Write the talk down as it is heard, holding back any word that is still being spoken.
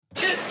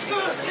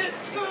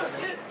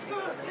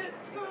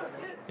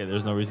Okay,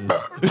 there's no reason. I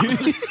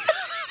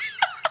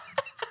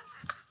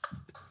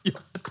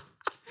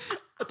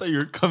thought you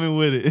were coming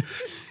with it.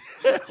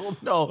 Hell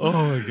no. Oh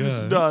my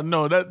god.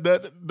 No,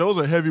 those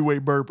are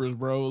heavyweight burpers,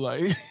 bro.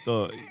 Like,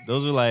 So,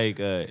 those are like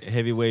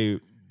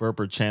heavyweight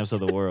burper champs of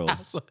the world.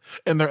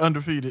 and they're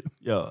undefeated.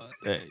 Yo,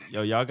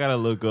 y'all gotta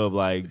look up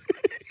like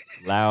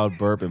loud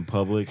burp in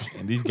public,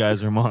 and these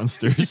guys are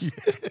monsters.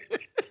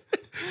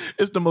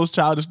 It's the most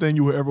childish thing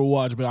you will ever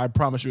watch, but I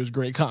promise you, it's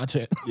great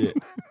content. Yeah,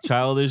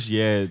 childish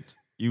yet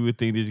you would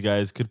think these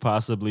guys could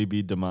possibly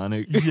be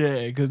demonic.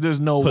 Yeah, because there's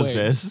no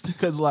Possessed. way.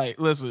 Because like,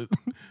 listen,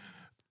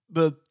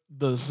 the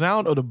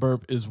sound of the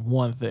burp is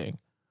one thing,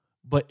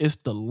 but it's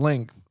the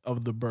length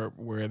of the burp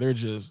where they're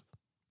just.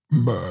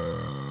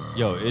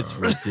 Yo, it's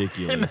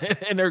ridiculous.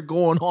 and they're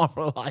going on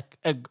for like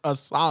a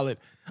solid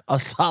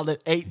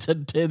 8 to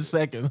 10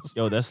 seconds.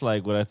 Yo, that's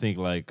like what I think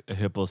like a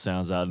hippo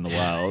sounds out in the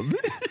wild.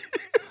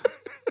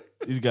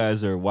 These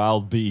guys are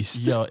wild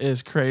beasts. Yo,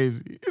 it's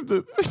crazy.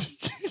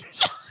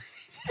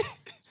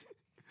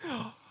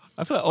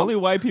 I feel like only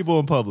white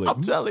people in public.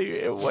 I'm telling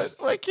you,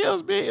 what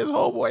kills me is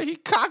homeboy. He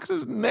cocks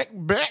his neck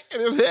back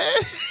in his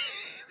head.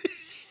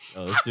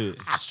 Oh, let's do it.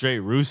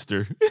 Straight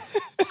rooster.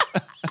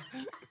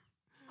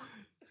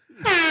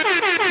 Yo, it's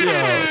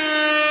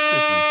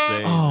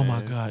insane, Oh man.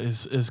 my god,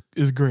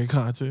 it's great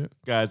content.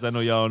 Guys, I know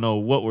y'all don't know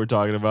what we're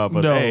talking about,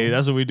 but No. hey,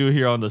 that's what we do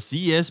here on the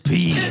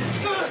CSP.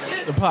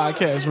 The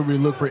podcast where we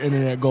look for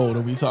internet gold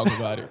and we talk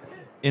about it.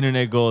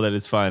 Internet gold at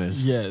its finest.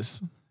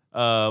 Yes.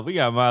 We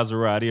got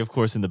Maserati, of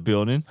course, in the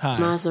building. Hi.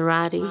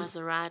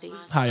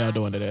 Maserati. How y'all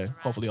doing today?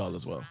 Hopefully all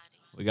is well.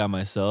 We got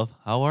myself.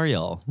 How are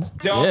y'all?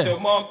 Yeah.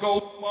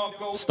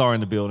 Star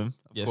in the building. Of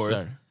Yes, course.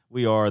 sir.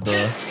 We are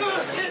the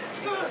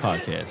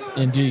podcast.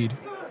 Indeed.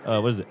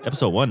 What is it?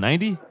 Episode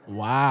 190?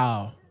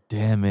 Wow.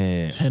 Damn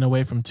it. 10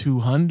 away from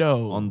 200.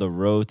 On the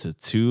road to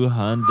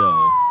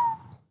 200.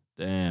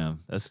 Damn.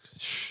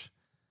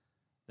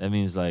 That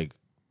means like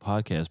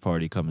podcast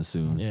party coming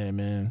soon. Yeah,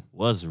 man.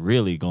 What's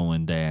really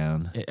going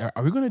down?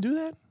 Are we going to do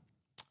that?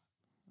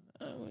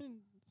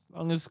 As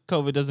long as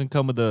COVID doesn't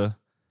come with the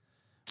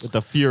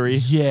fury.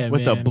 Yeah,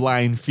 with man. the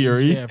blind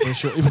fury. Yeah, for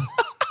sure.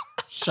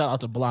 Shout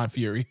out to Blind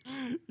Fury.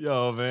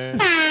 Yo, man.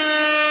 Shout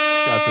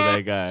out to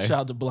that guy. Shout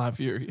out to Blind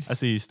Fury. I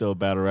see he's still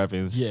battle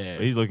rapping. Yeah.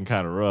 But he's looking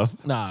kind of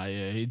rough. Nah,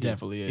 yeah, he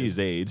definitely is. He's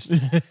aged.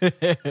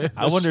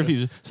 I wonder if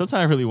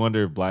sometimes I really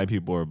wonder if blind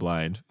people are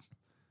blind.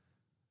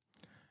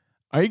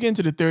 Are you getting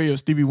to the theory of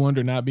Stevie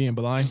Wonder not being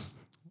blind?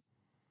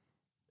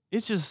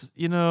 It's just,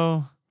 when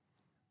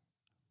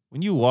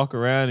you walk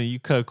around and you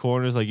cut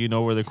corners, like you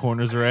know where the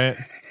corners are at,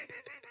 and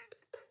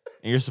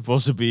you're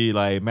supposed to be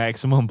like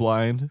maximum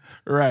blind.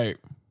 Right.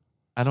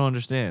 I don't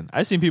understand.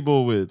 I've seen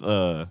people with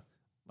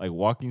like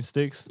walking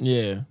sticks,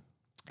 Yeah.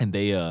 and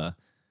they're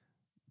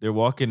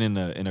walking in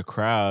a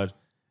crowd.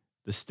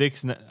 The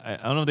sticks, I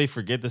don't know if they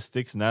forget the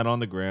sticks not on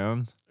the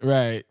ground,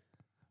 Right.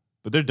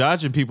 but they're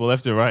dodging people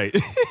left and right,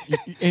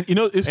 And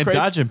it's and crazy.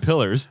 dodging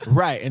pillars.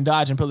 Right, and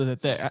dodging pillars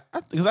at that.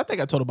 Because I think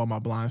I told about my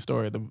blind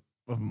story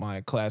of my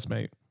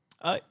classmate.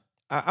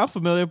 I'm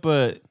familiar,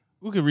 but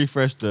we could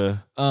refresh the.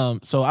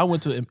 So I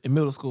went to in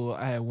middle school.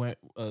 I had went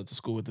to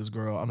school with this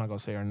girl. I'm not gonna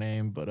say her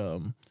name, but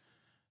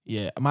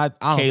yeah, I don't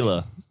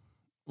Kayla. think-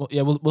 well,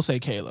 yeah, we'll say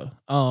Kayla.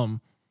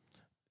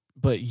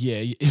 But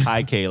yeah,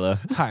 Hi, Kayla.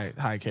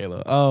 hi,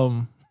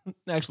 Kayla.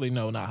 Actually,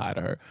 no, not hi to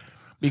her,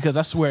 because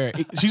I swear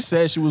she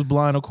said she was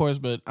blind, of course,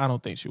 but I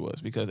don't think she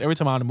was, because every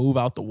time I would move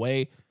out the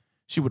way,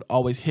 she would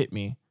always hit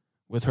me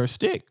with her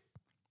stick.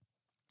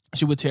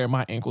 She would tear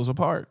my ankles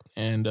apart,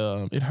 and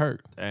it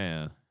hurt.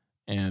 Damn.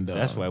 And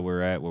That's why we're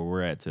at where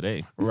we're at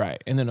today.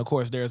 right. And then of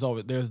course there's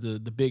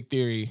the big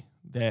theory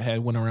that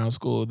had went around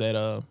school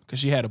that because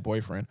she had a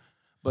boyfriend,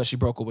 but she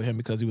broke up with him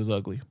because he was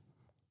ugly.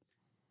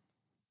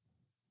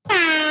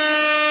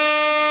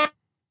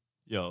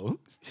 Yo.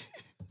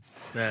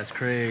 That's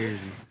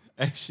crazy.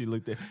 And she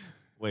looked at.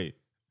 Wait.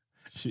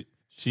 She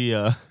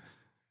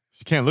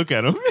can't look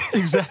at him.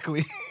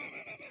 Exactly.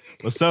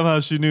 But somehow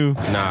she knew.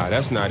 Nah,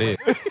 that's not it.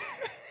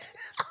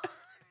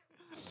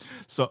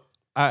 So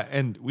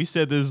and we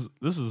said this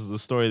is the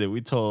story that we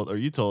told, or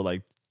you told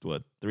like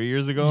what, 3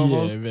 years ago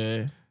almost? Yeah,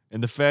 man.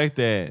 And the fact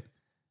that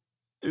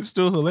It's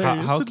still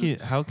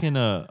hilarious. how can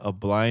a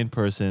blind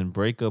person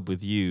break up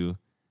with you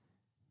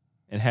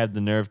and have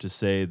the nerve to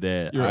say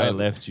that You're I ugly.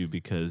 left you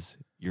because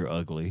you're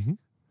ugly?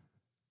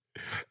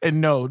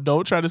 And no,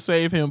 don't try to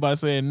save him by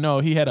saying no,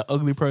 he had an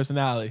ugly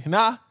personality.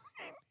 Nah,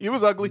 he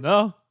was ugly.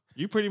 No,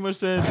 you pretty much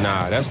said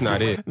Nah, that's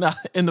not it. Nah,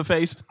 in the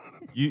face.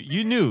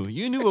 you knew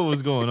what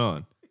was going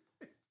on.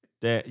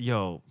 That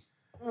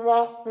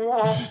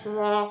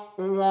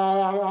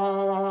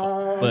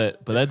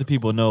but let the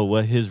people know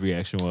what his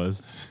reaction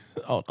was.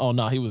 Oh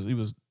no, he was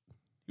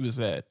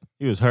sad.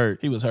 He was hurt,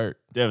 He was hurt.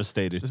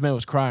 devastated. This man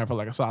was crying for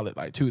like a solid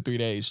 2-3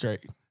 days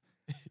straight.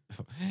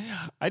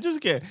 I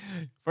just can't.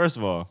 First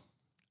of all,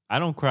 I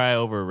don't cry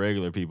over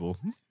regular people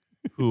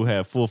who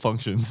have full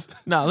functions.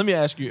 Now, let me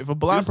ask you, if a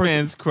blind This person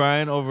man's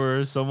crying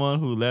over someone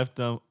who left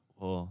them.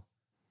 Well,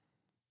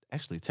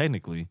 actually,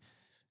 technically,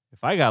 If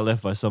I got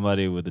left by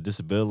somebody with a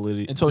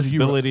disability, And told you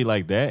were-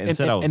 like that, and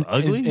said I was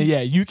ugly, and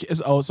yeah,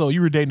 so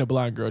you were dating a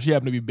blind girl. She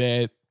happened to be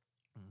bad,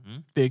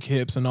 Mhm. thick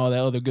hips, and all that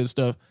other good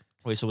stuff.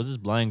 Wait, so was this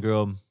blind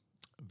girl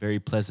very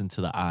pleasant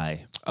to the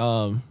eye?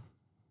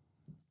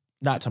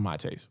 Not to my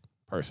taste,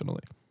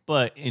 personally.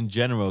 But in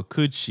general,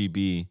 could she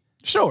be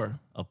Sure,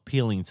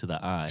 appealing to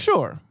the eye?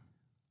 sure.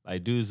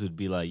 Like dudes would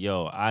be like,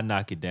 "Yo, I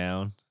knock it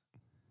down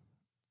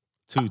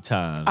 2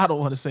 times." I don't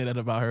want to say that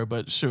about her,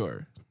 but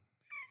sure.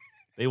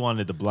 They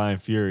wanted the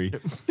blind fury.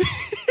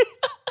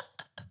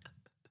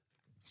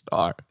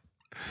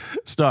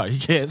 Star, you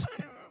can't.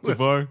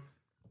 Jafar,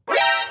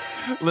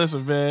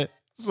 Listen, man.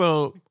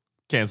 So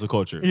cancel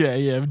culture.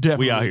 yeah,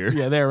 definitely. We out here.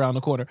 Yeah, they're around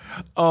the corner.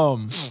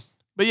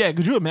 But yeah,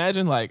 could you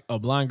imagine like a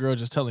blind girl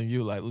just telling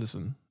you like,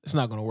 listen, it's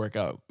not gonna work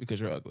out because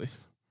you're ugly.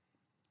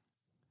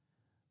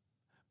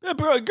 Yeah,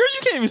 bro, girl,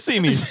 you can't even see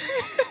me.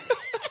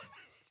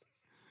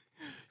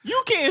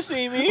 You can't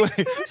see me.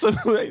 so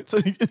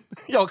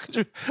yo, could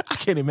you, I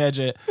can't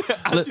imagine.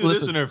 I do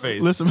this in her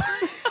face. Listen,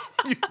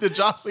 the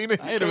John Cena.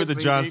 I hit her with the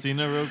John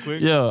Cena real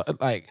quick. Yo,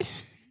 like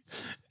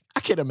I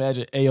can't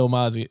imagine. Ayo,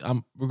 Mozzie,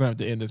 we're gonna have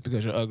to end this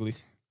because you're ugly.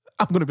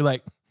 I'm gonna be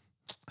like,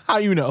 how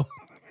you know?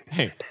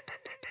 Hey,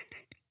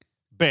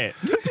 bet.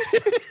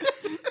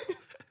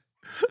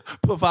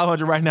 Put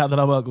 500 right now that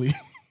I'm ugly.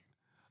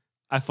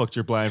 I fucked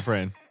your blind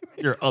friend.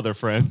 Your other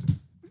friend.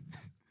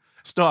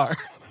 Star.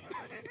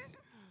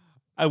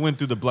 I went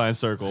through the blind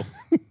circle.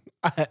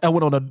 I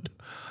went on a.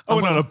 I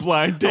went on a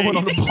blind date. I went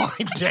on a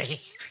blind date.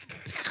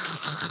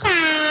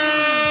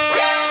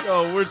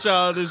 Yo, we're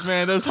childish,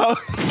 man. That's how.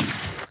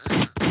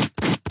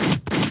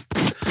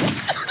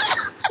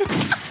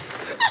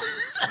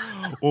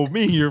 Well,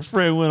 me and your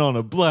friend went on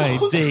a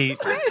blind date.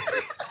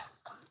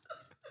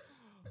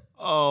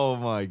 Oh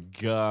my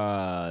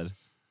god.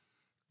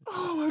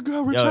 Oh my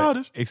God, we're Yo,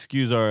 childish.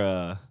 Excuse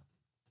our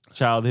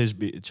childish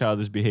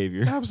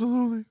behavior.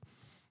 Absolutely.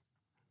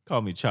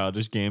 Call me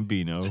Childish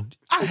Gambino.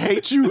 I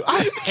hate you.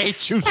 I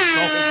hate you so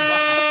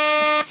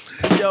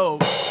much. Yo,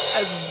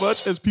 as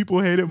much as people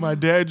hated my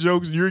dad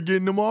jokes, you're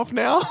getting them off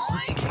now.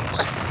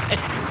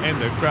 And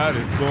the crowd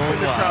is going The crowd's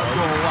wild.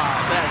 going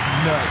wild.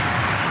 That's nuts.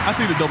 I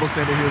see the double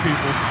standard here, people.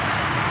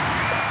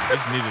 I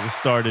just needed a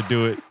star to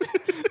do it.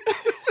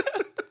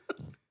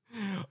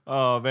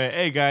 Oh, man.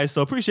 Hey, guys.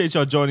 So appreciate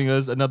y'all joining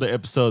us. Another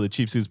episode of the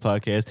Cheap Suits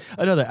Podcast.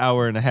 Another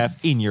hour and a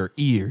half in your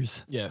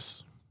ears.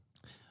 Yes.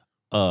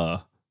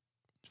 For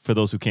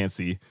those who can't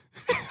see.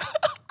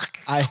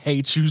 I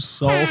hate you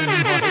so much. All right,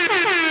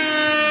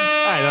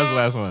 that was the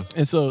last one.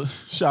 And so,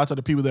 shout out to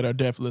the people that are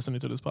deaf listening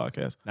to this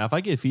podcast. Now, if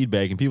I get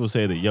feedback and people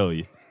say that,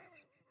 yo,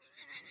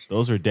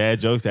 those were dad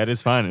jokes at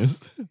its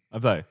finest,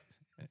 I'm like,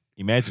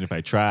 imagine if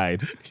I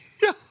tried.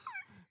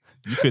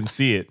 You couldn't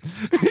see it.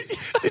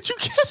 Did you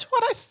catch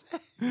what I said?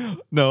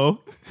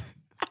 No.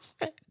 I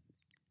said,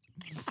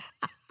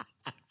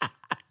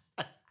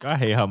 I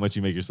hate how much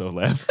you make yourself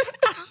laugh.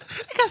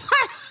 because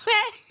I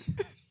said,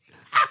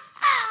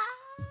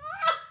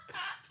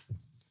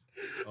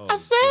 Oh, I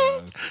said,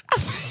 God. I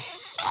said,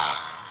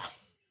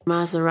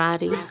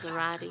 Maserati.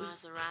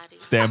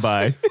 Stand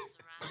by.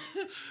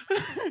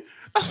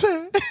 I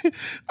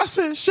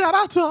said, shout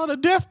out to all the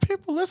deaf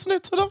people listening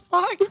to the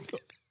podcast.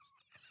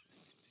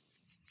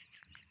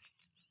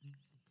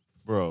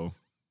 Bro.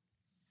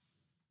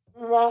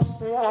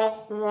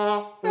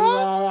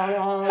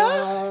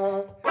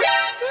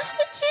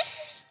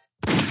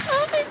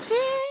 I'm in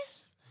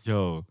tears.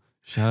 Yo,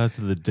 shout out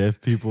to the deaf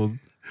people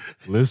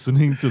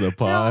listening to the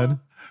pod.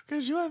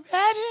 Could you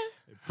imagine?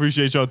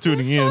 Appreciate y'all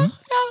tuning in. Yo,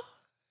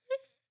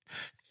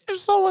 if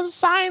someone's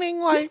signing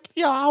like,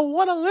 yo, I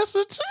want to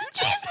listen to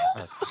Jesus.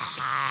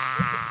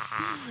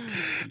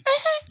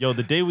 Yo,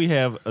 the day we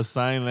have a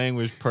sign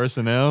language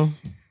personnel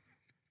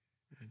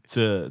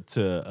to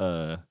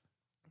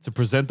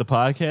present the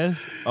podcast,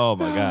 oh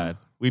my God,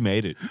 we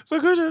made it. So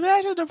could you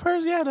imagine the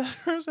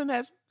person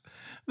that's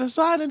the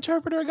sign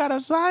interpreter got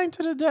assigned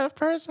to the deaf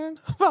person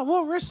about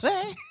what we're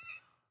saying?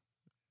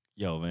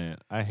 Yo, man,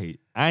 I hate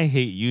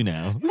you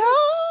now.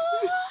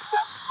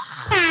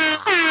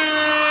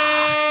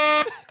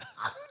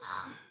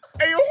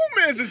 Hey, yo,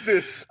 who mans is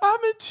this? I'm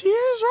in tears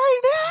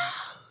right now.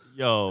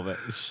 Yo, man,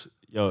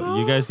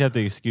 you guys have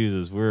to excuse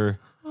us. We're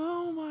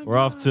Oh my God. We're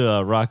off to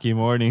a rocky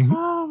morning.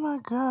 Oh my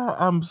God.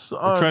 I'm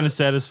sorry. We're trying to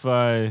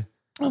satisfy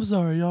I'm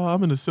sorry, y'all.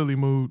 I'm in a silly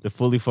mood. the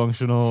fully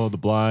functional, the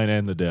blind,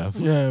 and the deaf.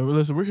 Yeah, well,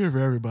 listen, we're here for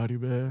everybody,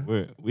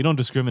 man. We don't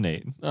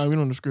discriminate We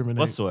don't discriminate.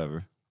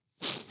 whatsoever.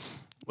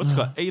 What's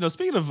called? Hey,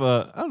 speaking of,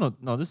 I don't know.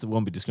 No, this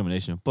won't be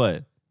discrimination,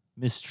 but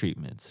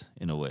mistreatment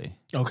in a way,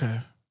 Okay.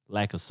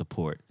 lack of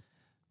support.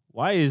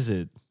 Why is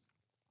it?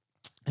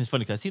 It's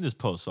funny because I seen this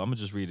post, so I'm gonna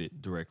just read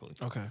it directly.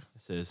 Okay.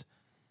 It says,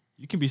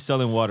 "You can be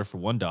selling water for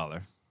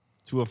 $1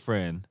 to a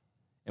friend,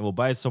 and will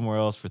buy it somewhere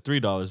else for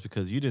 $3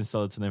 because you didn't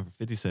sell it to them for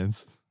 50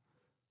 cents."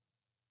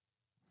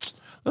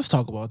 Let's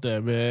talk about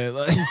that, man.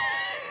 Like,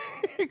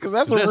 because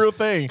that's a real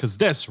thing. Because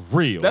that's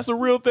real. That's a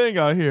real thing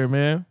out here,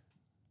 man.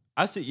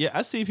 I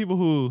see people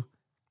who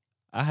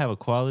I have a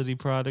quality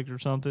product or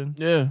something.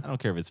 Yeah. I don't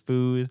care if it's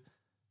food.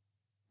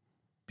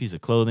 piece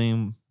of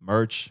clothing,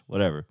 merch,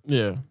 whatever.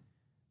 Yeah.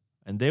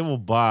 And they will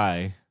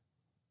buy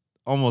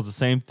almost the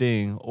same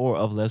thing or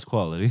of less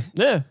quality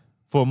Yeah.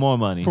 for more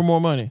money. For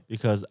more money.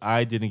 Because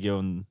I didn't give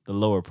them the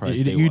lower price.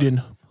 You, they you wanted.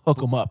 didn't hook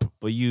them up.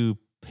 But you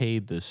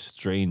paid the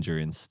stranger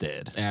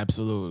instead.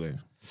 Absolutely.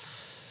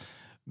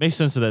 Makes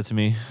sense of that to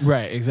me.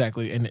 Right,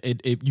 exactly. And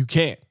it you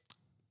can't.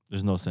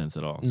 There's no sense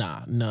at all.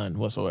 Nah, none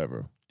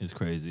whatsoever. It's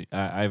crazy.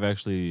 I've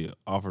actually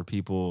offered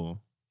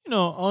people,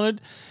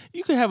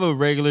 you could have a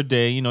regular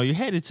day. You're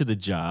headed to the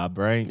job,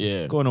 right?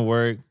 Yeah. Going to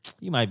work.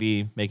 You might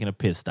be making a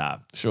pit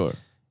stop. Sure.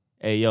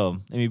 Hey, yo,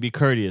 let me be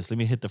courteous. Let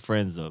me hit the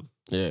friends up.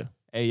 Yeah.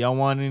 Hey, y'all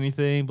want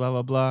anything? Blah,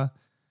 blah, blah.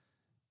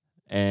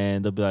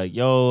 And they'll be like,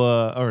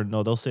 yo, or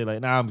no, they'll say like,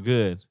 nah, I'm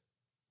good.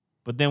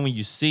 But then when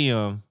you see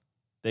them,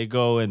 they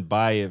go and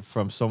buy it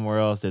from somewhere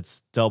else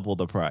that's double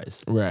the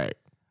price. Right.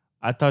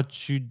 I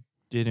thought you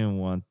didn't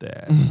want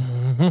that.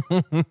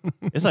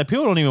 It's like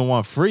people don't even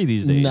want free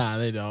these days. Nah,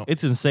 they don't.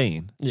 It's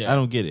insane. Yeah. I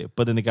don't get it.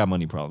 But then they got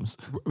money problems.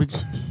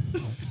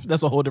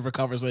 That's a whole different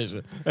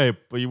conversation. Hey,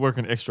 but you're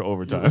working extra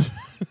overtime.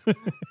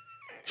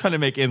 Trying to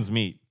make ends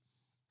meet.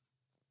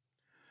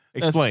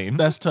 Explain.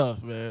 That's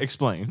tough, man.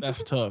 Explain.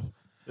 That's tough.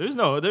 There's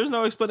no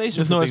explanation.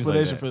 There's for no things like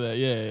explanation that. for that.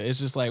 Yeah, it's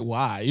just like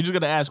why. You're just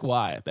gonna ask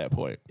why at that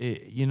point.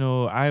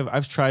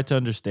 I've tried to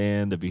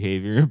understand the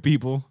behavior of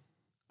people.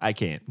 I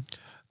can't.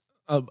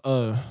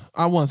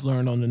 I once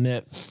learned on the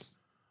net.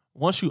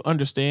 Once you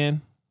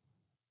understand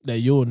that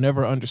you'll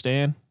never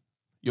understand,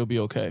 you'll be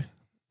okay.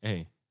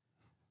 Hey,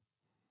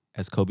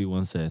 as Kobe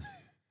once said,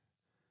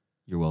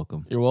 you're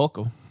welcome. You're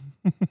welcome.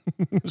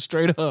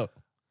 Straight up.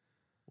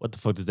 What the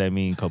fuck does that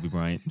mean, Kobe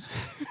Bryant?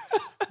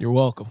 You're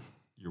welcome.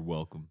 You're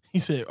welcome. He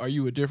said, "Are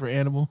you a different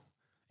animal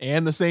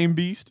and the same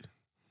beast?"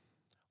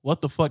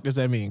 What the fuck does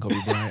that mean, Kobe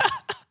Bryant?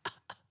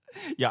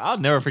 Yeah, I'll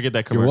never forget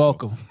that commercial. You're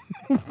welcome.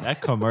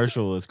 That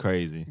commercial was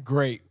crazy.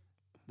 Great.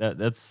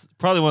 That's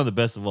probably one of the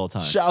best of all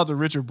time. Shout out to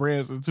Richard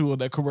Branson too on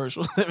that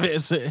commercial. That man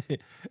said,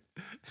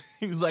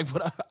 he was like,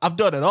 "But I've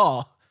done it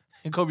all."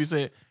 And Kobe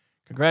said,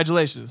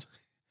 "Congratulations,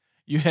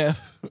 you have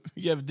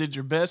did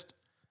your best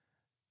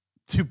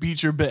to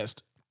beat your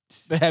best.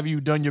 But have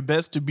you done your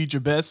best to beat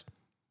your best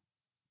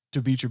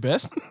to beat your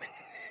best?"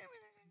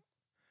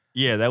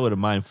 Yeah, that would have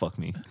mind fucked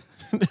me.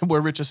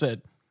 Where Richard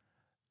said,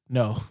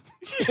 "No,"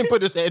 and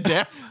put his head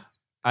down.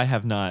 I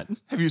have not.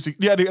 Have you?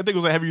 Yeah, I think it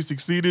was like, "Have you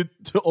succeeded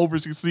to over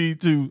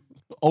succeed to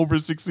over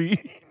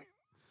succeed?"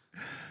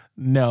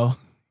 No.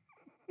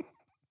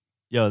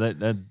 Yo,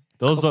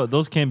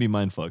 those can be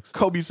mind fucks.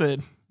 Kobe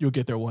said, "You'll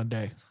get there one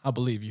day. I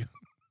believe you.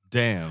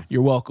 Damn.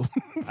 You're welcome."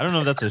 I don't know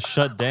if that's a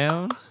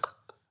shutdown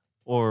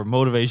or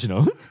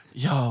motivational.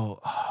 Yo,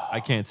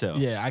 I can't tell.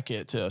 yeah, I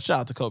can't tell.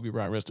 Shout out to Kobe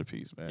Bryant. Rest in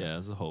peace, man. Yeah,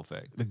 that's a whole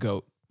fact. The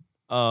GOAT.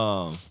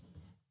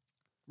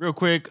 Real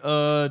quick,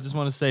 just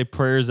want to say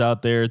prayers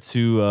out there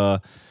to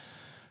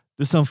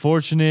this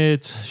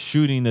unfortunate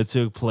shooting that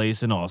took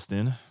place in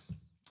Austin.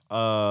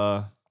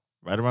 Right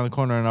around the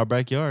corner in our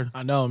backyard.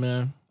 I know,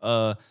 man.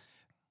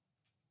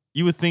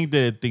 You would think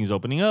that things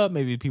opening up,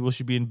 maybe people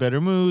should be in better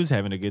moods,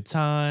 having a good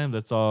time.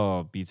 Let's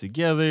all be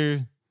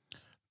together.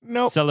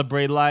 Nope.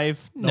 Celebrate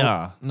life. Nope.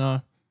 Nah.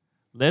 No.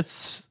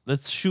 Let's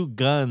shoot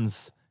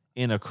guns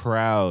in a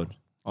crowd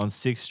on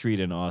 6th Street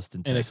in Austin,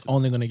 And Texas. it's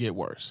only going to get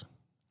worse.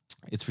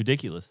 It's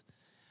ridiculous.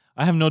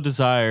 I have no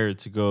desire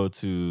to go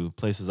to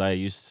places I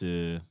used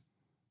to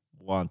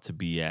want to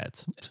be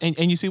at. And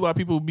you see why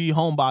people be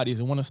homebodies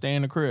and want to stay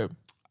in the crib.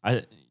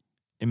 It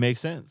makes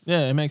sense.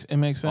 Yeah, it makes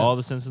sense. All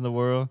the sense in the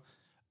world.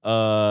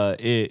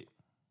 It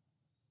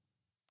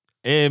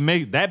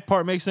that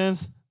part makes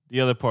sense.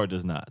 The other part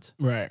does not.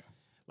 Right.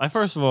 Like,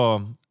 first of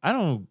all,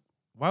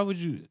 why would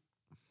you,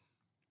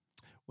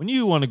 when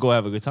you want to go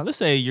have a good time, let's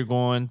say you're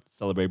going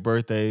celebrate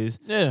birthdays.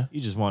 Yeah. You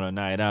just want a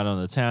night out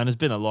on the town. It's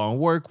been a long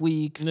work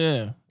week.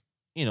 Yeah.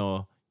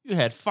 You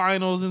had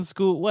finals in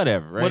school,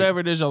 whatever, right? Whatever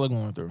it is y'all are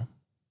going through.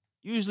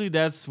 Usually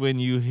that's when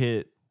you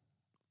hit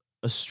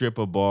a strip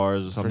of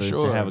bars or something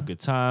sure. to have a good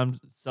time,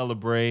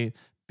 celebrate,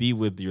 be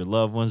with your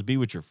loved ones, be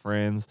with your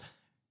friends.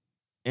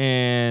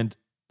 And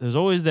there's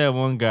always that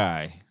one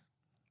guy,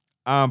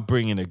 I'm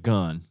bringing a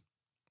gun.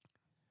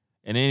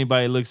 And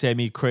anybody looks at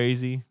me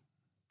crazy,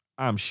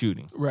 I'm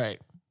shooting. Right.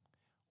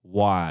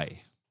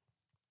 Why?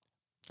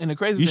 And the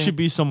crazy You thing, should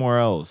be somewhere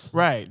else.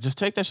 right. Just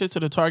take that shit to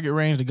the target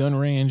range, the gun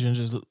range, and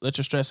just let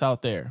your stress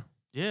out there.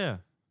 Yeah.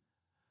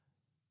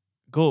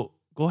 Go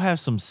have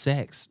some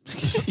sex.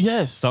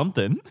 Yes.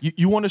 Something.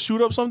 You want to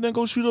shoot up something?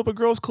 Go shoot up a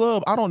girl's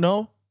club. I don't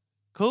know.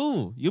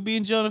 Cool. You'll be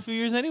in jail in a few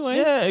years anyway.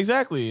 Yeah,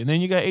 exactly. And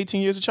then you got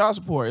 18 years of child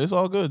support. It's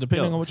all good,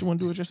 depending Yo. on what you want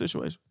to do with your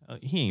situation.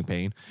 He ain't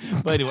paying.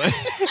 But anyway,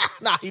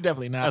 Nah, he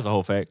definitely not. that's a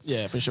whole fact.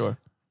 Yeah, for sure.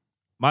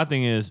 My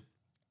thing is,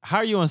 how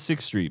are you on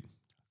 6th Street?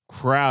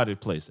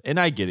 Crowded place. And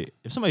I get it.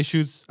 If somebody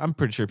shoots, I'm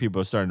pretty sure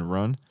people are starting to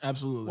run.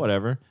 Absolutely.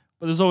 Whatever.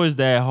 But there's always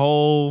that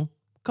whole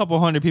couple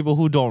hundred people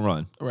who don't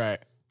run. Right.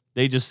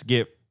 They just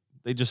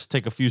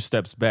take a few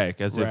steps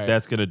back as if Right.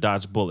 that's gonna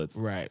dodge bullets.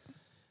 Right.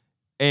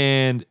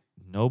 And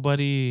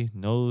nobody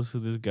knows who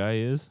this guy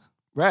is.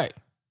 Right.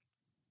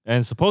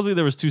 And supposedly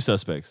there was 2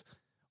 suspects.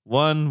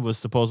 One was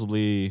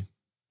supposedly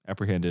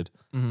apprehended.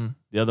 Mm-hmm.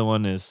 The other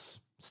one is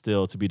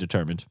still to be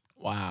determined.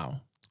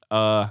 Wow.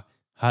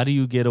 How do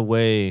you get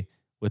away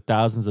with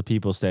thousands of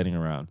people standing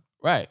around?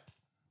 Right.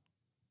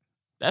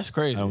 That's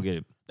crazy. I don't get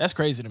it. That's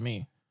crazy to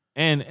me.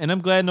 And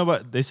I'm glad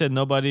they said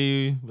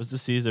nobody was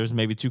deceased. There was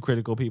maybe 2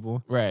 critical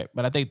people. Right.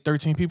 But I think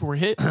 13 people were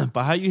hit.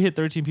 But how you hit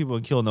 13 people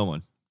and kill no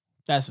one?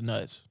 That's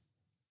nuts.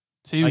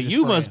 So Like,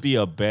 you must be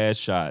a bad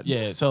shot.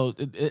 Yeah. So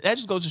that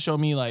just goes to show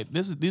me like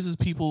this is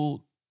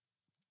people.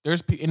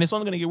 And it's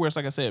only going to get worse,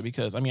 like I said,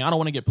 because I mean I don't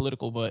want to get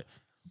political, but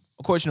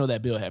of course you know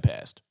that bill had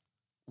passed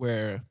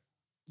where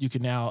you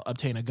can now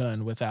obtain a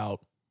gun without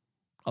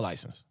a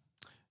license.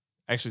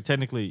 Actually,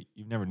 technically,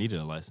 you've never needed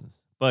a license,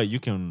 but you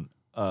can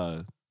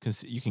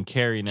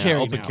carry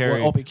now, open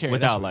carry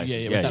without license.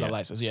 Yeah, without a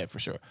license. Yeah, for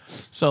sure.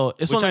 So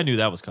it's I knew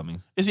that was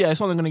coming. It's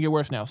only going to get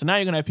worse now. So now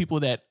you're going to have people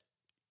that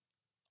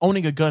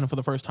owning a gun for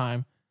the first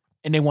time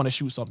and they want to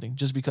shoot something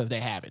just because they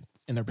have it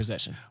in their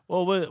possession.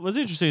 Well, what's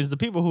interesting is the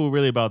people who are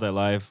really about that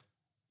life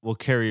will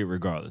carry it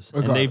regardless.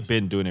 And they've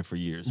been doing it for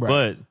years. Right.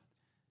 But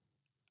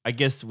I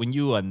guess when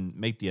you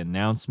make the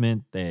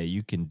announcement that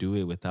you can do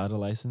it without a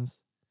license,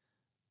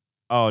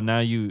 now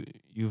you've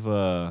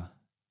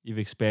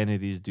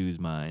expanded these dudes'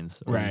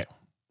 minds, or these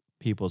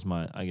people's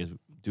mind. I guess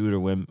dude or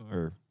women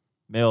or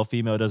male,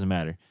 female, doesn't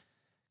matter.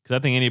 Because I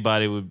think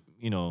anybody would,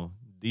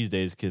 these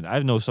days I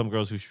know some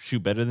girls who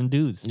shoot better than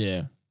dudes.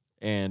 Yeah.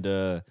 And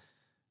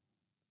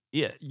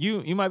yeah,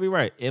 you might be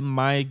right. It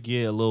might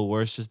get a little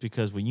worse just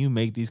because when you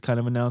make these kind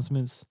of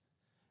announcements,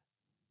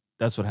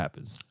 that's what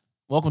happens.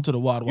 Welcome to the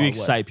Wild Wild West.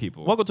 You excite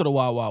people. Welcome to the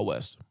Wild Wild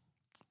West.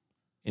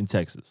 In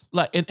Texas.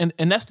 Like and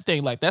that's the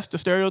thing. Like that's the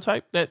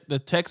stereotype that the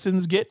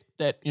Texans get,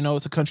 that,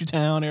 it's a country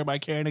town, everybody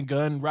carrying a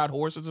gun, ride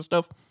horses and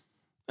stuff.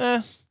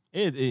 It's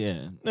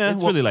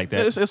really like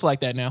that. It's like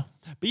that now.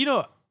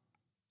 But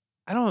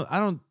I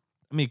don't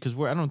because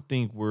I don't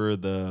think we're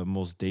the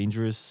most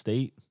dangerous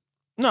state.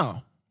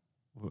 No.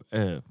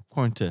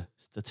 According to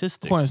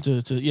statistics. According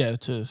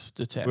to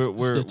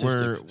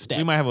statistics.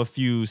 We might have a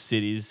few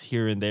cities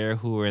here and there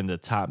who are in the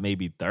top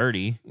maybe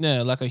 30.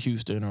 Yeah, like a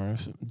Houston or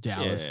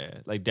Dallas.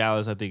 Yeah, like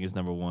Dallas, I think is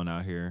number 1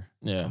 out here.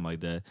 Yeah. Something like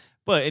that.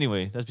 But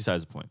anyway, that's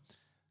besides the point.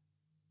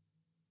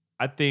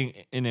 I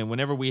think, and then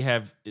whenever we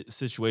have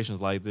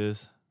situations like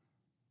this,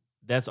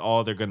 that's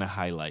all they're going to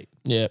highlight.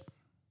 Yeah.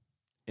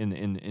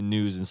 In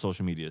news and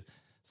social media.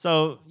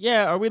 So,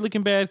 yeah, are we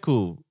looking bad?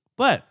 Cool.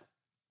 But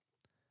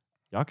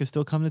y'all can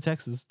still come to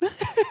Texas.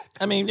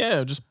 I mean,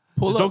 yeah, just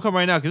pull up. Don't come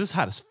right now because it's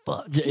hot as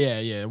fuck.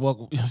 Yeah.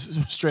 Well,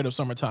 straight up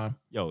summertime.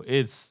 Yo,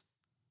 it's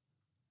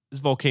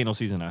volcano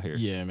season out here.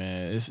 Yeah,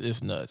 man,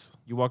 it's nuts.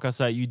 You walk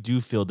outside, you do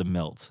feel the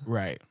melt.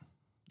 Right.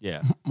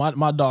 Yeah.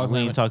 My dog's we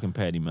ain't talking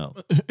patty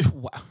melt.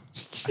 Wow.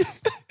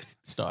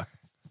 Star.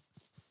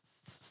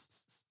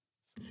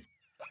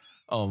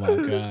 Oh my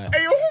God.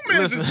 Hey, yo, who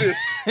man's is this?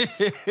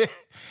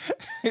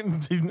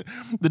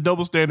 The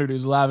double standard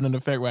is live and in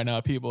effect right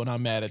now, people, and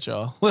I'm mad at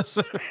y'all.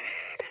 Listen.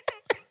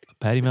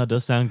 Patty melt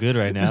does sound good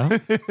right now.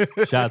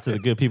 Shout out to the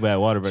good people at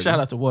Whataburger. Shout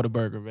out to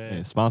Whataburger, man.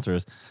 Yeah, sponsor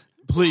us.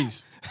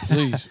 Please.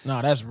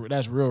 No, that's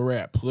real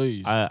rap.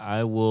 Please.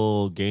 I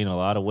will gain a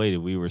lot of weight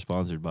if we were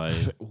sponsored by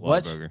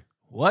Whataburger.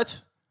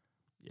 What?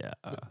 Yeah.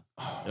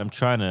 I'm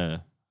trying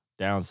to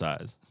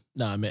downsize.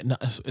 Nah, man. No,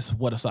 it's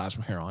what a size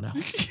from here on out.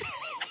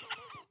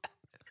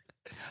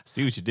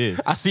 See what you did.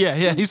 I see.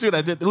 Yeah. You see what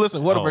I did?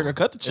 Listen, Whataburger,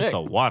 cut the check. It's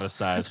a water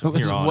size from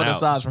here on out. Water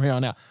size from here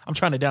on out. I'm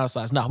trying to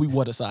downsize. Nah, we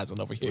water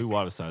sizing over here. We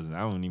water sizing. I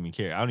don't even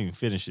care. I don't even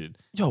finish it.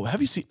 Yo, have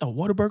you seen a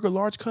Whataburger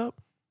large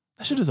cup?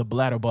 That shit is a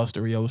bladder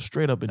buster, yo.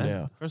 Straight up and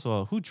down. First of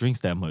all, who drinks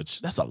that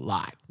much? That's a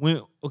lot.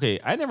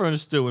 I never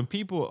understood when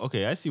people.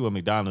 Okay, I see what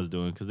McDonald's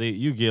doing because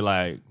you get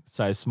like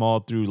size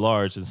small through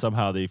large and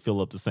somehow they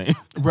fill up the same.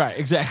 Right,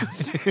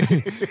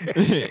 exactly.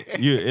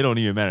 It don't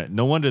even matter.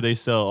 No wonder they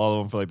sell all of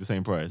them for like the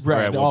same price.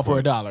 Right, all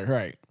for $1.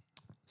 Right.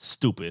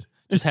 Stupid.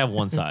 Just have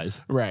one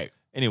size. Right.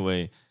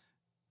 Anyway,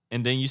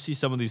 and then you see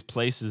some of these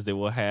places that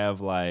will have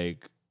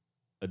like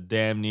a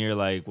damn near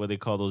like what they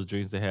call those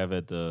drinks they have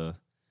at the.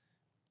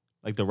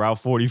 Like the Route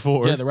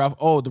 44. Yeah, the Route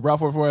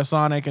 44 at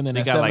Sonic, and then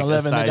at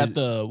 7-Eleven, like they got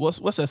the what's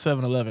that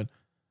 7-Eleven?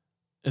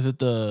 Is it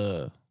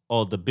the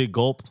Big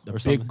Gulp?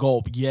 The Big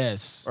Gulp,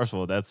 yes. First of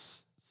all,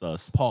 that's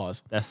sus.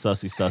 Pause. That's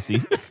sussy.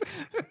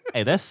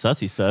 Hey, that's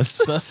sussy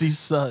sus. Sussy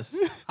sus.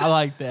 I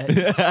like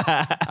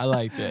that. I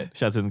like that.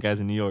 Shout out to the guys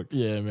in New York.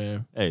 Yeah,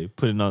 man. Hey,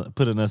 putting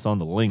us on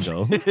the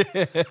lingo.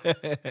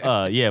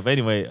 Yeah, but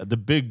anyway, the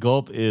Big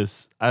Gulp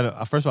is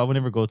first of all, I would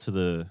never go to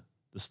the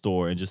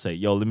store and just say,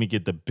 yo, let me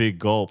get the Big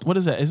Gulp. What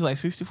is that? Is it like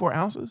 64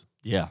 ounces?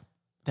 Yeah.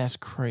 That's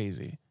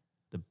crazy.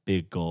 The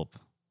Big Gulp.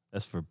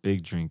 That's for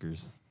big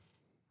drinkers.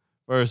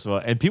 First of all,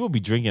 and people be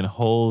drinking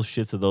whole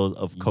shits of those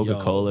of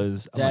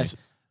Coca-Colas. That's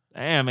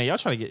damn, man, y'all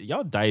trying to get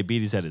y'all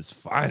diabetes at its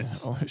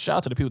finest. Oh, shout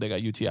out to the people that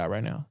got UTI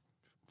right now.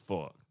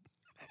 Fuck.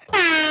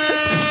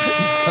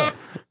 I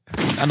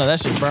know that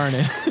shit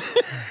burning.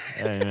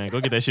 Hey, man, go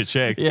get that shit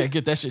checked. Yeah,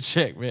 get that shit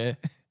checked, man.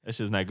 That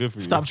shit's not good for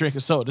you. Stop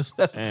drinking sodas.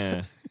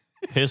 And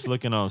piss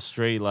looking on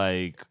straight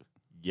like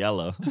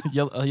yellow.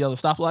 Yellow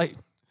stoplight.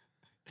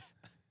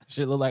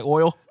 Shit look like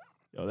oil.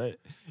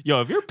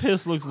 If your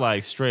piss looks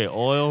like straight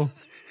oil,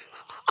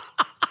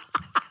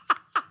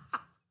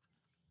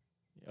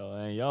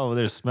 and y'all over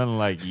there smelling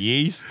like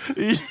yeast.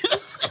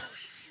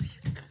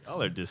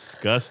 Y'all are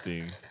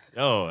disgusting.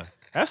 Yo,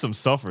 have some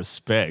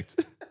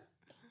self-respect.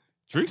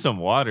 Drink some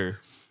water.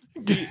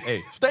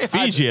 Hey, Stay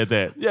Fiji hydrated. at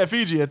that. Yeah,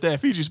 Fiji at that.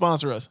 Fiji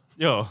sponsor us.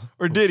 Yo,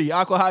 Or Diddy,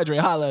 Aqua Hydrate,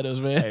 holla at us,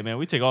 man. hey man,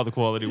 we take all the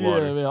quality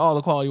water. Yeah, man, all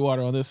the quality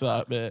water on this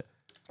side, man.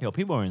 Yo,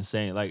 people are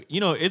insane. Like,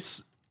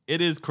 it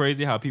is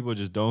crazy how people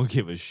just don't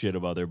give a shit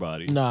about their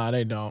body. Nah,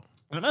 they don't.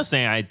 I'm not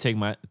saying I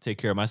take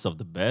care of myself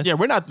the best. Yeah,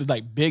 we're not the,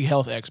 like big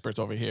health experts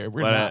over here.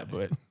 We're not,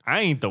 but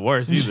I ain't the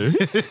worst either.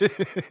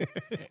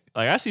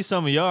 Like, I see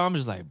some of y'all, I'm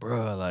just like,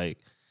 bro, like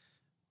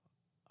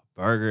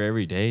a burger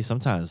every day,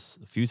 sometimes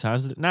a few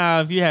times.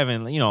 Nah, if you're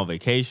having, on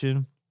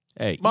vacation,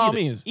 hey, by all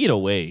means, eat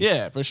away.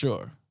 yeah, for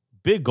sure.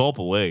 Big gulp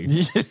away.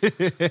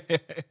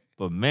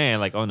 But man,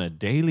 like on a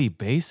daily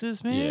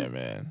basis, man. Yeah,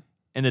 man.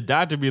 And the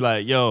doctor be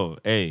like, yo,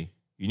 hey,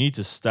 you need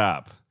to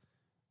stop.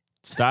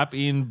 Stop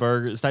eating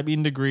burgers, stop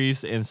eating the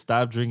grease, and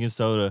stop drinking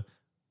soda.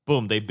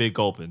 Boom, they big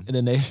gulping. And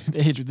then they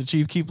hit you with the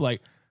chief keep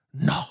like,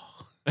 no.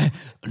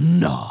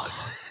 No.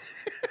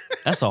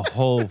 That's a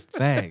whole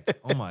fact.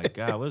 Oh my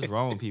God, what's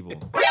wrong with people?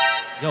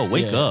 Yo,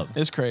 wake Yeah, up.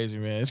 It's crazy,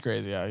 man. It's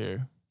crazy out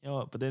here.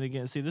 But then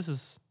again, see,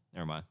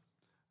 never mind.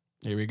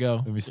 Here we go.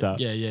 Let me stop.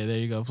 Yeah, there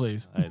you go,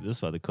 please. All right, this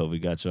is why the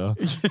COVID got y'all.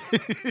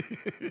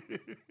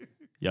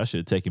 Y'all should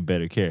have taken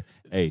better care.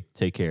 Hey,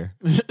 take care.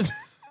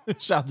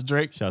 Shout out to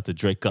Drake. Shout out to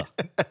Drake.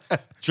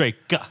 Drake.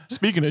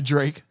 Speaking of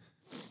Drake,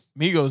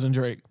 Migos and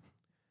Drake.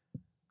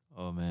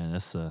 Oh man,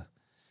 that's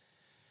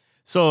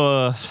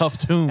so Tough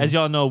tune. as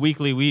y'all know,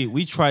 weekly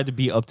we tried to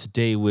be up to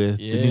date with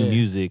the new Yeah.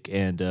 music,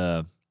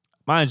 and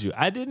mind you,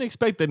 I didn't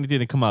expect anything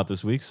to come out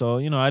this week, so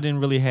I didn't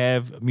really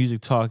have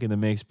music talk in the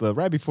mix. But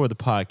right before the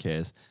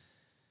podcast,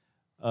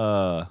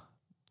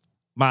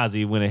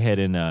 Mozzie went ahead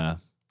and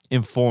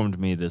informed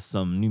me that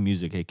some new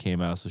music had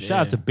came out. So shout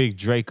out Yeah. to Big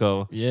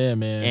Draco Yeah,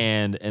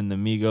 man. and the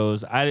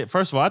Migos.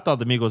 First of all, I thought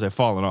the Migos had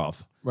fallen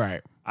off.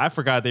 Right. I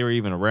forgot they were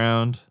even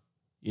around.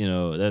 I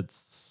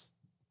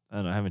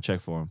don't know. I haven't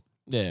checked for them.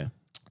 Yeah.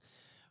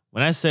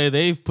 When I say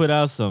they've put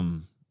out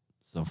some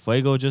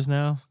Fuego just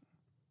now,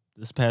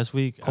 this past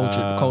week,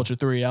 Culture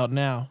 3 out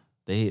now.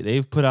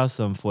 they've put out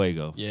some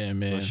Fuego. Yeah, So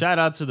man. shout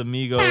out to the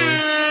Migos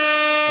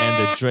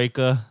and the Drake.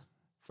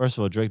 First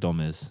of all, Drake don't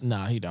miss.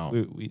 Nah, he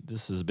don't.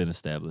 This has been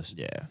established.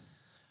 Yeah.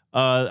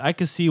 I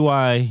can see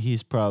why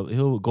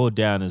he'll go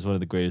down as one of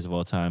the greatest of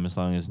all time as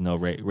long as no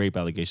rape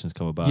allegations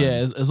come about.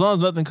 Yeah, as long as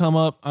nothing come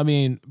up. I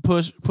mean,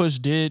 Push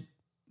did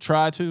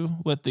try to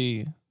with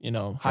the, hiding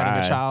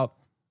Tried. a child,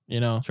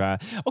 Try.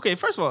 Okay,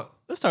 first of all,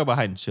 let's talk about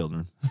hiding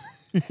children.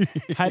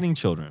 Hiding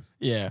children.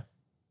 Yeah.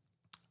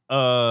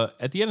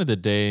 At the end of the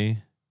day,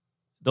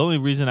 the only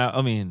reason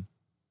it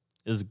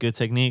was a good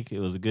technique. It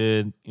was a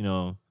good,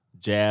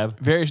 jab,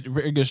 Very,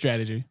 very good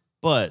strategy.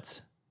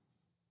 but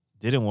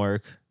didn't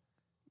work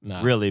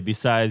Nah. really.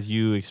 Besides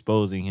you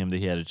exposing him that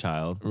he had a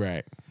child,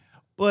 Right.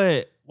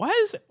 but why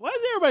is it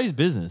everybody's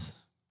business?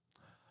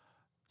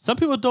 Some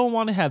people don't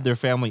want to have their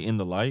family in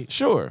the light,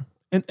 Sure.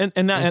 And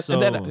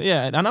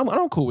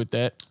I'm cool with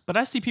that. but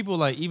I see people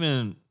like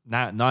even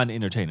not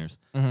non-entertainers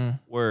Mm-hmm.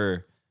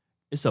 where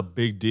it's a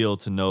big deal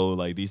to know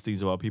like these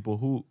things about people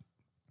who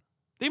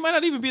they might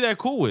not even be that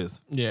cool with,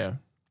 Yeah.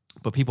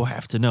 but people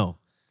have to know.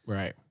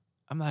 Right.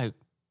 I'm like,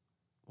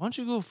 why don't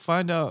you go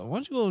find out? Why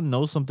don't you go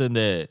know something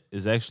that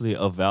is actually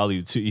of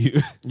value to you,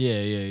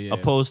 Yeah.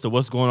 opposed to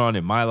what's going on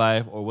in my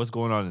life or what's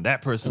going on in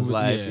that person's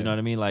life? Yeah. You know what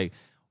I mean? Like,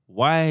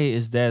 why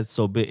is that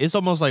so big? It's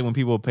almost like when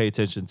people pay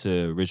attention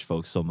to rich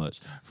folks so much,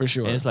 For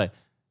sure. and it's like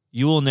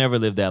you will never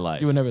live that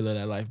life. You would never live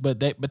that life. But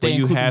they but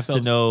you include have to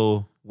themselves-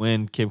 know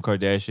when Kim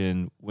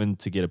Kardashian when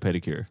to get a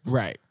pedicure.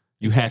 Right.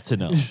 You have to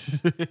know.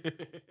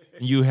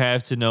 You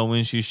have to know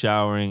when she's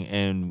showering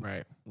and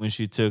Right. when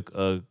she took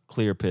a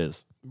clear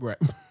piss Right.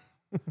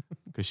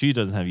 because she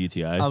doesn't have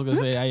UTIs. I was gonna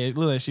say,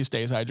 look like she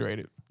stays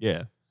hydrated.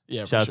 Yeah.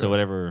 Yeah. Shout out for to sure.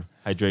 whatever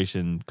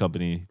hydration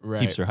company Right.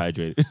 keeps her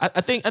hydrated.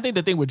 I think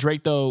the thing with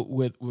Drake though,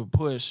 with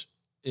Push,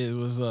 it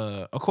was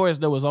of course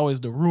there was always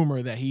the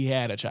rumor that he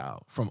had a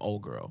child from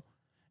old girl,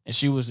 and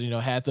she was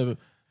had the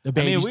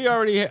baby. we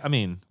already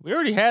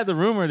had the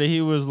rumor that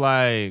he was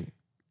like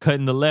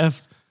cutting the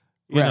left,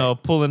 Right.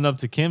 pulling up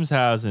to Kim's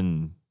house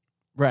and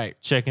right,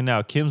 checking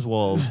out Kim's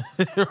walls,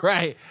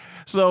 right.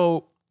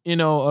 So and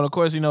of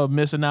course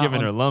missing out,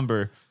 giving her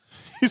lumber.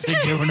 He's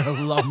giving her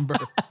lumber,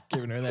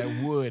 giving her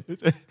that wood.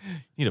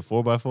 Need a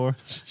 4x4?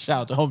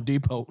 Shout out to Home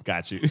Depot.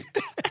 Got you.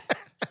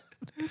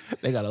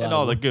 They got a lot. And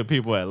all of the wood. good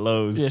people at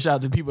Lowe's. Yeah, shout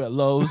out to people at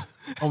Lowe's,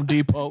 Home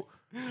Depot.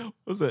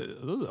 What's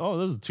that?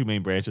 Those are two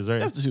main branches, right?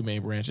 That's the two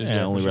main branches. yeah,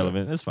 Yeah, only for sure.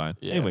 relevant. That's fine.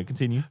 Yeah. Anyway,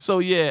 continue. So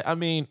yeah, I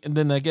mean, and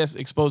then I guess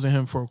exposing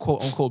him for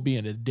quote unquote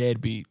being a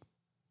deadbeat.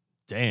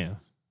 Damn.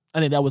 I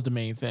think that was the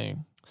main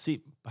thing.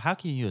 See, how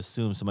can you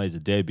assume somebody's a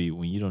deadbeat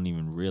when you don't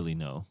even really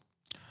know?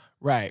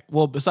 Right.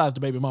 Well, besides the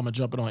baby mama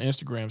jumping on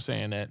Instagram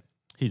saying that,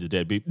 He's a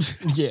deadbeat.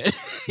 yeah,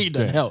 he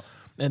doesn't Damn. help.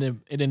 And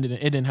then it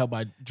didn't help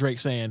by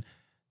Drake saying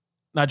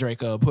Not Drake.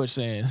 Push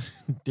saying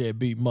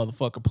deadbeat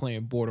motherfucker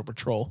playing Border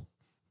Patrol.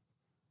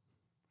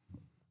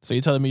 So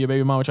you telling me your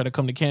baby mama tried to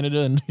come to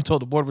Canada and you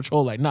told the Border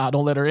Patrol like, nah,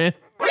 don't let her in?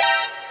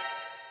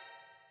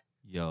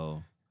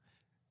 Yo.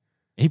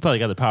 He probably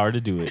got the power to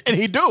do it. And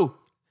he do.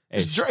 Hey,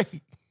 It's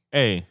Drake.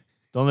 Hey,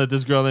 don't let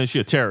this girl in. She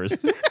a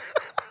terrorist.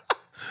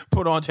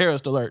 Put on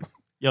terrorist alert.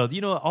 Yo,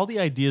 you know all the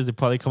ideas that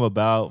probably come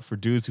about for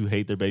dudes who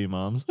hate their baby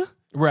moms?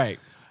 Right.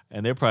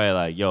 And they're probably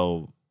like,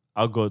 yo,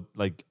 I'll go,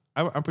 like,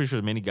 I'm pretty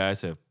sure many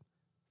guys have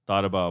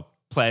thought about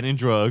planting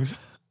drugs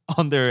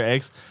on their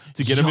ex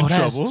to get them in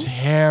that's trouble.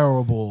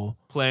 Terrible.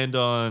 Planned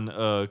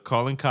on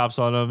calling cops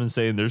on them and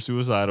saying they're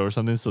suicidal or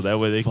something so that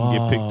way they can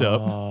get picked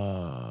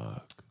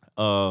up.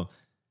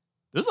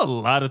 There's a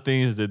lot of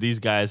things that these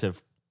guys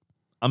have,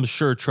 I'm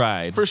sure,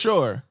 tried. For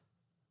sure.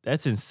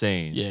 That's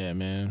insane. Yeah,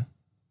 man.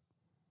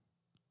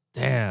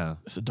 Damn.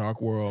 It's a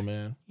dark world,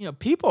 man. You know,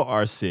 people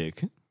are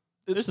sick.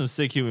 There's some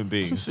sick human Some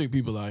beings. sick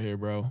people out here,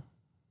 bro.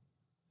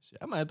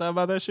 I might have thought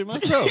about that shit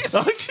myself.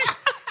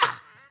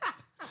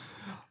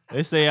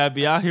 They say I'd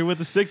be out here with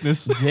the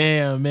sickness.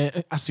 Damn, man.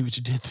 I see what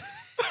you did there.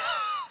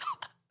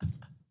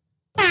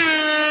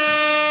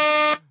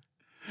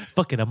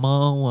 Fucking I'm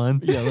on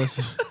one. Yeah,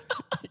 listen.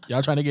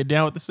 Y'all trying to get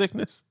down with the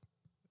sickness?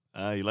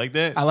 You like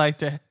that? I like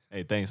that.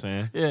 Hey, thanks,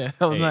 man. Yeah,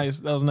 that was Hey. nice.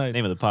 That was nice.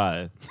 Name of the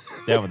pod.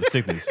 Down with the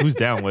sickness. Who's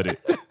down with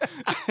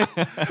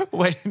it?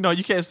 Wait, no,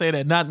 you can't say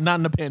that. Not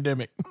in the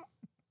pandemic.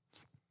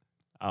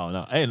 I don't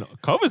know. Hey, no,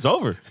 COVID's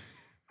over.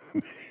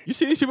 You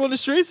see these people in the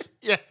streets?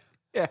 Yeah,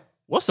 yeah.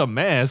 What's a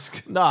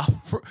mask? Nah,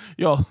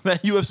 yo,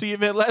 that UFC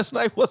event last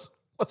night, what's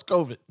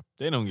COVID?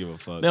 They don't give a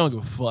fuck. They don't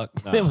give a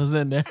fuck. Nah. They was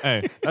in there.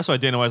 Hey, that's why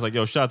Dana White's like,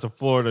 yo, shout out to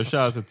Florida,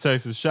 shout out to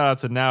Texas, shout out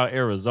to now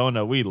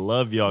Arizona. We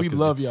love y'all. We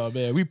love y'all,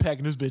 man. We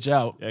packing this bitch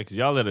out. Yeah, because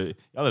y'all let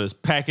us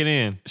pack it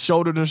in.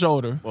 Shoulder to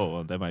shoulder. Whoa,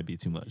 well, that might be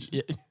too much.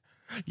 Yeah.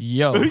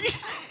 Yo.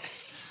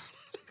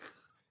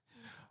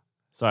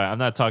 Sorry, I'm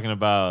not talking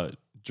about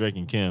Drake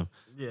and Kim.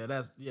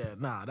 That's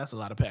a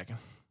lot of packing.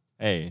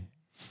 Hey,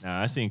 now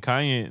I seen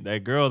Kanye,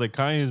 that girl that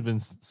Kanye's been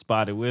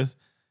spotted with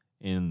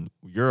in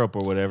Europe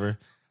or whatever.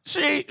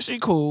 She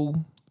cool.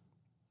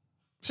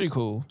 She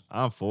cool.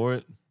 I'm for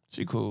it.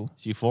 She cool.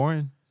 She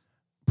foreign?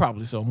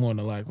 Probably so, more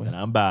than likely. And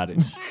I'm about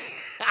it.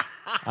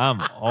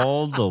 I'm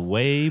all the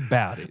way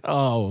about it.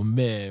 Oh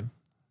man.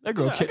 That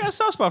girl I got a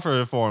soft spot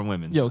for foreign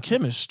women. Yo,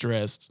 Kim is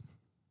stressed.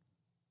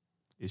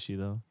 Is she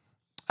though?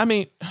 I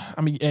mean,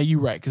 yeah, you're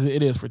right, because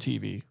it is for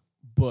TV.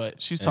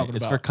 But she's talking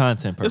It's about for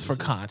content it's purposes.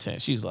 for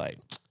content. She's like,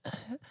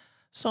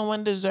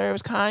 someone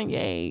deserves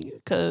Kanye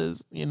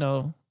because,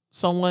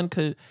 someone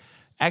could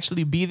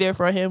actually be there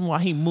for him while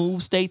he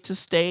moves state to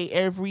state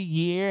every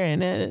year.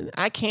 And then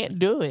I can't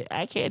do it.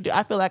 I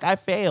feel like I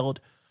failed.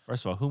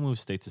 First of all, who moves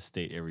state to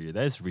state every year?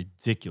 That is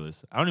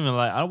ridiculous. I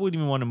wouldn't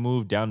even want to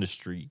move down the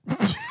street.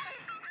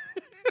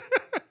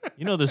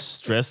 You know the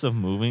stress of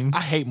moving?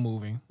 I hate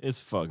moving. It's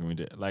fucking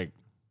ridiculous. Like,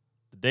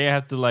 the day I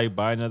have to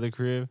buy another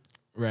crib,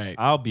 Right.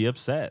 I'll be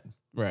upset.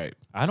 Right.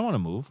 I don't want to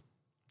move.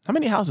 How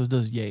many houses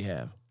does Ye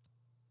have?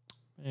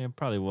 Man,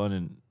 probably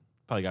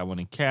got one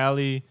in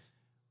Cali.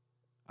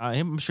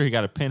 I'm sure he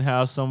got a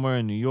penthouse somewhere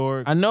in New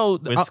York, I know.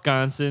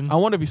 Wisconsin. I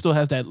wonder if he still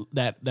has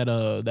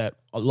that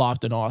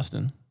loft in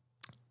Austin.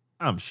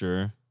 I'm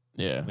sure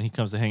Yeah. when he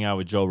comes to hang out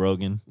with Joe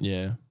Rogan,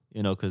 Yeah.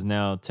 because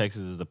now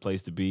Texas is the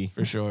place to be.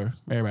 For sure.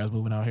 Everybody's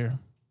moving out here.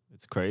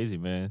 It's crazy,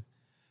 man.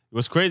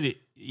 What's crazy,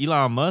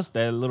 Elon Musk,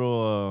 that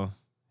little,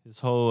 his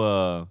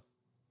whole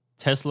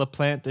Tesla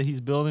plant that he's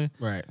building.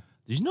 Right.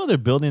 Did you know they're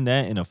building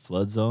that in a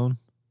flood zone?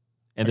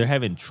 And they're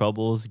having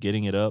troubles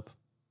getting it up?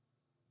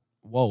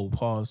 Whoa,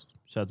 pause.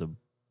 Shout out to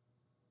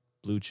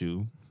Blue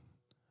Chew.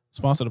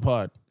 Sponsor the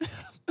pod.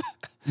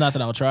 Not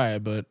that I'll try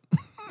it, but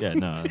Yeah,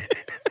 no.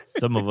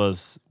 Some of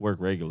us work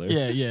regular.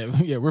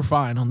 yeah, we're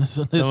fine on this.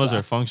 Some of us side.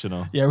 are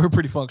functional. Yeah, we're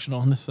pretty functional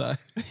on this side.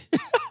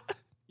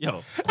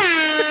 Yo,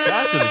 shout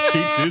out to the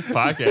Cheap Suits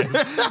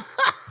podcast.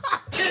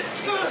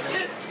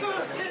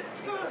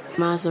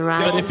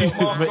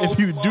 Maserati. But if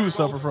you do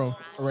suffer from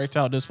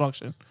erectile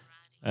dysfunction,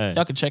 Hey,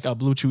 y'all can check out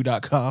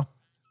BlueChew.com.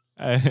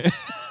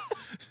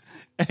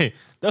 hey,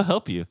 they'll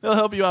help you. They'll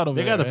help you out over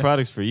They there. got the man.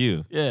 products for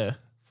you Yeah,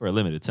 for a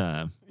limited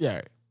time.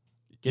 yeah.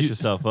 Get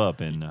yourself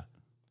up and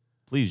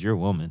please your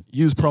woman.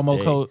 Use promo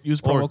Today. code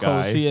Or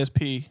guy.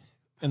 CSP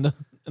in the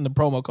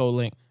promo code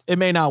link. It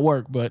may not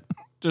work, but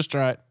just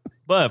try it.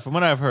 But from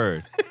what I've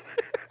heard,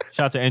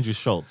 shout out to Andrew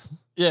Schultz.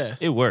 Yeah.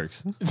 It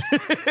works.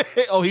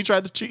 Oh, he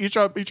tried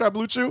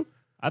Blue Chew?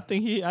 I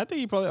think he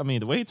probably, I mean,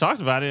 the way he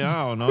talks about it,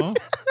 I don't know.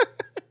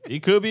 He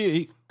could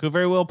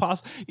very well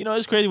possible.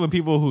 It's crazy when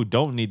people who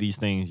don't need these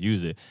things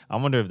use it. I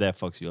wonder if that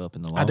fucks you up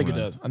in the long run. I think it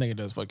does. I think it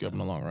does fuck you up in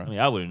the long run. I mean,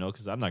 I wouldn't know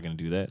because I'm not going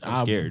to do that. I'm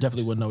I scared.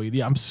 definitely wouldn't know either.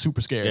 Yeah, I'm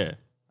super scared. Yeah.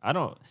 I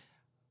don't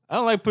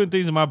like putting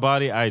things in my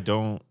body I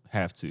don't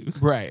have to.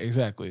 Right,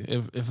 exactly.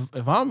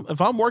 If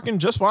I'm working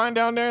just fine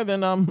down there,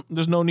 then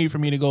there's no need for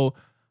me to go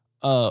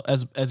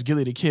as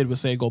Gilly the Kid would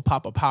say, go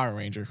pop a Power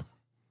Ranger.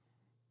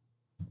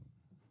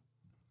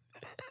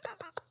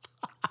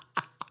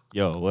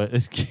 Yo, what?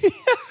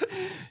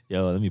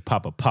 Yo, let me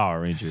pop a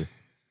Power Ranger.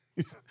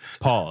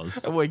 Pause.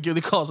 That boy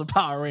Gilly calls them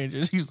Power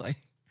Rangers. He's like,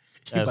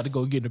 you about to That's-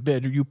 go get in the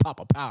bedroom, you pop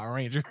a Power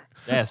Ranger.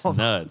 That's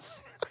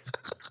nuts.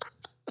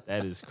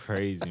 That is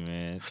crazy,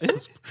 man.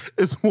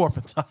 It's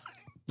morphin' time.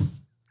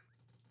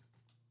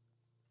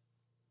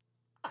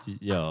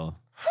 Yo.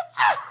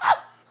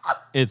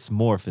 It's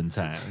morphin'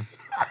 time.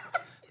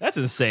 That's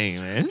insane,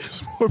 man.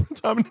 It's morphin'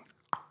 time.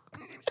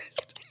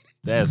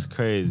 That's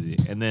crazy.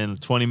 And then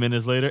 20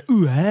 minutes later,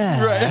 ooh,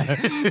 ah.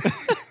 Right.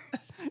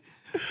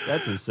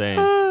 That's insane.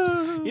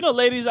 You know,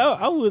 ladies,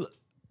 I want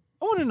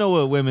to know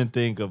what women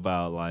think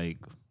about like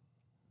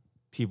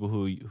people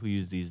who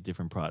use these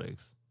different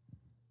products.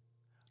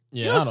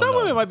 Yeah, You know, I don't some know.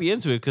 women might be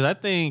into it because I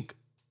think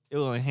it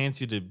will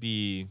enhance you to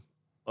be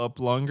up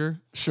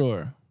longer.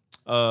 Sure.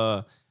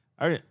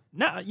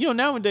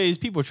 Nowadays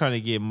people are trying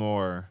to get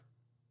more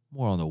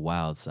on the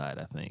wild side.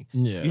 I think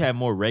Yeah. you have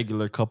more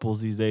regular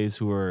couples these days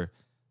who are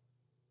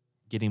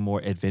getting more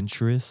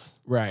adventurous.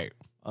 Right.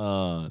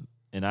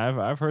 And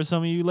I've heard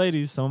some of you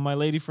ladies, some of my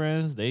lady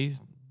friends, they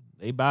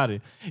bought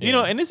it. You Yeah.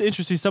 know, and it's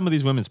interesting some of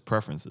these women's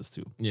preferences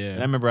too. Yeah. And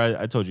I remember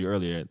I told you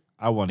earlier,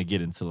 I want to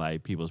get into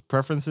like people's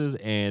preferences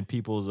and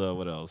people's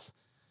what else?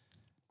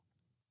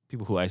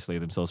 People who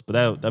isolate themselves, but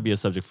that'll be a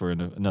subject for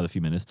another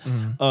few minutes.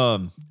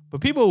 Mhm. But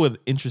people with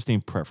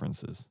interesting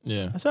preferences.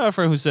 Yeah. I saw a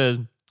friend who says,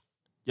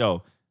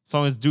 "Yo, as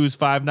long as dude's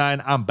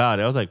 5'9", I'm about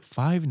it." I was like,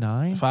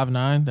 5'9"?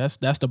 5'9",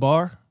 that's the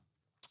bar?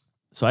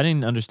 So I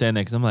didn't understand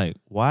that because I'm like,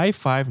 why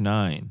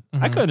 5'9"? I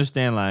Mhm. could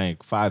understand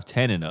like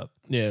 5'10" and up.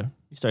 Yeah.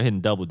 You start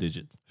hitting double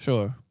digits.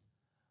 Sure.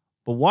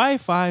 But why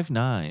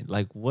 5'9"?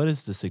 Like, what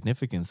is the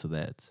significance of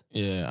that?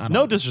 Yeah. I No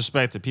don't-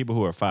 disrespect to people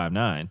who are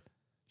 5'9".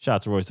 Shout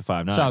out to Royce to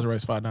 5'9". Shout out to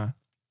Royce 5'9".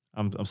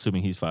 I'm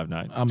assuming he's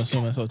 5'9". I'm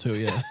assuming so too,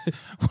 yeah.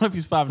 What if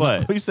he's 5'9"?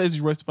 But- He says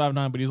he's Royce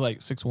 5'9", but he's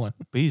like 6'1".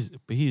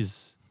 But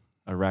he's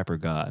a rapper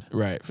god.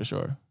 Right, for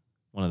sure.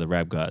 One of the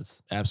rap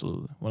gods.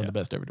 Absolutely. One of the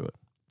best to ever do it.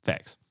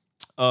 Facts.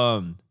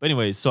 But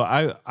anyway, so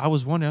I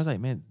was wondering, I was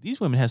like, man, these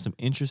women have some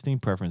interesting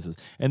preferences.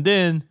 And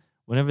then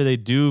whenever they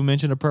do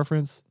mention a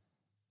preference,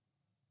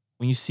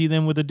 when you see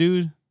them with a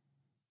dude,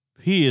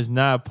 he is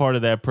not part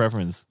of that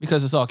preference.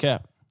 Because it's all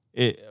cap.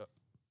 It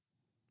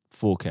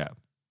full cap.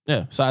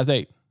 Yeah, size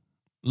 8.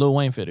 Lil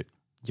Wayne fitted.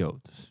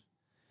 Yo.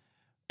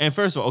 And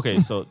first of all, okay,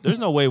 so there's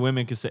no way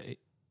women can say.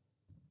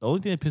 The only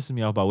thing that pisses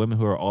me off about women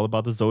who are all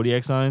about the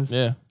zodiac signs,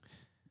 Yeah.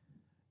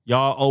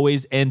 y'all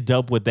always end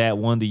up with that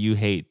one that you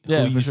hate,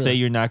 Yeah, who for you sure. say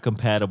you're not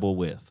compatible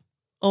with.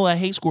 Oh, I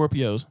hate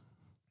Scorpios.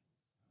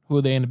 Who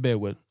are they in the bed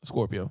with?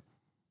 Scorpio.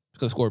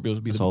 Because Scorpios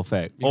would be That's the a whole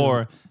fact. because-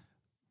 Or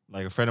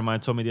like a friend of mine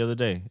told me the other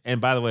day,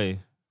 and by the way,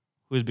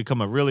 who has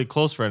become a really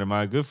close friend of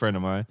mine, a good friend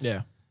of mine,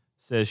 Yeah.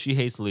 says she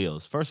hates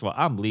Leos. First of all,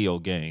 I'm Leo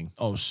gang.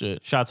 Oh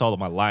shit. Shout out to all of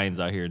my lions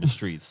out here in the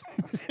streets.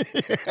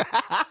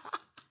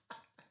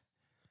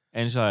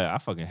 And she's like, I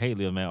fucking hate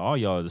Leo, man. All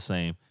y'all are the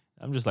same.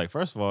 I'm just like,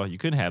 first of all, you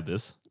couldn't have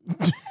this.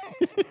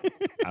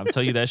 I'll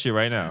tell you that shit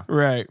right now.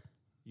 Right.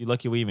 You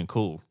lucky we even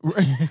cool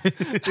Right.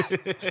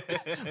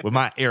 with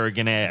my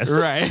arrogant ass.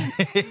 Right.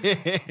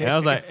 And I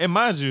was like, and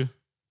mind you,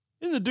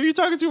 isn't the dude you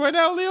talking to right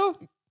now, Leo?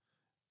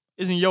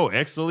 Isn't your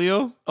ex a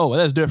Leo? Oh, well,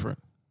 that's different.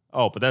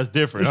 Oh, but that's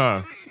different,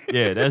 huh?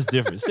 Yeah, that's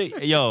different. See,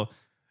 yo,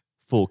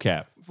 full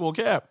cap. Full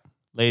cap.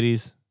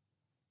 Ladies,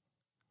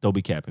 don't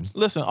be capping.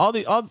 Listen, all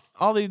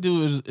they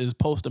do is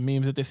post the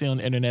memes that they see on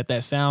the internet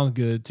that sound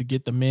good to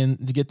get the man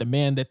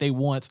that they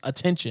want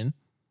attention.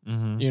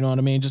 Mm-hmm. You know what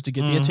I mean? Just to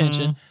get the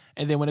attention.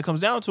 And then when it comes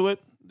down to it,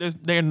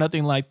 they're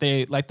nothing like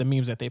the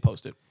memes that they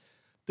posted.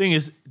 Thing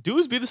is,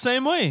 dudes be the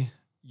same way.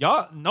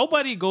 Y'all,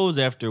 nobody goes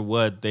after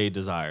what they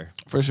desire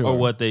For sure. or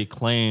what they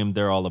claim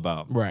they're all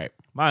about. Right.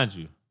 Mind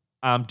you,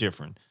 I'm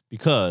different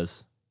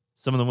because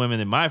some of the women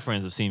that my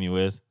friends have seen me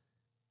with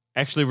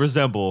actually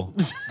resemble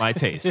my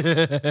taste. So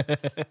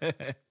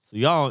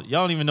y'all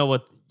don't even know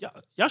what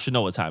y'all should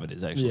know what time it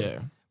is actually. Yeah.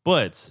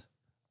 But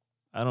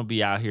I don't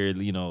be out here,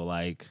 you know,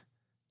 like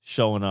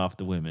showing off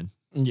the women.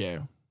 Yeah.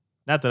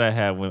 Not that I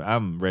have women.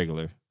 I'm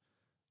regular.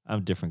 I'm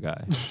a different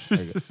guy.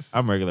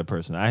 I'm a regular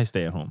person. I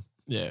stay at home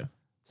Yeah.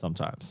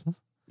 sometimes.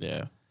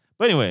 Yeah.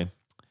 But anyway,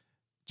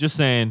 just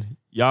saying,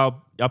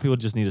 y'all people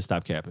just need to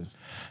stop capping.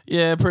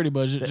 Yeah, pretty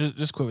much.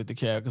 Just quit with the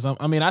cap. Because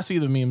I see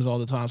the memes all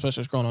the time,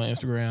 especially scrolling on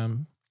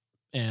Instagram.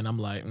 And I'm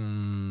like,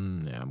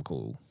 yeah, I'm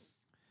cool.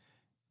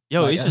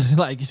 Yo, Like, it's just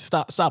like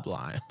stop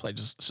lying. Like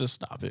just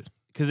stop it.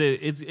 because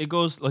it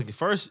goes like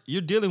first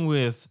you're dealing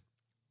with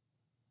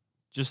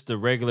just the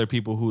regular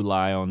people who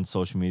lie on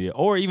social media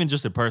or even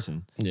just in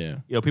person. Yeah.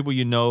 You know, people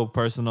you know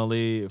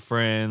personally,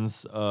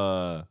 friends,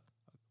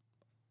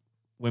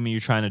 women you're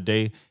trying to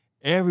date.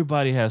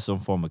 Everybody has some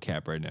form of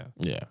cap right now.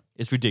 Yeah.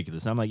 It's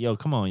ridiculous. I'm like, yo,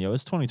 come on, yo,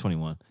 it's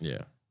 2021.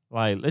 Yeah.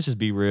 Like, let's just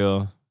be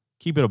real.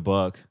 Keep it a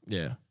buck.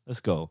 Yeah.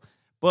 Let's go.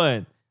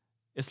 But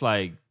it's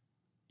like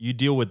you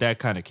deal with that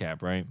kind of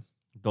cap, right?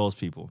 Those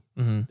people.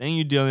 Mm-hmm.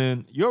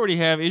 Then you already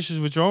have issues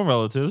with your own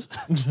relatives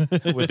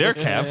with their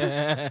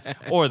cap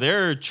or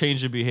their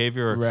change of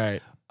behavior. Or,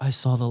 Right. I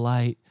saw the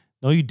light.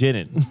 No, you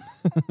didn't.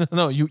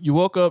 No, you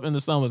woke up and the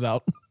sun was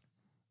out.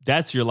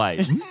 That's your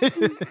life.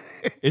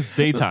 It's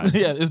daytime.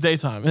 Yeah, it's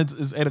daytime.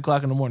 It's 8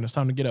 o'clock in the morning. It's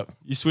time to get up.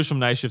 You switch from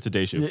night shift to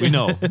day shift. We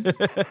know.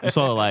 You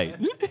saw the light.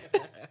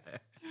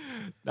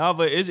 No,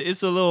 but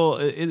it's a little,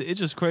 it's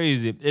just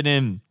crazy. And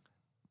then,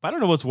 I don't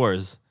know what's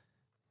worse.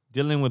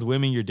 Dealing with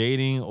women you're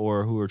dating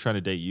or who are trying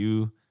to date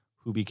you,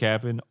 who be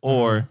capping,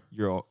 or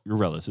your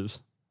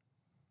relatives.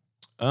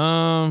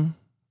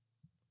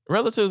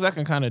 Relatives I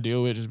can kind of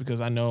deal with just because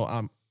I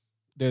know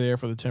they're there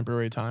for the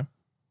temporary time.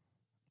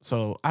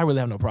 So I really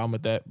have no problem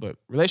with that. But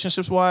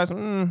relationships wise,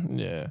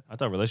 yeah. I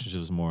thought relationships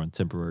was more on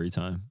temporary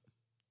time.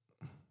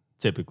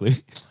 Typically.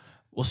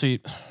 We'll see.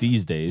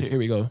 These days. Here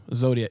we go.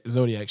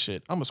 Zodiac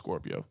shit. I'm a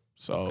Scorpio.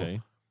 So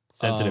Okay.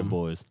 Sensitive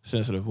boys.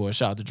 Sensitive boys.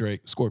 Shout out to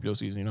Drake. Scorpio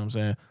season, you know what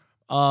I'm saying?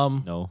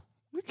 No.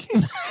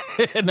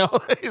 No,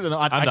 he's no,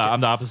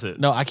 I'm the opposite.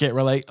 No, I can't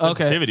relate.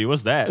 Okay. Sensitivity,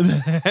 what's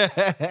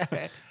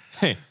that?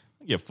 Hey,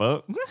 get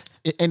fucked.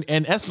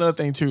 And that's another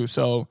thing too.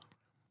 So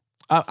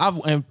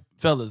and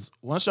fellas,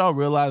 once y'all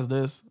realize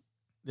this,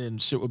 then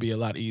shit will be a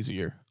lot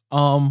easier.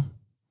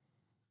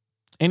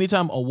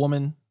 Anytime a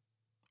woman,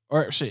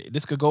 or shit,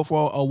 this could go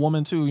for a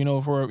woman too,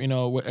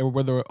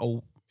 whether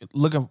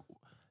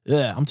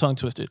I'm tongue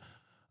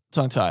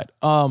tied.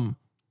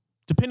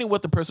 Depending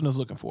what the person is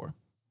looking for.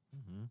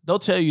 They'll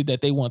tell you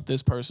that they want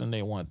this person,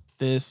 they want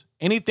this,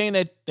 anything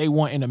that they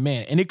want in a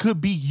man. And it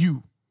could be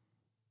you.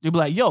 You'll be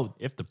like, yo.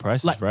 If the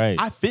price is right.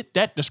 I fit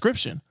that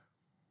description.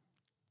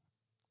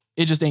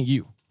 It just ain't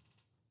you.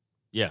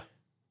 Yeah.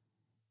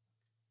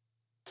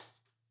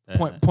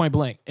 Point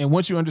blank. And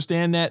once you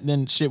understand that,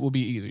 then shit will be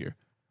easier.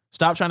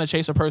 Stop trying to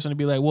chase a person and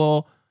be like,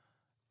 well,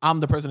 I'm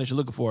the person that you're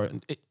looking for.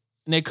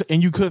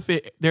 And you could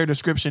fit their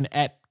description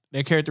at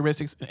their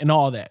characteristics and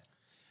all that.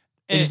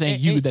 It just ain't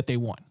you that they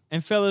want.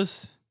 And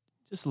fellas,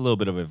 just a little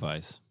bit of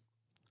advice.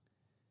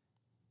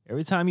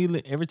 Every time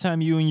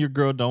you and your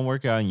girl don't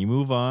work out and you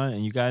move on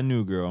and you got a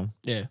new girl,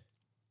 yeah,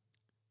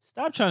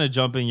 stop trying to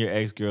jump in your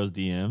ex-girl's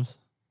DMs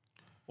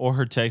or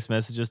her text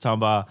messages talking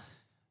about,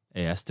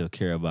 hey, I still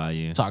care about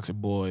you. Toxic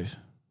boys.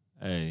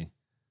 Hey,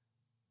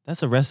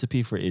 that's a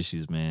recipe for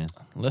issues, man.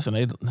 Listen,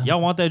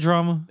 y'all want that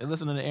drama? They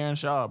listening to Aaron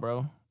Shaw,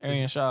 bro.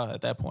 Aaron Shaw at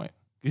that point.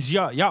 Because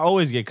y'all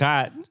always get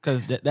caught.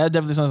 Because that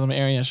definitely sounds some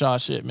Arian Shaw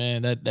shit,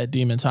 man. That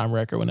Demon Time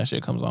record when that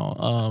shit comes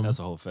on. That's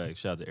a whole fact.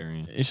 Shout out to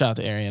Arian. Shout out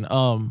to Arian.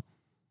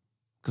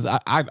 Because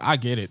I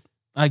get it.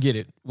 I get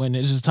it. When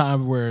it's just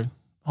time where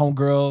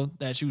homegirl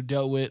that you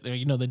dealt with,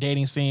 or the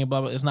dating scene,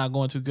 blah, blah, it's not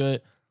going too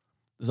good.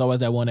 There's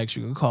always that one ex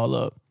you can call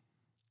up.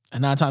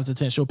 And 9 times out of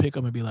 10, she'll pick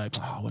up and be like,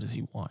 oh, what does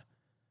he want?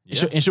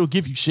 Yeah. And she'll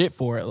give you shit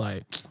for it,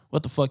 like,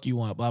 what the fuck you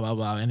want, blah, blah,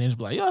 blah. And then she'll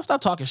be like, yo, stop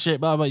talking shit,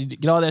 blah, blah. You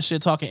get all that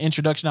shit talking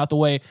introduction out the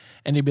way,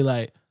 and they'd be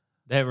like,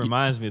 that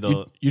reminds me,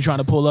 though. You trying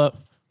to pull up?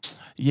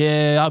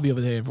 Yeah, I'll be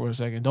over there for a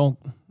second. I'll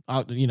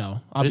be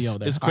over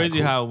there. It's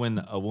crazy how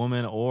when a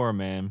woman or a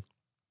man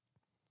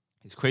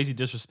is crazy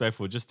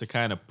disrespectful just to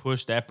kind of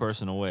push that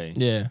person away.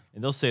 Yeah.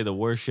 And they'll say the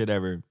worst shit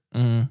ever.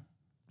 Mm-hmm.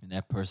 And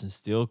that person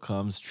still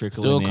comes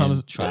trickling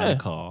in, trying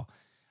to call.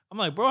 I'm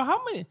like, bro,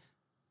 how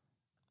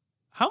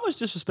much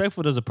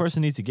disrespectful does a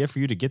person need to get for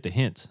you to get the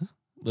hint?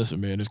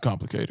 Listen, man, it's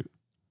complicated.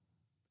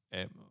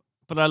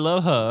 But I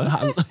love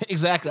her.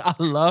 Exactly. I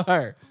love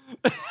her.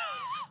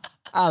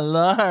 I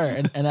love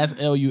her. And that's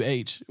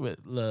L-U-H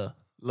with love.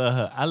 Love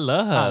her. I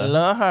love her. I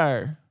love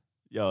her.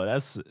 Yo,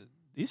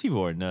 these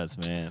people are nuts,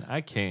 man. I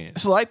can't.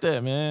 It's like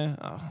that, man.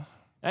 Oh.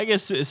 I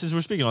guess since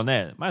we're speaking on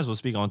that, might as well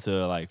speak on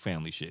to like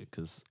family shit,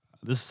 because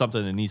this is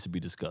something that needs to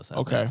be discussed.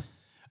 I think.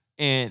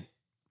 And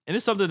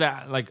it's something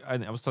that, like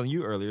I was telling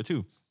you earlier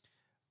too.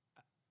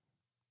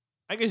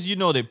 I guess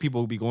that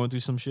people will be going through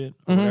some shit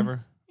or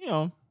whatever.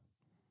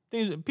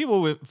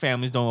 People with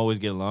families don't always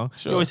get along.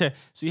 Sure. You always have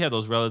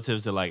those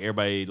relatives that like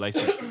everybody likes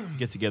to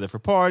get together for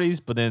parties,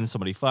 but then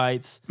somebody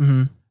fights.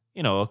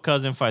 Mm-hmm. A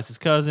cousin fights his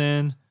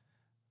cousin.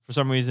 For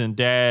some reason,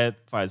 dad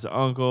fights an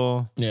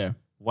uncle. Yeah.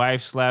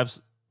 Wife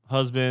slaps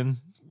husband.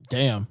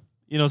 Damn.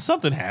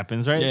 Something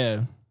happens, right?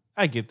 Yeah.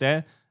 I get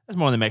that. That's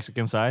more on the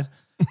Mexican side.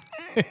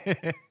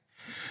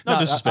 No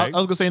disrespect. I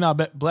was going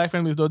to say, black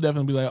families, they'll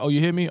definitely be like, oh, you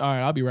hit me? All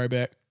right, I'll be right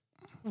back.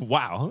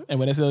 Wow. And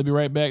when they say they'll be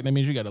right back, that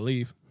means you got to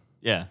leave.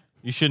 Yeah.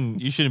 You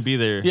shouldn't be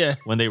there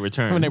when they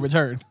return. When they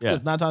return. Yeah.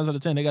 Because 9 times out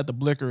of 10, they got the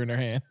blicker in their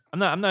hand.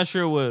 I'm not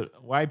sure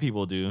what white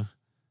people do.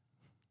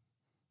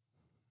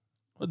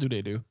 What do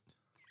they do?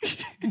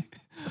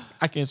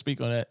 I can't speak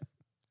on that.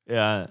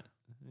 Yeah.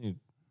 You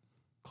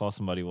call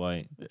somebody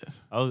white. Yeah.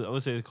 I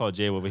would say it's called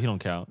J-Wo, but he don't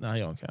count. No, he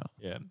don't count.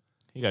 Yeah.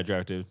 He got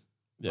drafted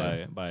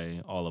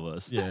by all of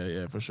us.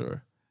 Yeah, for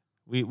sure.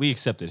 We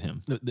accepted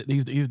him.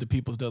 He's the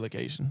people's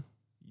delegation.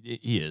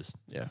 He is.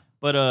 Yeah.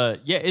 But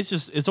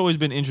it's always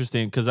been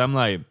interesting because I'm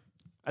like,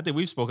 I think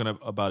we've spoken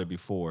about it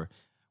before,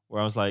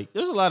 where I was like,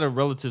 there's a lot of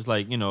relatives,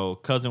 like,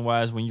 cousin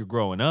wise, when you're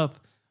growing up,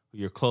 who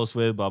you're close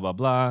with, blah, blah,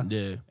 blah.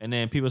 Yeah. And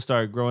then people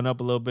start growing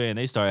up a little bit and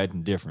they start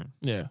acting different.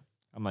 Yeah.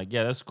 I'm like,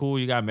 yeah, that's cool.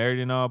 You got married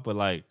and all, but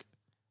like,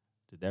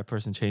 did that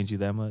person change you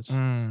that much?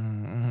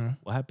 Mm-hmm.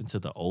 What happened to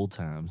the old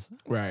times?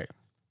 Right.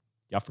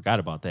 Y'all forgot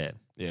about that.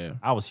 Yeah.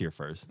 I was here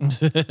first.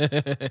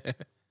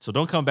 So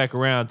don't come back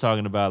around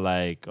talking about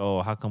like,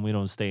 oh, how come we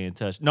don't stay in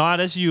touch? No,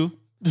 that's you.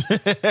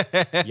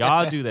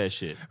 Y'all do that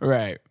shit.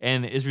 Right.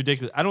 And it's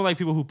ridiculous. I don't like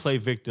people who play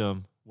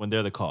victim when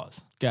they're the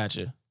cause.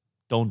 Gotcha.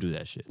 Don't do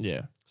that shit.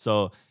 Yeah.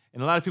 So,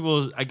 and a lot of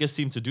people, I guess,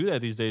 seem to do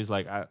that these days.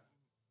 Like, I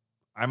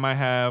might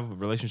have a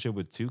relationship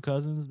with 2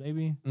 cousins,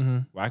 maybe,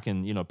 where I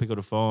can, pick up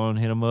the phone,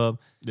 hit them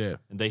up. Yeah.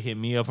 And they hit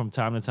me up from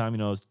time to time,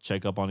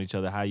 check up on each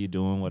other. How you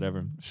doing?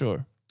 Whatever.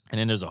 Sure. And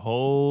then there's a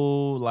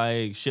whole,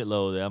 like,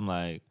 shitload that I'm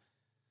like,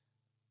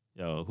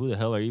 yo, who the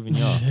hell are even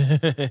y'all?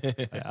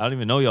 Like, I don't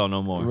even know y'all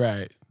no more.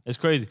 Right. It's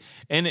crazy.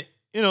 And,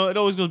 it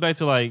always goes back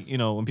to, like,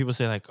 when people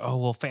say, like, oh,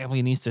 well,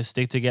 family needs to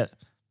stick together.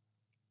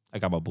 I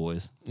got my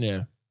boys.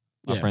 Yeah.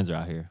 My friends are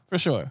out here. For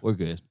sure. We're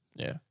good.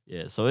 Yeah.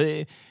 Yeah. So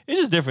it's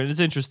just different. It's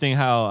interesting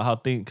how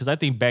because I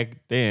think back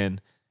then,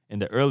 in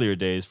the earlier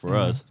days for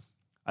us,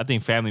 I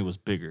think family was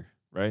bigger,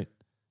 right?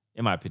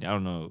 In my opinion. I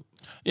don't know.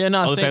 Yeah, no,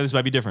 Other families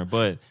might be different,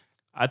 but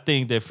I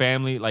think that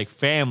family,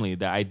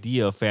 the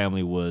idea of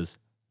family was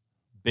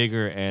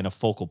bigger and a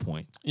focal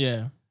point.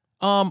 Yeah.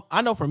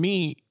 I know for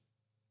me,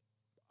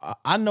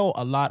 I know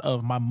a lot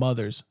of my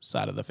mother's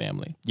side of the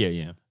family. Yeah,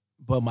 yeah.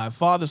 But my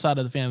father's side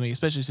of the family,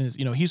 especially since,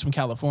 he's from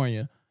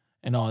California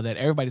and all that,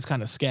 everybody's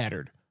kind of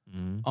scattered.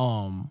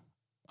 Mm-hmm.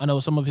 I know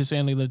some of his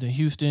family lived in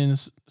Houston.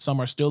 Some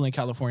are still in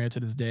California to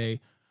this day.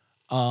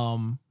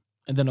 And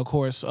then, of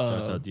course...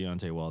 Shout out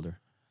Deontay Wilder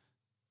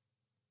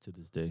to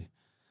this day.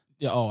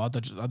 Yeah, I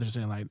thought you were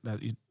saying like that.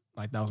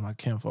 Like that was my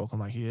kinfolk. I'm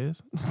like, he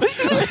is.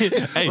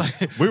 Hey,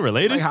 we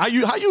related? Like, how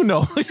you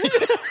know?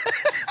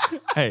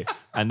 Hey,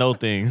 I know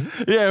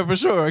things. Yeah, for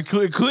sure.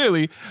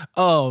 Clearly.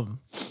 And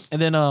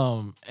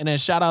then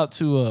shout out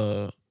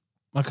to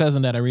my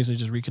cousin that I recently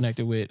just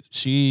reconnected with.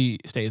 She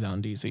stays out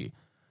in DC.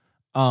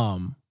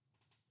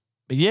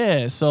 But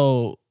yeah,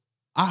 so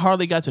I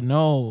hardly got to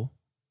know,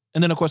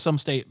 and then of course some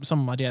of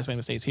my dad's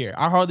family stays here.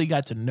 I hardly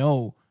got to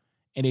know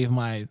any of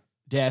my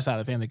dad's side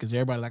of the family because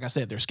everybody, like I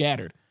said, they're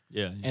scattered.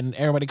 Yeah. And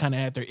everybody kind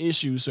of had their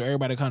issues, so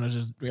everybody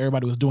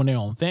was doing their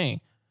own thing.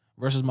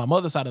 Versus my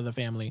mother's side of the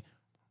family,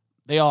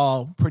 they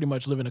all pretty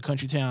much live in a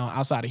country town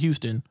outside of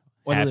Houston,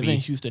 or they live in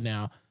Houston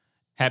now.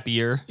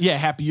 Happier. Yeah,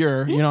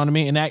 happier. You know what I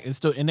mean?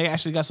 And they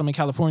actually got some in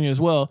California as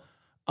well.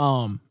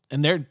 And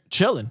they're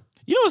chilling.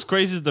 You know what's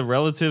crazy is the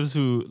relatives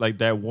who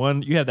like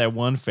you have that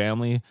one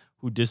family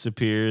who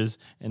disappears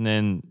and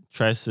then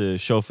tries to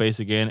show face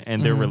again,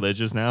 and they're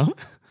religious now.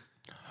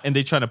 And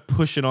they try to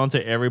push it onto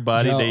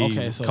everybody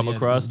come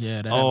across.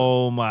 Yeah.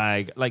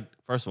 Like,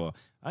 first of all,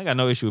 I ain't got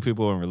no issue with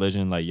people in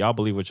religion. Like, y'all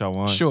believe what y'all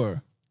want.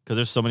 Sure. Because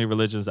there's so many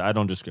religions that I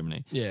don't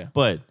discriminate. Yeah.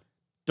 But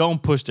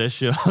don't push that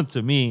shit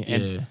onto me.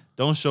 And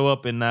don't show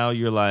up and now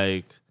you're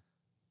like,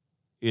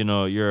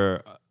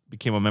 you're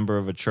became a member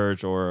of a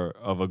church or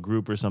of a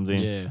group or something.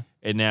 Yeah.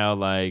 And now,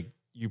 like,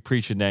 you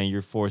preaching that and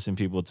you're forcing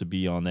people to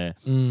be on that.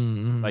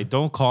 Mm-hmm. Like,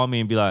 don't call me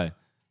and be like,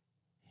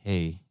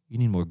 hey, you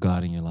need more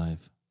God in your life.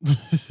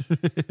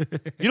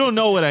 You don't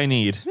know what I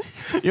need.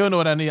 You don't know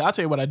what I need. I'll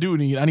tell you what I do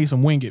need. I need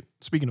some Wing It.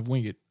 Speaking of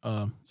Wing It,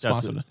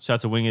 sponsor. Shout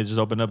to Wing It. Just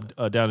opened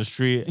up down the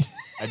street.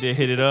 I did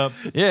hit it up.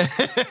 Yeah.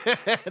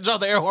 Drop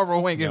the air horn for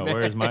Wing It, Yo, man.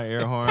 where's my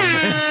air horn?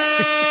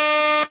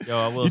 Yo,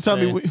 I will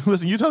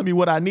you telling me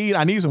what I need.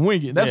 I need some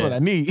Wing It. That's what I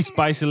need.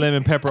 Spicy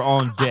lemon pepper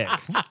on deck.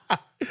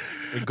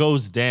 It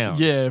goes down.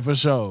 Yeah, for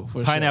sure.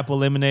 Pineapple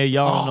lemonade.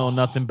 Y'all don't know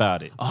nothing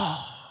about it.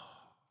 Oh.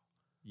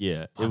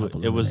 Yeah,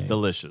 it was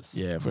delicious.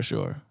 Yeah, for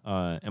sure.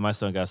 And my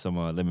son got some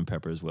lemon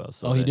pepper as well.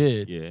 So he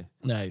did? Yeah.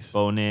 Nice.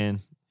 Bone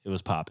in. It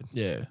was popping.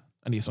 Yeah.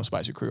 I need some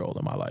spicy Creole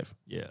in my life.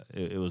 Yeah,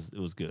 it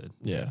was good.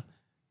 Yeah.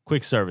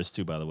 Quick service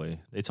too, by the way.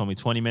 They told me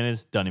 20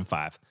 minutes, done in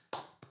 5.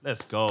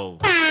 Let's go.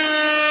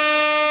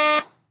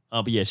 But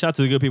yeah, shout out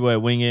to the good people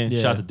at Wing It.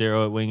 Yeah. Shout out to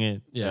Daryl at Wing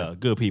It. Yeah.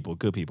 Good people.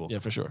 Yeah,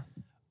 for sure.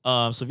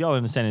 So if y'all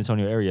in the San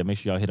Antonio area, make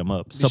sure y'all hit them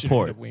up.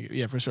 Support.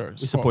 Yeah, for sure.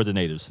 We support the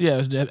natives.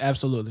 Yeah,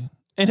 absolutely.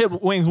 And hit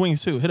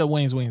Wings too. Hit up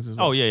Wings as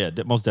well. Oh yeah,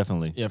 most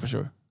definitely. Yeah, for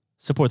sure.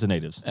 Support the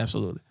natives.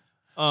 Absolutely.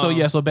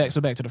 So back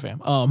to the fam.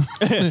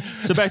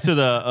 So back to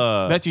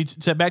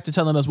the back to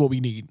telling us what we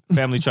need.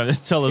 family trying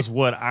to tell us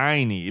what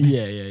I need.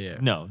 Yeah.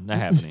 No, not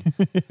happening.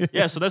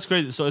 Yeah, so that's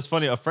crazy. So it's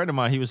funny. A friend of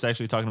mine, he was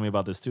actually talking to me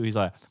about this too. He's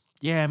like,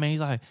 yeah, man. He's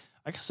like,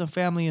 I got some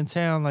family in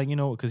town, like,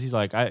 because he's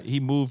like, he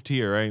moved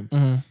here, right?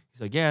 Mm-hmm.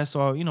 He's like, yeah,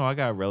 so I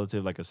got a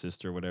relative, like a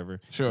sister or whatever,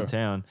 Sure. in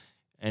town.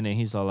 And then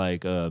he's all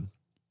like,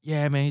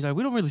 yeah, man. He's like,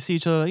 we don't really see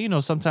each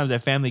other, sometimes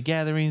at family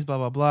gatherings, blah,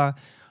 blah, blah.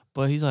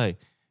 But he's like,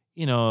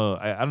 I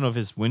don't know if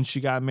it's when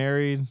she got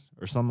married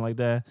or something like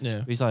that. Yeah.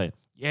 But he's like,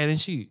 yeah, then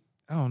she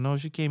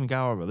came and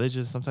got all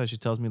religious. Sometimes she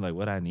tells me like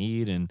what I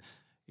need. And,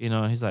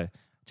 he's like,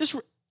 I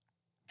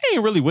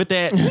ain't really with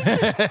that.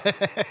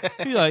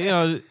 He's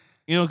like,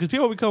 because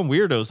people become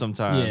weirdos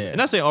sometimes. Yeah. And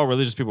not saying all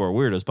religious people are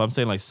weirdos, but I'm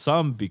saying like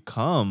some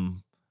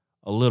become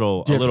a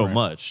little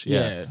much.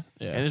 Yeah.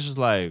 And it's just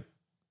like,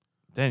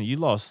 then you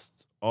lost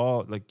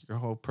all, like, your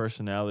whole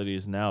personality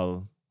is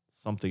now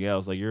something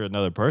else. Like, you're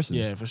another person.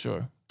 Yeah, for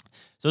sure.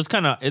 So it's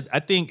kind of, I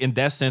think in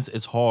that sense,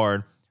 it's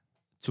hard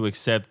to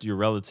accept your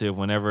relative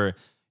whenever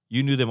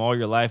you knew them all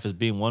your life as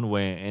being one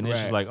way, and it's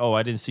just Right. like, oh,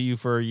 I didn't see you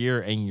for a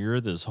year, and you're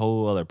this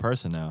whole other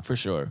person now. For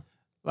sure.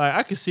 Like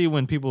I could see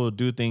when people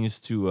do things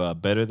to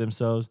better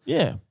themselves,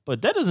 Yeah.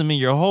 but that doesn't mean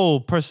your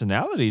whole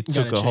personality You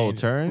took gotta a whole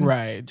change. turn.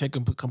 Right. Take a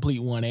complete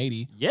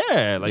 180.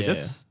 Yeah, like Yeah.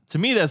 that's to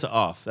me that's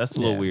off. That's a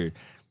little Yeah. weird.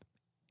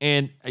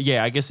 And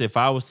yeah, I guess if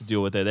I was to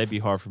deal with that, that'd be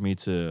hard for me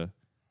to.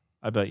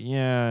 I'd be like,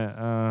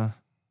 yeah,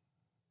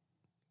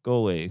 go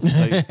away.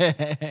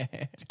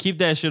 Like, keep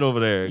that shit over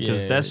there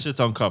because Yeah. that's just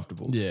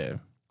uncomfortable. Yeah.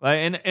 Like,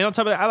 and on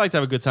top of that, I like to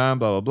have a good time.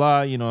 Blah blah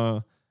blah. You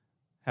know,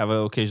 have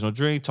an occasional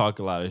drink, talk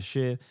a lot of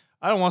shit.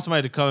 I don't want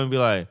somebody to come and be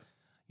like,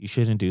 you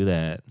shouldn't do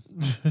that.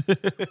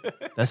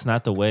 That's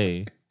not the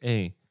way.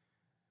 Hey,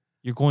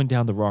 you're going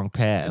down the wrong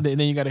path. And then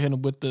you got to hit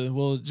them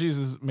with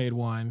Jesus made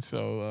wine.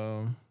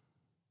 So,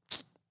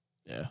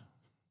 yeah.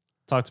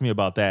 Talk to me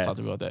about that. Talked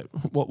about that.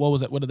 What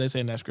was that? What did they say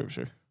in that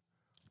scripture?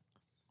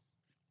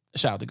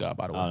 Shout out to God,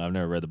 by the way. I've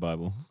never read the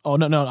Bible. Oh,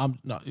 no, I'm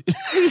no.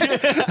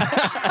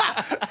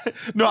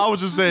 No, I was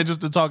just saying just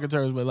to talk in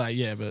terms, but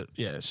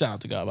shout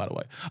out to God, by the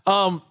way.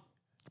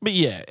 But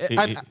yeah, I He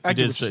get what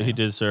you're saying. he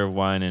did serve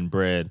wine and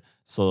bread,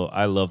 so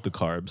I love the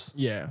carbs.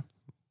 Yeah.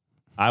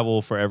 I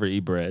will forever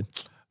eat bread.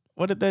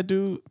 What did that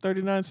do?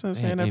 39 cents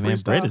saying that Hey, man,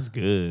 freestyle? bread is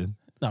good.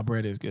 No,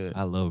 bread is good.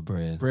 I love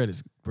bread. Bread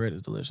is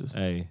delicious.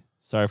 Hey,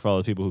 sorry for all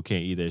the people who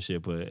can't eat that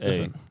shit, but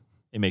Listen. hey,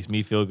 it makes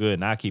me feel good,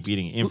 and I keep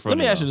eating it in Let front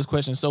me of ask you y'all. this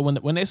question. So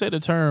when they say the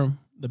term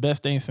the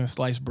best thing since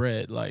sliced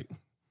bread, like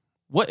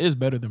what is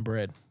better than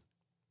bread?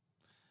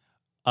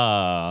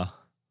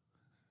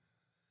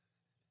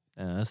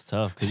 That's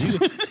tough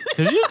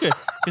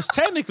because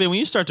technically when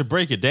you start to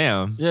break it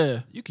down, Yeah.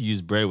 you could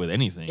use bread with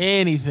anything.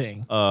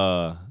 Anything.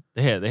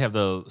 They have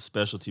the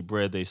specialty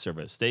bread they serve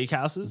at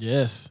steakhouses.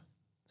 Yes.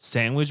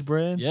 Sandwich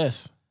bread.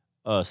 Yes.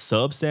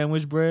 Sub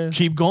sandwich bread.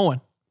 Keep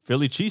going.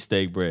 Philly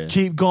cheesesteak bread.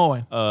 Keep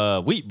going.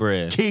 Wheat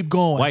bread. Keep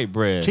going. White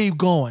bread. Keep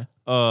going.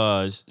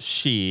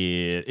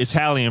 Shit.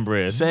 Italian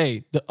bread.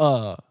 Say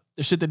the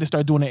shit that they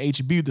start doing at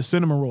HEB, the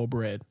cinnamon roll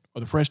bread or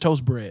the French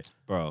toast bread.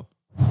 Bro.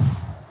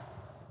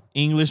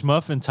 English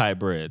muffin type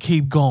bread.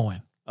 Keep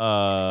going.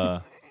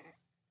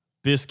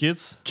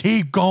 Biscuits.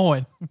 Keep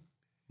going.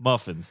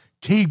 Muffins.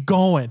 Keep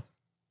going.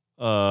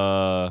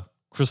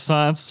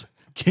 Croissants.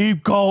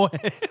 Keep going.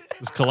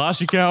 Does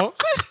Kalashi count?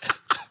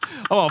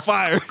 I'm on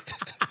fire.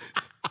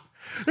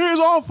 He's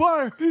on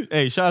fire.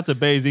 Hey, shout out to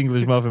Bay's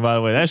English muffin, by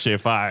the way. That shit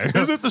fire.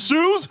 Is it the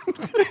shoes?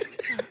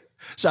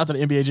 Shout out to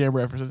the NBA Jam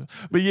references.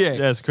 But yeah,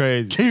 That's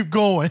crazy. keep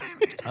going.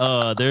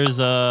 There's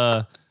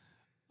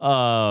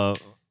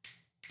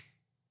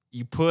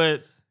you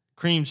put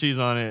cream cheese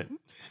on it.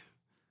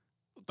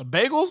 The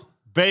bagels?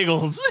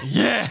 Bagels.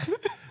 Yeah.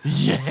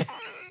 Yeah.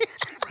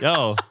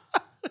 Yo.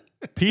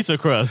 Pizza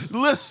crust.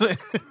 Listen,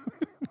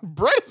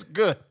 bread is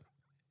good.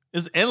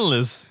 It's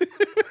endless.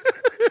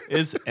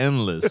 It's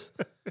endless.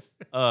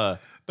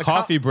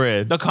 Coffee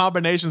bread. The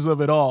combinations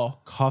of it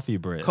all. Coffee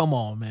bread. Come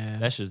on, man.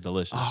 That shit's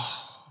delicious.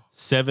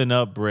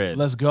 7-Up bread.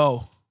 Let's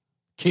go.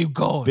 Keep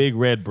going. Big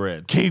red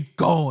bread. Keep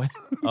going.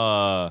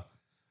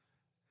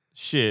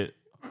 Shit.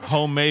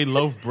 Homemade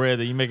loaf bread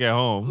that you make at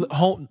home.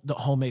 The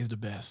homemade's the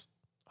best.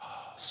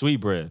 Sweet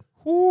bread.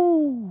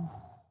 Woo.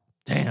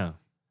 Damn.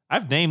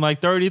 I've named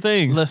like 30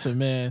 things. Listen,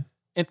 man.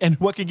 And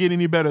what can get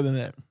any better than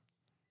that?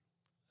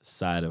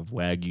 Side of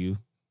Wagyu.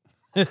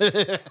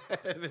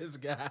 This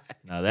guy.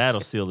 Now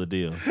that'll seal the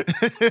deal.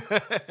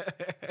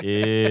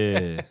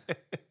 Yeah.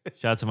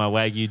 Shout out to my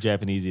Wagyu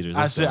Japanese eaters.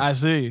 I What's see.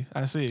 up?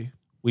 I see.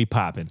 We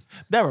popping.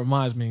 That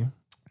reminds me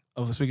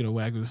of speaking of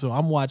Wagyu. So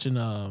I'm watching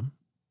the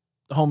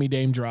homie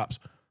Dame Drops,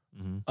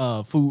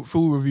 Mhm.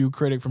 food review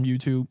critic from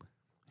YouTube.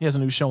 He has a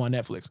new show on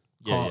Netflix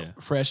called Yeah.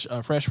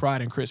 Fresh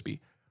Fried and Crispy,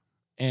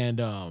 and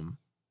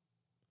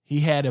he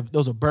had there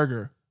was a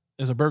burger.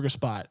 There's a burger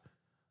spot.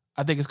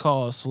 I think it's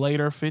called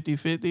Slater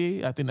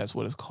 50/50. I think that's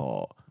what it's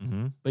called.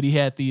 Mm-hmm. But he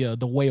had the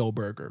whale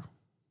burger.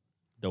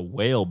 The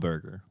whale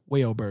burger.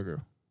 Whale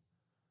burger.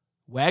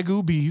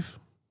 Wagyu beef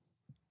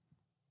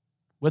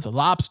with a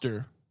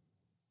lobster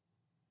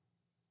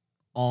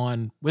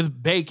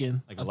with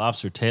bacon. Like a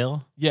lobster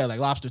tail. Yeah, like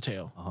lobster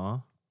tail.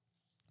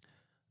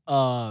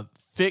 Uh-huh.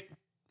 Thick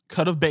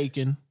cut of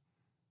bacon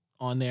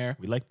on there,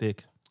 We like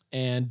thick.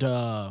 and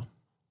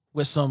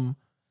with some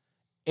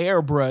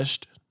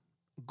airbrushed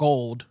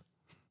gold,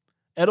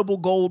 edible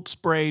gold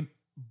sprayed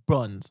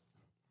buns.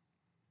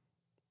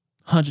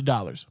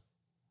 $100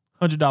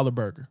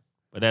 burger,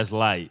 But that's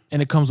light.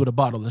 and it comes with a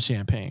bottle of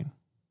champagne.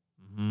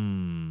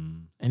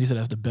 Mm. And he said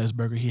that's the best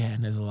burger he had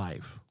in his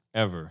life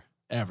Ever.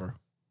 ever.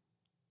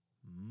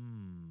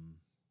 Mm.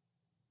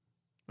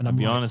 And I'll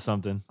be honest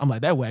something. I'm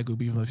like, that Wagyu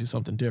beef must be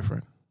something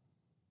different.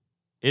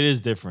 It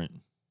is different.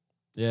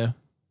 Yeah.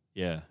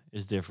 Yeah,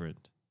 it's different.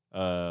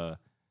 I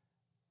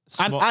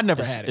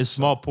never had it, It's so.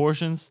 small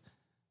portions,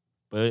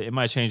 but it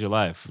might change your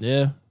life.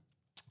 Yeah.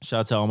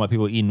 Shout out to all my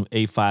people eating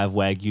A5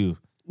 Wagyu.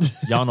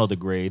 Y'all know the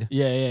grade.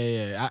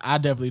 Yeah. I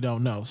definitely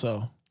don't know.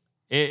 So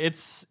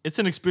It's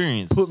an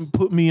experience.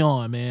 put me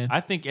on, man.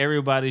 I think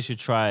everybody should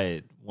try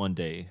it one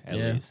day at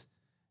Yeah. least.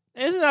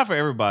 It's not for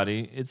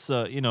everybody. It's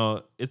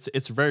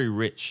it's very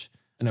rich.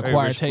 An Very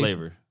acquired rich taste.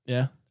 flavor.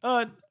 Yeah.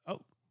 I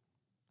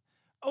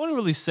wouldn't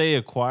really say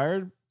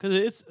acquired because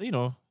it's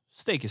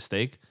steak is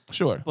steak,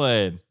 Sure.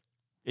 but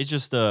it's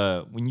just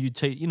when you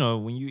take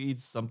when you eat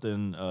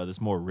something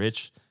that's more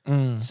rich,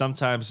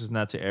 sometimes it's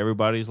not to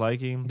everybody's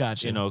liking.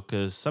 Gotcha.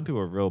 Because some people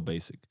are real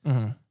basic,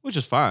 Mm-hmm. which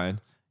is fine.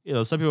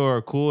 Some people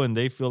are cool and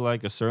they feel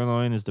like a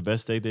sirloin is the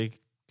best steak they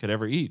could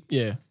ever eat.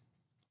 Yeah.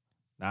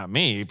 Not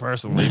me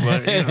personally,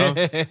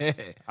 but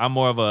I'm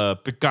more of a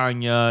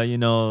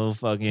picanha,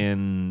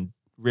 fucking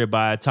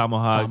ribeye,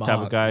 tomahawk type of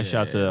Tomahawk, guy.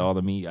 Shout out to yeah. all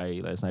the meat I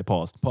ate last night.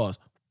 Pause. Pause.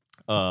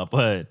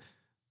 But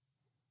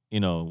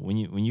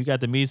when you got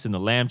the meats and the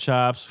lamb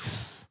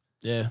chops,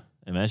 Yeah.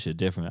 and that shit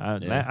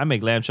different. Yeah. I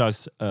make lamb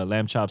chops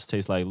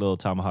taste like little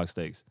tomahawk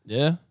steaks.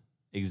 Yeah.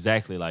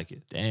 Exactly like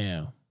it.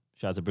 Damn.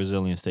 Shout out to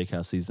Brazilian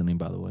Steakhouse Seasoning,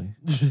 by the way.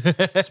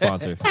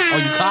 Sponsor. Oh,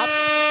 you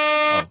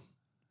copped?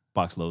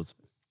 Box loads.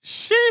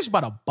 Sheesh,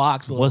 about a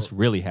box load. What's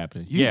really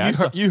happening?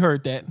 You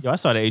heard that. I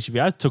saw the HEB.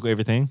 I took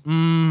everything.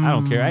 Mm. I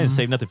don't care. I didn't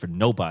save nothing for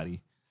nobody.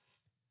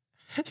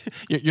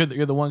 You're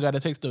the one guy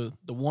that takes the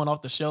one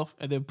off the shelf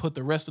and then put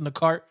the rest in the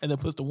cart and then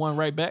puts the one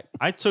right back.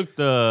 I took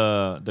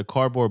the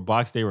cardboard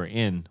box they were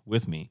in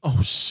with me.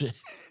 Oh shit!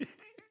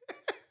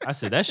 I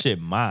said, that shit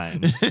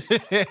mine.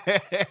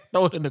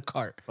 Throw it in the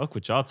cart. Fuck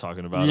what y'all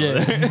talking about over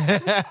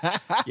there. Yeah.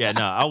 Yeah,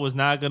 no, I was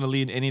not going to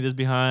leave any of this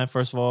behind,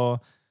 first of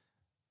all.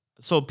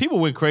 So people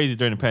went crazy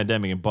during the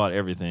pandemic and bought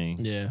everything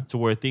Yeah. to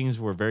where things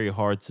were very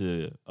hard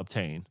to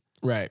obtain.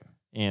 Right.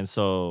 And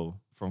so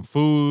from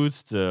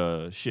foods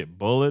to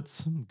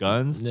bullets,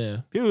 guns,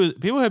 Yeah.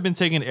 people have been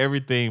taking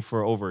everything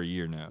for over a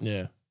year now.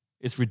 Yeah.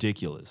 It's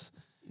ridiculous.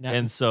 Now-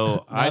 And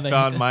so now I they-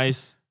 found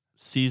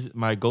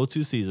my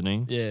go-to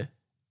seasoning, Yeah.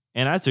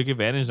 and I took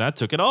advantage and I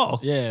took it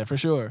all. Yeah, for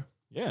sure.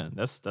 Yeah,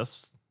 that's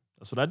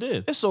what I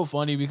did. It's so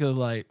funny because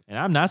like And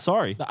I'm not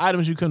sorry. the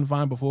items you couldn't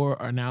find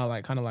before are now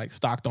like kind of like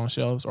stocked on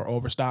shelves or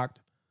overstocked.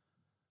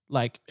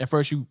 Like at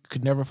first you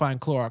could never find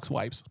Clorox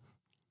wipes.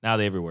 Now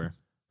they're everywhere.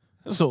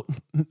 So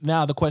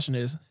now the question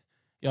is,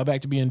 y'all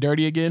back to being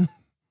dirty again?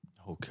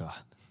 Oh God.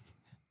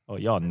 Oh,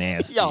 y'all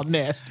nasty. Y'all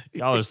nasty.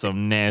 Y'all are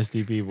some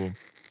nasty people.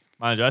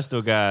 Mind you, I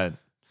still got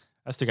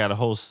a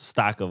whole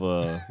stock of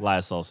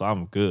Lysol, so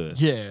I'm good.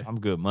 Yeah. I'm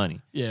good money.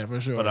 Yeah, for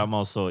sure. But I'm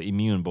also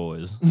immune,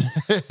 boys.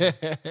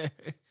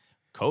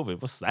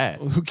 COVID, what's that?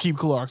 Keep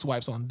Clorox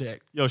wipes on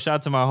deck. Yo, shout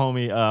out to my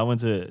homie. I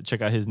went to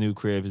check out his new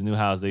crib, his new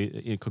house.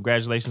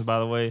 Congratulations, by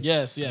the way.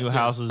 Yes, yes. New yes.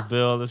 house was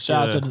built. Let's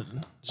Shout get out to a- the new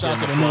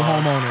homeowners. You know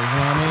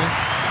what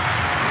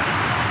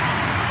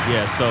I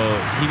Yeah, so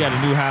he got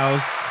a new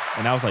house,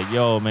 and I was like,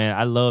 yo, man,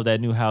 I love that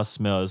new house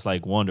smell. It's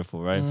like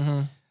wonderful, right? mean?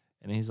 Mm-hmm.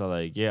 And he's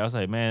like, yeah. I was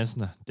like, man, it's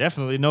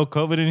definitely no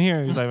COVID in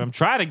here. He's like, I'm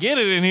trying to get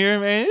it in here,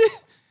 man.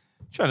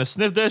 Trying to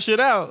sniff that shit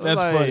out. That's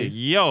like, funny.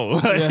 Yo.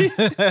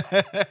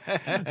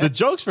 The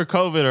jokes for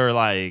COVID are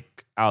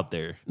like out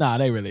there, Nah,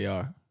 they really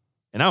are.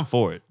 and I'm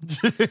for it.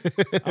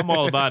 I'm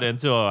all about it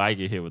until I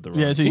get hit with the wrong.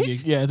 Yeah, until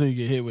you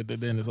get hit with it,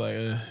 then it's like,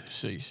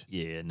 sheesh.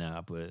 Yeah, nah,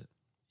 but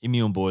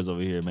immune boys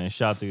over here, man.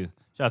 Shout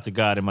out to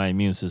God in my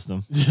immune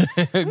system.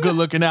 Good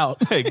looking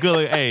out. Hey,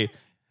 good. Hey,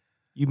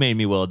 you made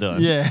me well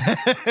done. Yeah.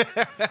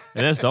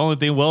 And that's the only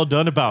thing well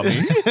done about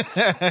me.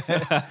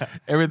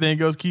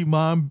 Everything else, keep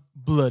mine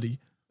bloody.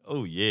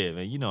 Oh yeah,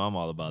 man. You know I'm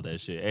all about that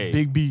shit. Hey,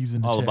 Big B's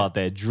in the all chat. about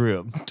that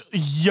drip.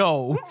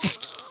 Yo.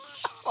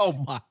 Oh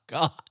my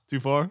God. Too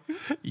far?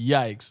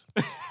 Yikes.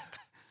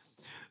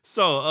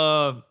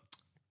 So,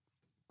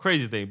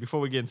 crazy thing. Before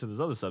we get into this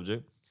other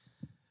subject,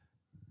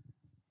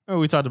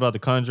 remember we talked about The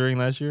Conjuring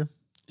last year?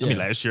 Yeah.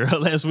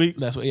 Last week.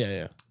 That's what,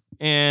 yeah.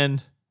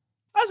 And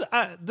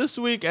this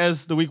week,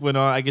 as the week went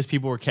on, I guess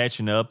people were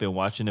catching up and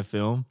watching the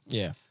film.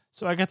 Yeah.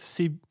 So I got to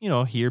see,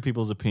 hear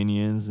people's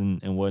opinions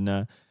and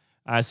whatnot.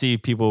 I see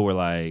people were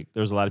like,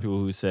 there was a lot of people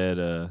who said,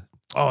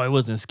 oh, it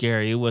wasn't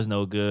scary. It was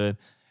no good.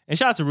 And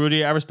shout out to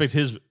Rudy. I respect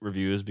his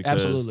reviews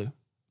because Absolutely.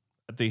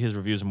 I think his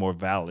reviews are more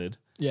valid.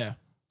 Yeah.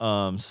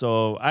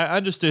 So I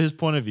understood his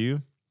point of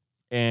view,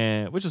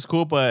 and which is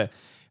cool. But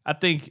I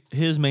think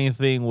his main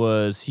thing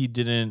was he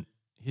didn't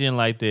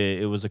like that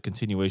it was a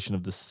continuation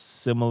of the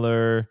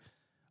similar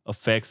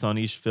effects on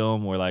each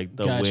film, where like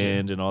the Gotcha.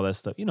 wind and all that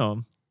stuff.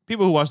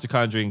 People who watch The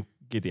Conjuring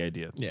get the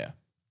idea. Yeah.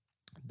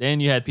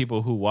 Then you had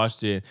people who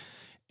watched it,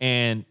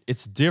 and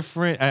it's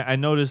different. I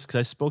noticed because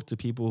I spoke to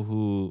people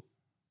who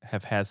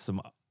have had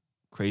some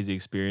crazy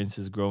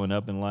experiences growing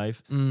up in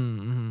life.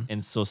 Mm-hmm.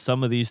 And so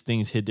some of these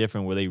things hit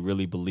different where they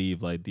really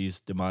believe like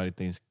these demonic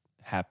things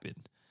happen.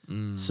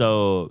 Mm.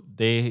 So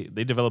they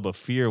develop a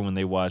fear when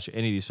they watch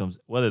any of these films,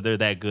 whether they're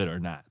that good or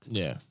not.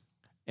 Yeah.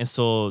 And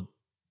so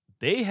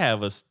they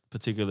have a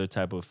particular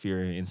type of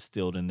fear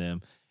instilled in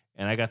them.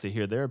 And I got to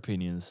hear their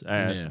opinions.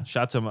 Yeah.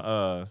 Shout to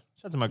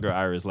my girl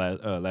Iris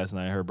last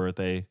night, her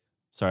birthday.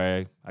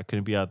 Sorry, I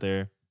couldn't be out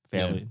there.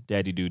 Family,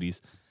 daddy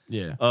duties.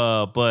 Yeah.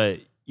 But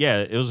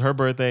yeah, it was her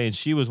birthday, and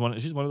she's one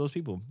of those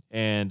people,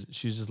 and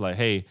she's just like,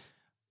 hey,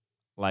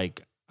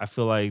 like I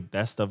feel like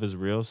that stuff is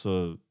real,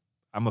 so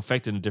I'm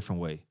affected in a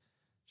different way.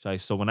 She's like,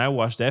 so when I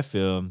watched that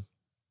film,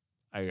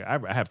 I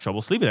have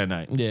trouble sleeping at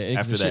night. Yeah,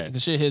 after that. the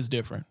shit hits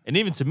different. And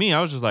even to me,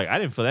 I was just like, I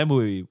didn't feel that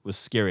movie was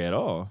scary at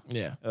all.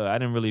 Yeah, I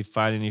didn't really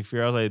find any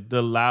fear. I was like,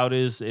 the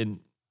loudest and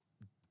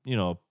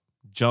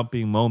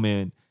jumping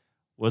moment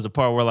was a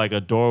part where like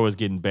a door was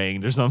getting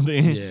banged or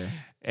something. yeah,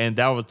 And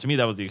that was, to me,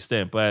 that was the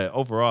extent. But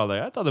overall,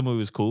 like I thought the movie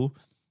was cool.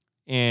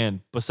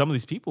 But some of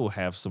these people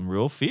have some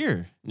real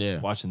fear yeah.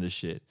 watching this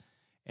shit.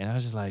 And I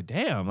was just like,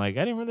 damn, like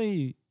I didn't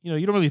really,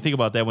 you don't really think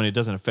about that when it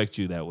doesn't affect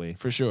you that way.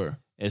 For sure.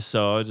 And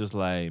so I was just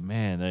like,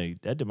 man,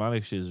 like, that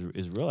demonic shit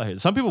is real out here.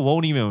 Some people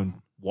won't even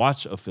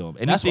watch a film.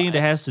 Anything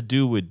that has to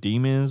do with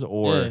demons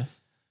or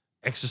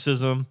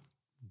exorcism,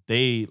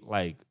 they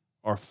like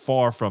are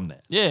far from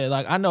that. Yeah,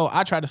 like I know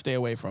I try to stay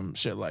away from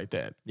shit like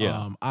that.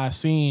 Yeah. I've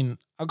seen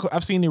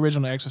the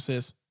original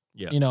Exorcist.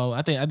 Yeah.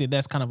 I think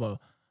that's kind of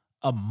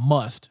a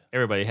must.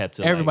 Everybody had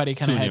to. Everybody like,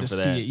 kind of tune had in to for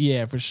see that. it.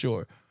 Yeah, for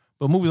sure.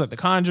 But movies like The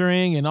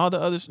Conjuring and all the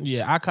others,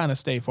 I kind of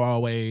stay far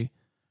away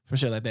from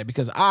shit like that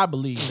because I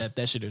believe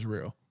that shit is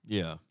real.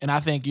 Yeah. And I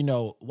think,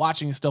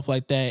 watching stuff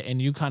like that and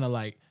you kind of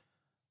like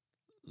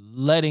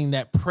letting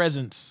that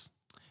presence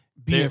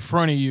be in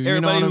front of you.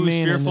 Everybody you know what who's I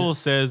mean? fearful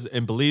says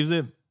and believes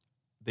it,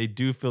 they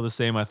do feel the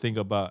same, I think,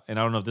 about, and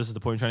I don't know if this is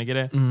the point you're trying to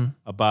get at,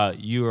 about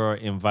you are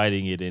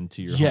inviting it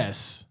into your home.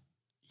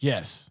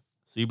 Yes.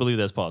 So you believe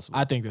that's possible?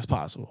 I think that's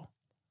possible.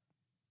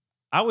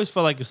 I always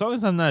feel like as long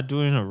as I'm not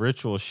doing a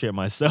ritual shit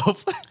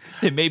myself,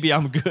 then maybe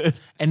I'm good.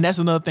 And that's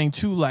another thing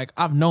too. Like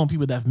I've known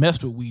people that have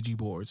messed with Ouija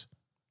boards.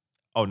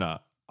 Oh, no.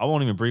 I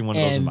won't even bring one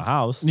of those in my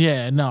house.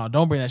 Yeah, no,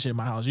 don't bring that shit in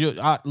my house.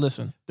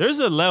 Listen. There's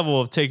a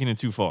level of taking it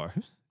too far.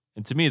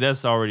 And to me,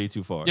 that's already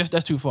too far. Yes,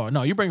 that's too far.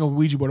 No, you bring a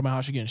Ouija board in my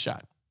house, you're getting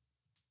shot.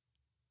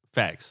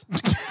 Facts.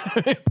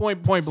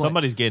 point blank.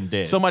 Somebody's getting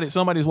dead.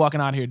 Somebody's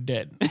walking out here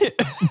dead.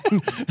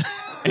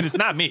 And it's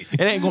not me.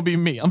 It ain't gonna be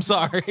me. I'm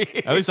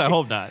sorry. At least I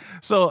hope not.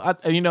 So,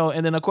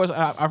 and then of course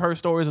I've heard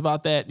stories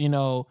about that,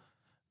 the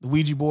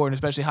Ouija board and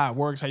especially how it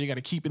works, how you got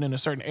to keep it in a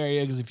certain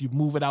area because if you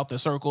move it out the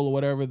circle or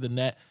whatever, then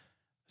that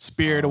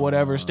spirit or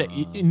whatever,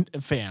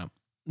 fam,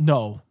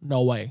 no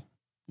way,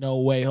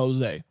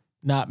 Jose,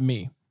 not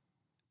me.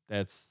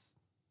 That's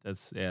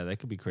that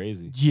could be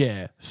crazy.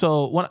 Yeah.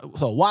 So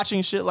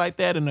watching shit like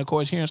that and of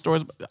course hearing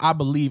stories, I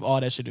believe all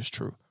that shit is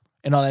true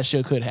and all that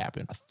shit could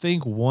happen. I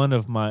think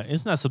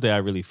it's not something I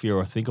really fear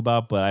or think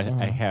about, but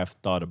I have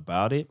thought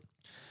about it.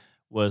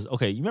 Was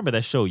okay. You remember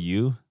that show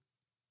You?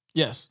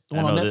 Yes, the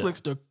one on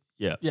Netflix.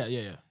 Yeah.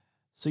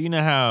 So you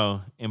know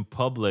how in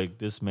public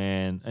this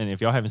man, and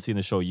if y'all haven't seen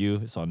the show You,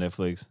 it's on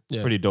Netflix.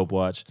 Yeah. Pretty dope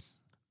watch.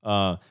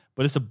 But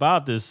it's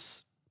about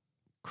this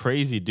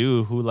crazy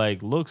dude who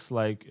like looks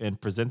like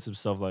and presents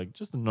himself like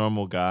just a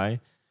normal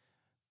guy,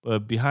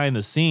 but behind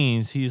the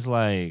scenes he's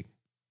like,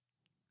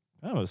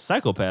 I don't know, a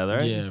psychopath,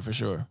 right? Yeah, for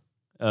sure.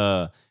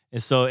 And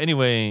so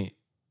anyway,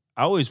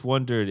 I always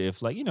wondered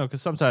if like,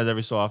 because sometimes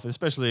every so often,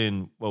 especially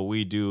in what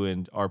we do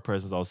and our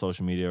presence on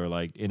social media or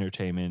like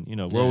entertainment,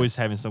 we're always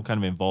having some kind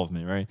of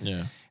involvement, right?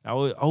 Yeah. I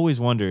always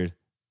wondered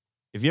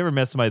if you ever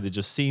met somebody that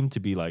just seemed to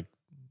be like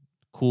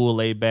cool,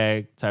 laid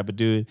back type of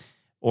dude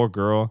or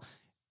girl,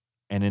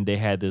 and then they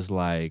had this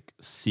like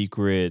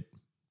secret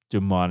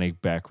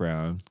demonic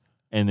background,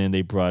 and then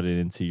they brought it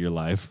into your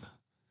life.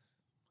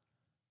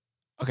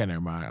 Okay,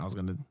 never mind. I was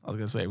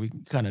gonna say we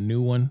kind of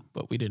knew one,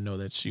 but we didn't know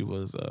that she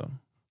was a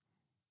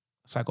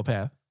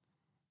psychopath.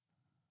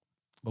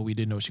 But we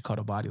did know she caught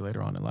a body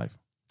later on in life.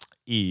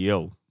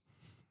 Yo.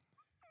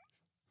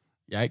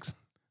 Yikes.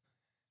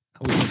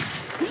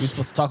 We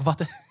supposed to talk about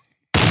that?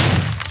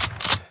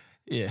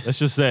 Yeah. Let's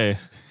just say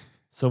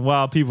some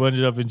wild people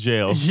ended up in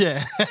jail.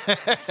 Yeah.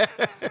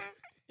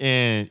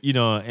 And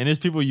and there's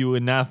people you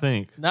would not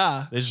think.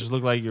 Nah. They just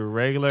look like your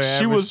regular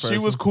She average was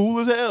person. cool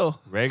as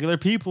hell. Regular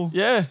people.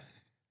 Yeah.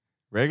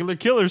 Regular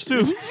killers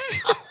too.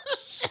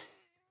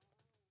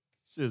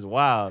 Shit's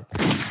wild.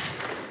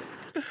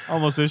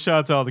 Almost said shout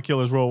out to all the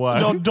killers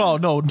worldwide. No,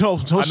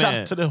 don't shout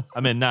out to them.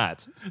 I meant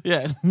not.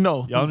 Yeah,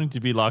 no. Y'all need to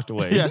be locked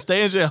away. Yeah,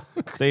 stay in jail.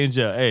 Stay in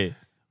jail. Hey,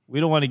 we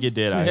don't want to get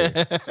dead out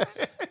here.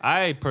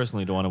 I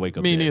personally don't want to wake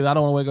up Me dead. neither. I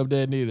don't want to wake up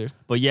dead neither.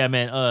 But yeah,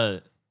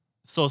 man.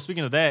 So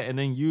speaking of that, and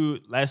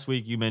then last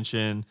week you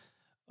mentioned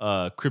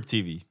Crypt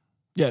TV.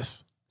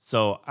 Yes.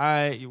 So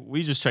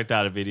we just checked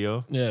out a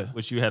video, Yeah.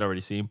 which you had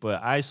already seen,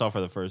 but I saw for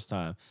the first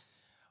time.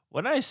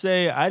 When I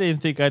say I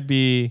didn't think I'd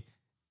be,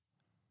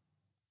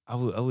 I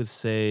would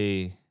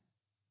say,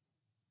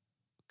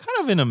 kind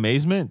of in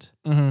amazement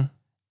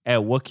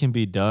at what can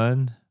be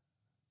done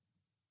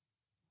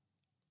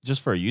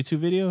just for a YouTube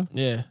video.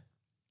 Yeah.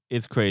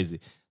 It's crazy.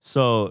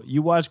 So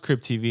you watch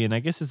Crypt TV, and I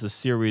guess it's a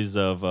series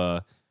of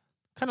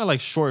kind of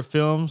like short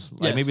films,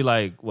 like maybe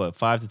like what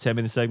 5 to 10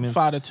 minute segments,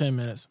 5 to 10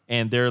 minutes,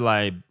 and they're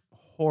like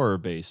horror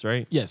based,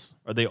 right? Yes.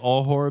 Are they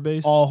all horror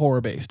based? All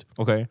horror based.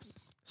 Okay.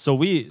 So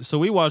we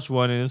watched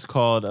one, and it's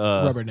called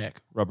Rubberneck.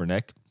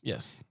 Rubberneck.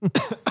 Yes.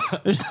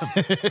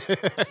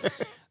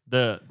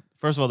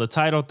 First of all, the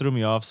title threw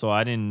me off, so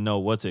I didn't know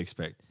what to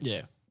expect.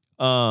 Yeah.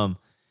 And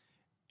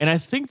I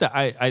think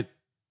that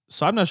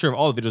so I'm not sure if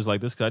all the videos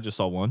like this because I just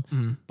saw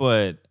one,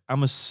 but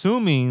I'm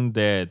assuming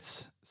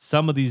that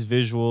some of these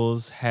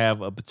visuals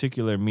have a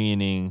particular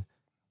meaning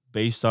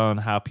based on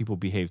how people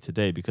behave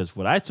today. Because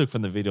what I took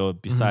from the video,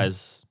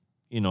 besides,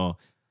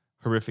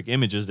 horrific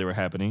images that were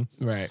happening,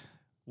 Right.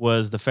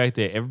 was the fact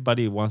that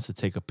everybody wants to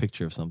take a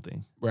picture of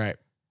something. Right.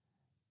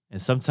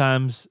 And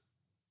sometimes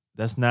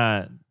that's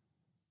not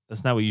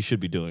what you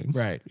should be doing.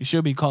 Right. You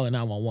should be calling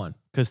 911.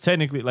 Because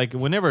technically, like,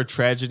 whenever a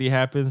tragedy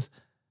happens,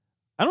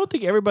 I don't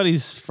think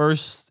everybody's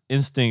first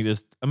instinct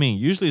is,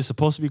 usually it's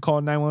supposed to be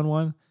called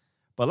 911,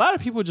 but a lot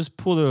of people just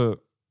pull their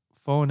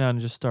phone out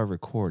and just start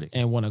recording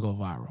And want to go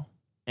viral.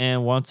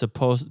 and want to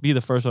be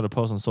the first one to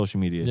post on social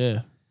media.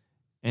 Yeah.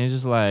 And it's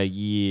just like,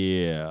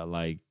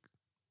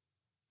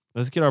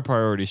 let's get our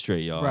priorities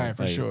straight, y'all. Right,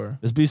 for Like, sure.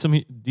 Let's be some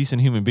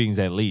decent human beings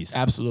at least.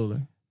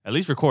 Absolutely. At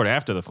least record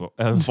after the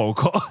phone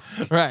call.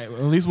 Right. Well,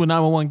 at least when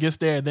 911 gets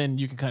there, then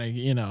you can kind of,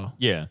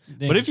 Yeah.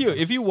 then But you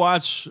if you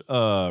watch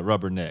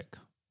Rubberneck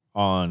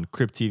on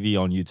Crip TV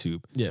on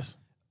YouTube, Yes.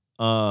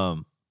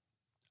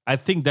 I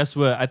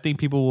think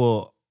people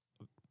will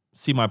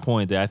see my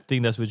point, that I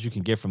think that's what you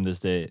can get from this,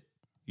 that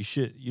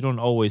you don't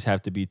always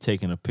have to be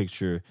taking a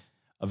picture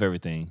of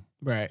everything.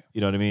 Right. You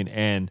know what I mean?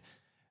 And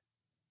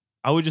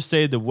I would just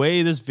say the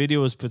way this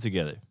video was put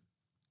together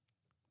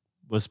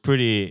was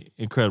pretty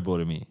incredible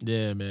to me.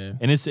 Yeah, man.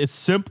 And it's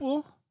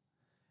simple.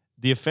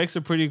 The effects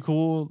are pretty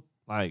cool.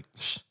 Like,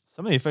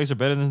 some of the effects are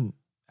better than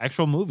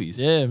actual movies.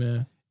 Yeah,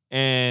 man.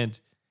 And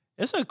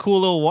it's a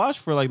cool little watch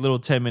for like little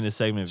 10-minute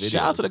segment videos.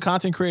 Shout out to the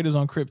content creators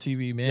on Crip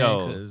TV, man.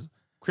 Yo, 'Cause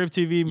Crip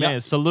TV, man.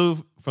 Yep.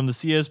 Salute from the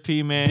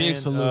CSP, man. Big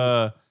salute. You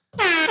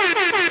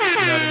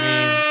know what I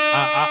mean?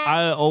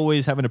 I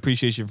always have an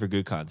appreciation for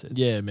good content.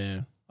 yeah,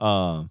 man.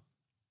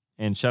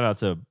 And shout out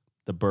to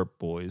the Burp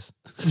Boys.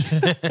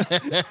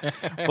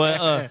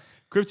 But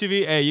Crip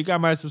TV, hey, you got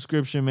my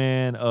subscription,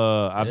 man.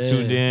 I'm Yeah.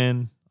 tuned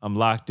in. I'm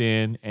locked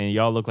in, and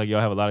y'all look like y'all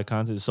have a lot of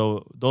content.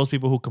 So those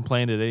people who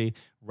complain that they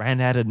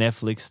ran out of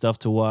Netflix stuff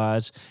to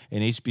watch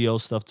and HBO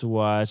stuff to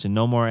watch and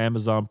no more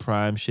Amazon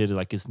Prime shit,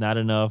 like it's not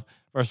enough.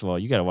 First of all,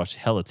 you got to watch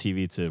hella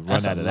TV to run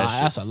That's out a of that lot.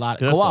 shit. That's a lot.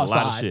 'Cause Go that's a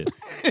lot of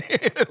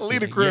outside. shit. Leave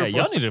the crib.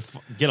 Yeah, y'all need to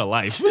get a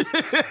life.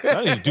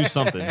 Y'all need to do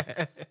something.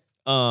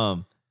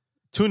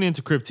 Tune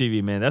into Crip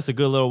TV, man. That's a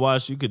good little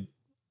watch. You could,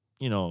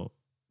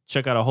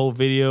 check out a whole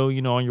video,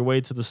 on your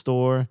way to the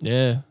store.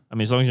 Yeah.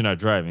 As long as you're not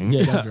driving.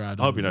 Yeah, don't drive.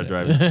 I hope you're not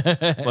driving.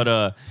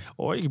 But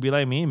or you could be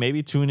like me,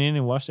 maybe tune in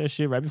and watch that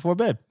shit right before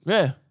bed.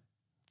 Yeah.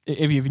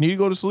 If you need to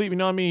go to sleep, you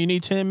know what I mean? You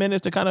need 10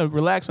 minutes to kind of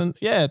relax and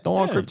throw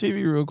on Yeah. Crip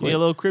TV real Need quick. a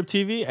little Crip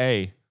TV.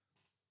 Hey,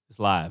 it's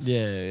live.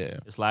 Yeah.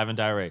 It's live and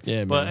direct.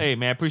 Yeah, But man. hey,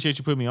 man, I appreciate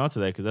you putting me onto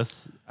that,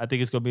 because I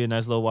think it's gonna be a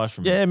nice little watch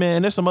for me. Yeah,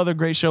 man. There's some other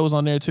great shows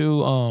on there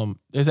too.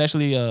 There's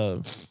actually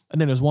and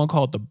then there's one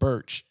called The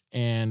Birch,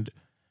 and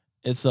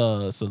it's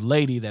a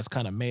lady that's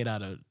kind of made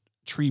out of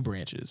tree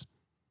branches,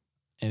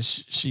 and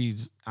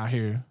she's out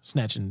here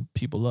snatching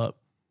people up.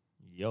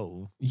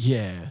 Yo,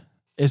 Yeah,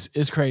 it's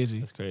crazy.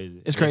 that's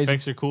crazy. It's The crazy.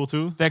 Effects are cool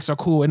too. Effects are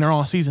cool, and they're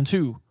on season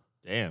 2.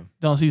 Damn,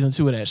 They're on season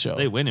 2 of that show.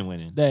 they winning.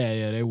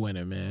 Yeah, they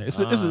winning, man. It's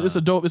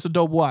a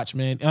dope watch,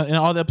 man. And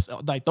all the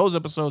episodes, like those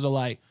episodes are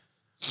like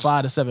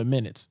 5 to 7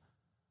 minutes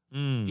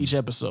each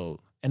episode,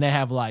 and they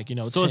have like So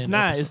 10 it's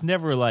episodes.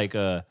 never like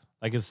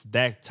it's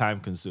that time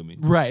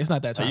consuming. Right. It's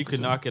not that So time. you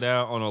can knock it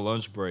out on a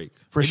lunch break.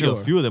 For Maybe sure.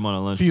 a few of them on a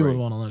lunch few break. of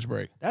them on a lunch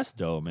break. That's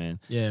dope, man.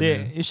 Yeah, So,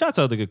 man. it shouts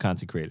out the good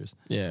content creators.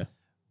 Yeah.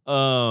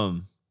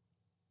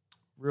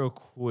 Real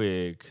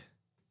quick.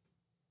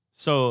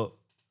 So,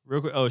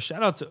 real quick. Oh,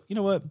 shout out to, you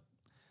know what?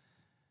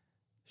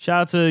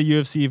 Shout out to the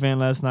UFC event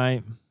last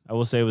night. I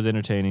will say it was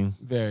entertaining.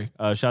 Very.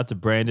 Shout out to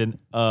Brandon.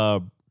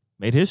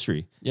 Made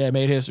history. Yeah, it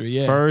made history.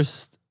 Yeah.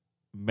 First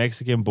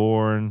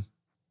Mexican-born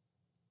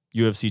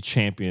UFC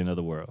champion of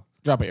the world.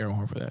 Drop an air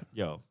horn for that.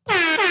 Yo.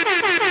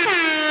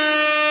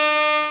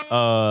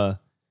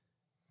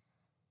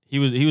 He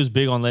was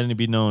big on letting it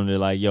be known that,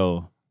 like,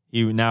 yo,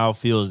 he now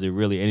feels that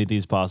really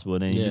anything's possible.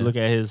 And then Yeah. you look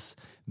at his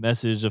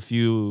message a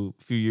few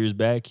years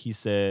back, he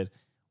said,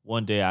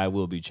 "One day I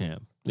will be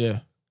champ." Yeah.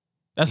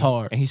 That's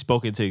hard. And he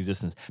spoke into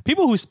existence.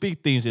 People who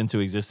speak things into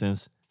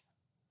existence,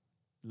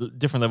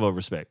 different level of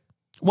respect.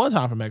 One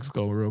time for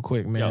Mexico, real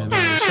quick, man. Yo.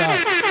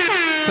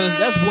 Because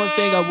that's one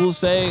thing I will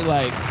say,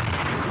 like,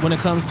 when it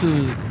comes to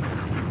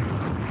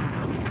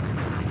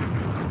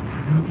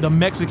the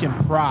Mexican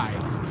pride,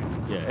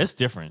 Yeah, it's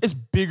different. it's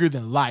bigger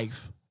than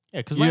life. Yeah,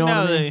 because You right know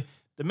now what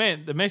I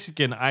mean? the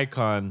Mexican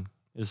icon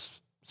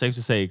is safe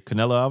to say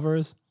Canelo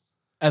Alvarez,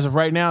 As of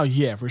right now,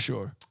 yeah, for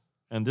sure.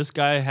 and this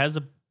guy has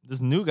this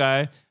new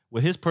guy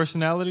with his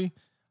personality.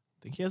 I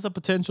think he has a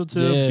potential to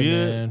Yeah, be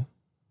man.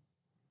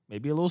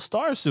 maybe a little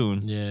star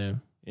soon. Yeah.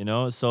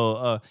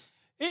 So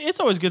it's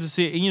always good to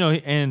see.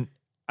 And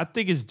I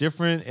think it's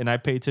different, and I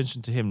pay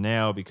attention to him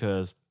now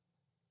because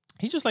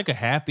he's just like a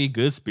happy,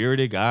 good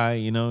spirited guy.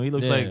 He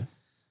looks Yeah. like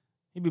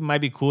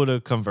might be cool to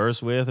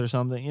converse with or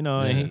something. And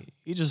Yeah.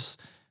 he just,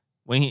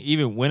 when he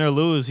even win or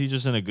lose, he's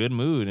just in a good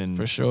mood, and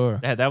For sure.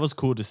 that was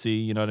cool to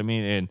see. You know what I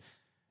mean?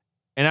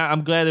 And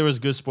I'm glad there was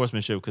good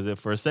sportsmanship, because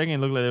for a second it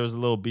looked like there was a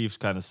little beefs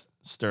kind of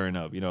stirring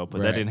up. But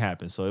Right. that didn't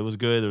happen. So it was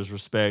good. There was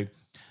respect.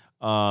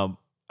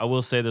 I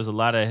will say there's a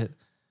lot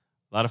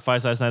of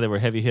fights last night that were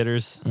heavy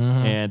hitters.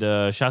 And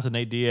shout out to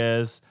Nate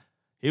Diaz.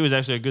 He was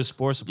actually a good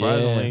sport,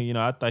 surprisingly. Yeah. You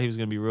know, I thought he was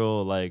gonna be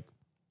real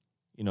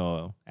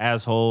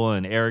asshole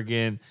and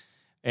arrogant.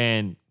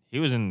 And he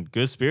was in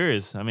good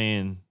spirits. I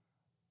mean,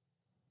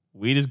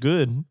 weed is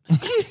good.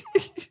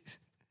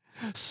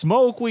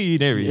 Smoke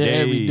weed every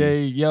day. Every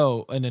day,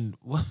 yo. And then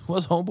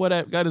what's homeboy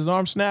that got his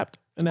arm snapped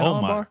in that Oh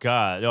arm my bar?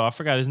 God. Yo, I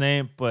forgot his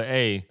name, but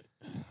hey,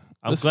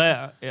 I'm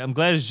Listen.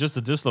 glad it's just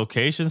a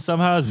dislocation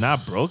somehow. It's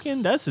not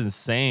broken. That's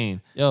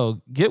insane.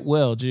 Yo, get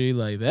well, G.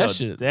 Like that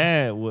Yo,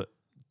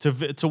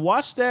 shit. To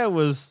watch that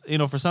was,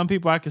 for some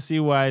people I can see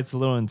why it's a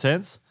little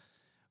intense.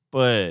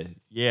 But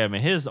yeah,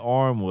 man, his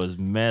arm was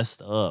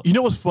messed up. You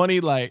know what's funny?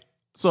 Like,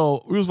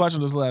 so we was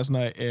watching this last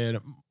night, and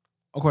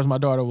of course my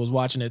daughter was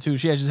watching it too.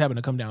 She had just happened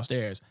to come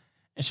downstairs,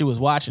 and she was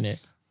watching it,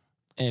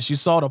 and she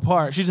saw the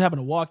part. She just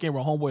happened to walk in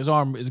where homeboy's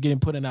arm is getting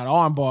put in that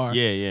arm bar.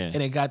 Yeah.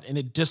 And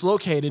it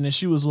dislocated, and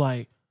she was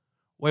like,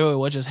 wait,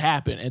 what just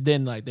happened? And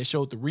then like they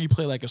showed the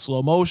replay like in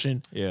slow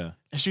motion, Yeah.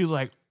 and she was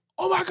like,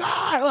 oh my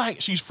God, like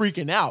she's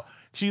freaking out.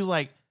 She's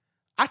like,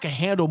 I can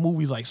handle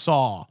movies like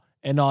Saw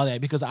and all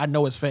that because I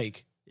know it's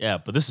fake. Yeah,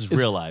 but this is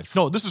real life.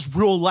 No, this is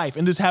real life,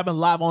 and this happened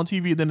live on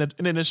TV. And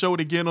then they showed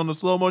it again on the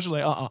slow motion.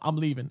 Like, I'm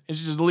leaving, and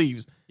she just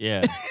leaves.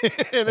 Yeah.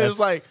 And it's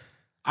like,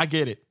 I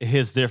get it. It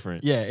hits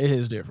different. Yeah, it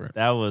is different.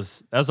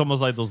 That's almost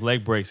like those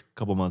leg breaks a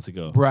couple months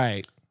ago.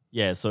 Right.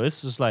 Yeah, so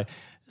it's just like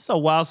it's a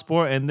wild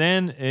sport. And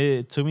then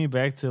it took me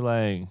back to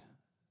like,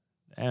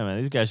 damn man,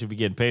 these guys should be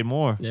getting paid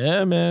more.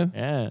 Yeah, man.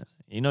 Yeah.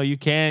 You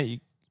can't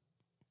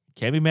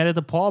be mad at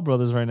the Paul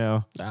brothers right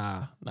now.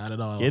 Nah, not at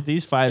all. Get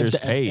these fighters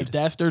paid. If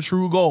that's their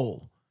true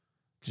goal.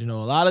 Because, a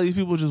lot of these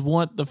people just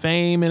want the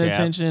fame and Yeah.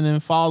 attention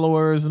and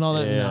followers and all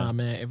that. Yeah. Nah,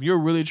 man. If you're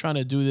really trying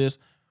to do this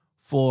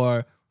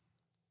for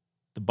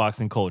The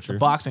boxing culture. the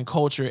boxing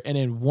culture and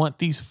then want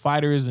these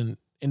fighters and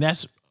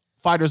that's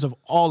fighters of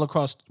all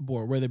across the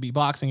board, whether it be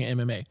boxing and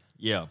MMA,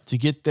 Yeah. to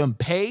get them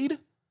paid,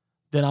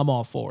 then I'm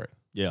all for it.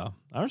 Yeah.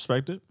 I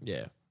respect it.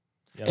 Yeah.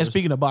 Yeah, And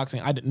speaking of boxing,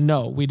 I didn't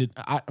know we did.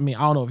 I mean, I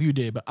don't know if you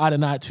did, but I did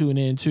not tune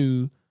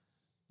into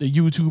the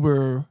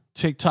YouTuber,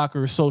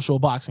 TikToker social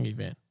boxing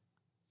event.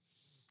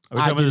 Are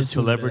we I talking about the didn't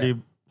tune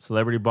into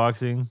celebrity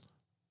boxing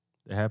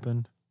that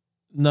happened?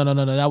 No.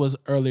 That was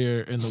earlier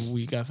in the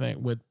week, I think,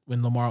 when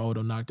Lamar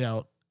Odom knocked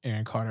out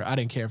Aaron Carter. I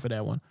didn't care for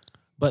that one.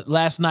 But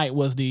last night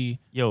was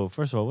Yo,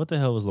 first of all, what the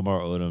hell was Lamar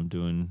Odom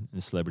doing in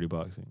celebrity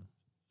boxing?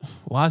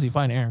 why is he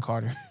fighting Aaron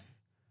Carter?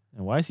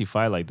 And why is he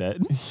fight like that?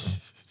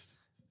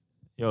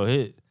 Yo,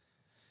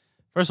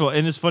 first of all,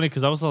 and it's funny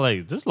because I was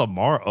like, this is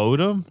Lamar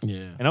Odom?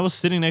 Yeah. And I was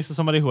sitting next to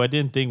somebody who I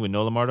didn't think would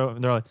know Lamar Odom.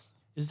 And they're like,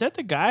 is that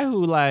the guy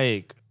who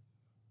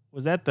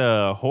was at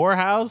the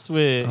whorehouse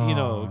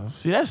with,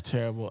 See, that's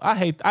terrible. I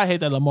hate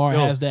that Lamar Yo,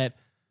 has that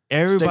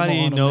everybody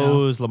stigma on him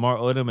knows Lamar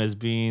Odom as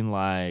being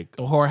like,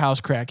 the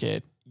whorehouse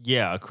crackhead.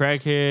 yeah, a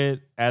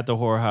crackhead at the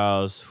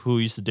whorehouse who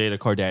used to date a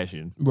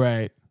Kardashian.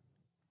 Right.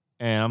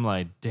 And I'm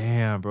like,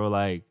 damn, bro,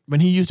 like, When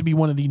he used to be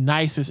one of the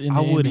nicest in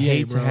the I would NBA,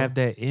 hate bro. to have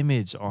that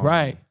image on.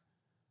 Right.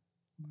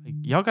 Like,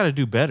 y'all got to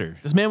do better.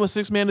 This man was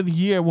 6th man of the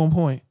year at one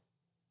point.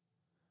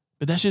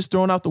 But that shit's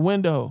thrown out the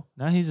window.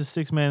 Now he's a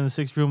 6th man in the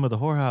 6th room of the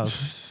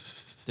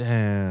whorehouse.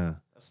 Damn.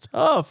 That's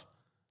tough.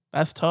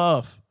 That's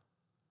tough.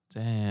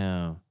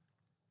 Damn.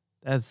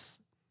 That's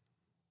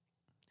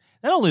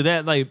not only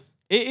that, like,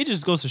 it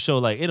just goes to show,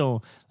 like, it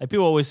don't, like,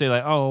 people always say,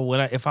 like, oh,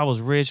 if I was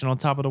rich and on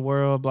top of the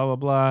world, blah, blah,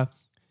 blah,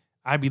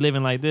 I'd be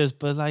living like this.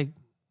 But, like,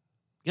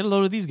 get a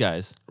load of these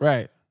guys.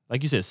 Right.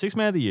 Like you said, 6th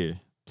man of the year,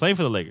 playing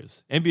for the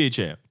Lakers, NBA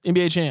champ.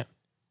 NBA champ.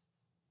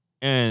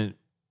 And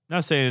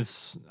not saying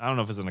I don't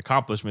know if it's an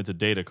accomplishment to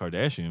date a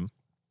Kardashian,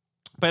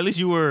 but at least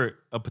you were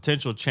a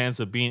potential chance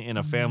of being in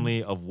a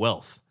family of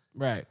wealth.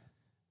 Right.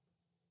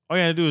 All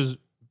you had to do is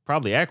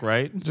probably act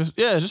right.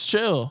 Just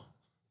chill.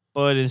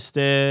 But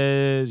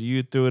instead,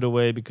 you threw it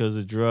away because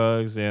of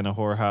drugs and a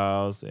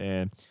whorehouse.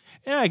 And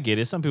I get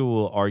it. Some people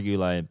will argue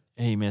like,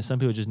 hey, man, some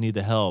people just need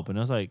the help. And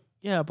I was like,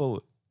 yeah,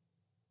 but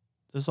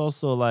there's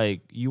also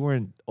like, you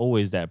weren't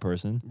always that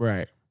person.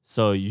 Right.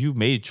 So you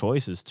made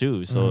choices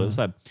too. So it's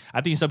like,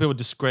 I think some people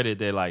discredit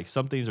that like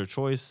some things are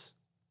choice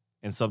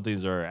and some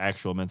things are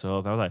actual mental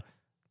health. I was like,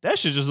 that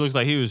shit just looks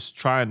like he was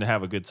trying to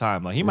have a good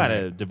time. Like he might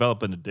have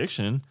developed an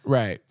addiction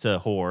Right. to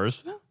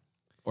whores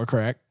Or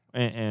crack.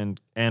 and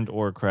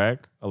or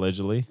crack,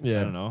 allegedly.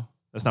 Yeah. I don't know.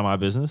 That's not my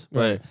business.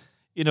 Right.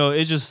 But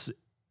it's just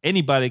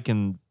anybody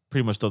can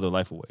pretty much throw their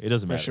life away. It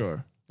doesn't For matter.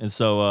 sure. And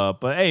so,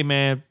 but hey,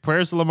 man,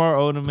 prayers to Lamar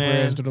Odom, man.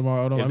 Prayers to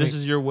Lamar Odom. If this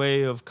is your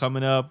way of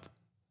coming up,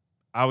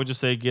 I would just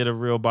say get a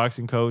real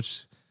boxing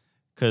coach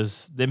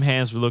because them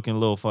hands were looking a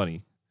little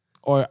funny.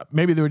 Or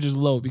maybe they were just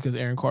low because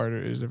Aaron Carter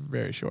is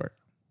very short.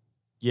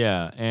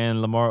 Yeah,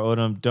 and Lamar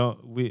Odom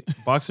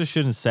boxers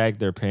shouldn't sag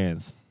their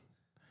pants.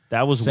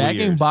 That was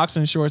Sagging weird.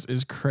 boxing shorts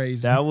is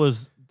crazy. That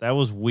was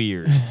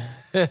weird.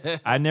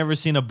 I never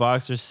seen a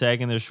boxer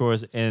sagging their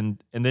shorts and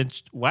then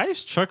why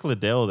is Chuck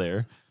Liddell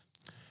there?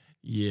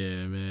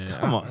 Yeah, man.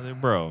 Come on,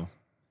 bro.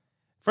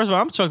 First of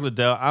all, I'm Chuck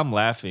Liddell. I'm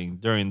laughing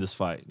during this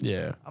fight.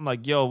 Yeah. I'm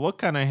like, yo, what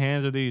kind of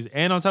hands are these?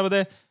 And on top of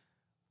that,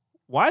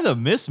 why the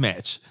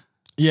mismatch?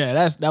 Yeah,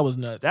 that was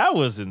nuts. That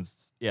was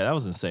that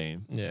was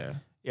insane. Yeah.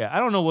 Yeah, I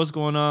don't know what's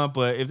going on,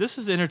 but if this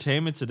is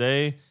entertainment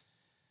today,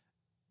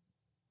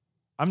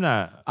 I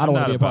don't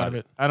want to be a part of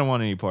it. I don't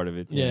want any part of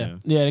it. Yeah.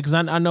 Yeah, because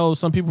I know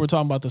some people were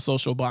talking about the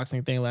social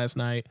boxing thing last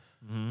night.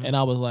 Mhm. And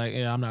I was like,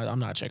 yeah, I'm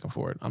not checking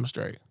for it. I'm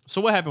straight. So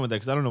what happened with that?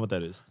 Because I don't know what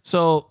that is.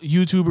 So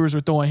YouTubers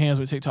were throwing hands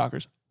with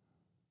TikTokers.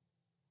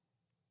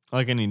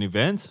 Like in an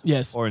event?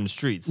 Yes. Or in the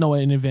streets? No,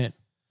 an event.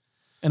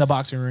 In a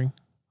boxing ring.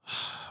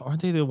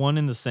 Aren't they the one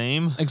in the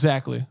same?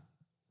 Exactly.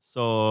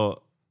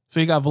 So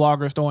you got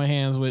vloggers throwing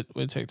hands with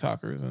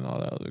TikTokers and all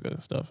that other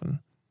good stuff. And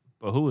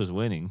but who is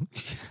winning?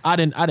 I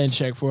didn't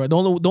check for it. The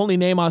only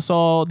name I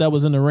saw that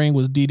was in the ring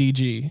was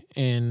DDG.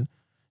 And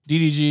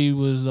DDG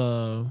was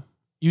a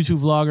YouTube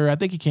vlogger. I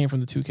think he came from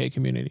the 2K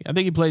community. I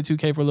think he played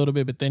 2K for a little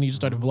bit, but then he just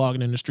started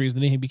vlogging in the streets.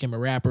 And then he became a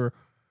rapper.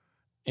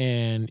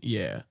 And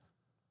yeah.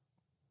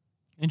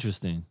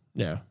 Interesting.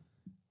 Yeah.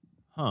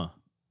 Huh.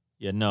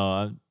 Yeah,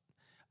 no.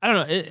 I don't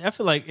know. I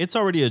feel like it's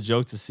already a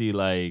joke to see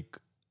like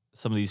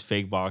some of these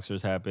fake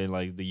boxers happen,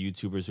 like the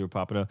YouTubers who are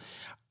popping up.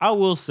 I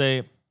will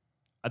say,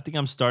 I think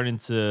I'm starting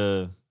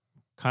to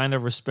kind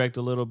of respect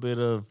a little bit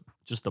of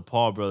just the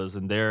Paul brothers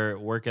and their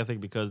work ethic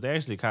because they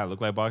actually kind of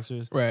look like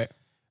boxers. Right.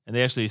 And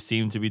they actually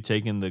seem to be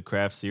taking the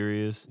craft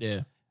serious.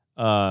 Yeah.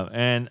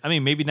 And I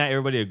mean, maybe not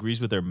everybody agrees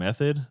with their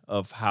method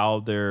of how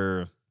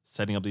they're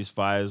setting up these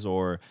fights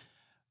or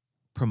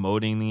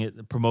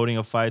promoting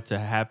a fight to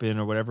happen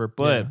or whatever,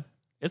 but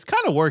it's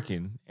kind of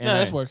working. And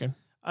yeah, it's working.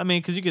 I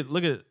mean, because you could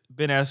look at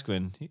Ben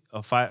Askren,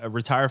 a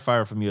retired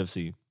fighter from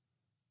UFC,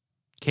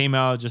 came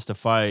out just to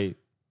fight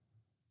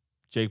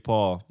Jake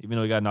Paul, even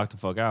though he got knocked the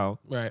fuck out.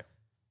 Right.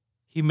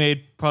 He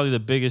made probably the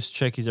biggest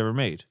check he's ever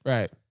made.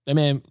 Right. That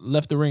man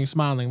left the ring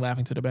smiling,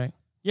 laughing to the bank.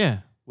 Yeah,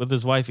 with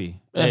his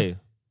wifey. Yeah. Hey,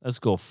 let's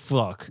go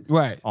fuck.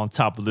 Right. On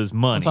top of this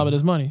money. On top of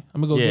this money.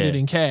 I'm going to go get it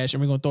in cash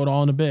and we're going to throw it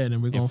all in the bed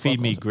and we're going to feed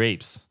me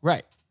grapes.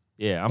 Right.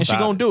 Yeah, and she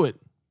going to do it.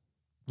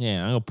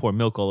 Yeah, I'm going to pour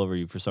milk all over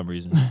you for some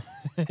reason.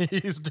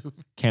 He's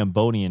stupid.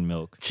 Cambodian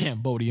milk.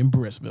 Cambodian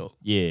breast milk.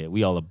 Yeah,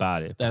 we all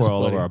about it. That's pour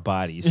all funny. over our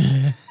bodies.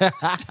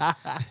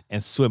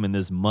 And swim in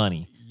this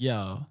money.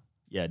 Yeah.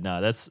 Yeah,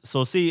 no, that's...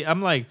 So, see,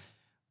 I'm like...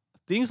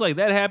 Things like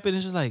that happen.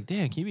 It's just like,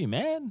 damn, can you be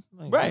mad?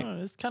 Like, right.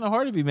 It's kind of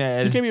hard to be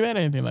mad. You can't be mad at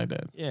anything like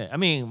that. Yeah. I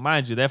mean,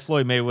 mind you, that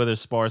Floyd Mayweather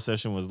spar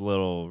session was a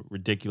little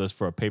ridiculous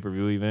for a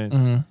pay-per-view event.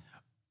 Mm-hmm.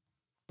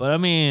 But I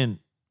mean,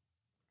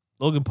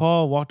 Logan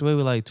Paul walked away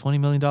with like $20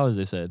 million,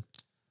 they said.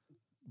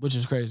 Which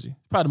is crazy.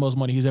 Probably the most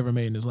money he's ever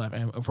made in his life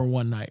for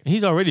one night.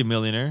 He's already a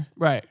millionaire.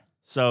 Right.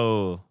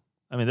 So,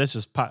 I mean, that's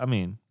just, I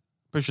mean,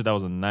 pretty sure that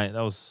was a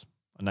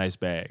nice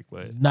bag.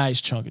 But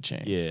nice chunk of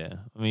change. Yeah.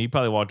 I mean, he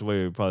probably walked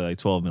away with probably like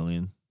 $12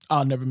 million.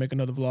 I'll never make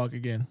another vlog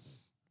again.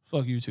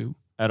 Fuck YouTube.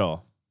 At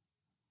all.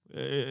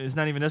 It's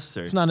not even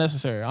necessary. It's not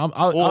necessary.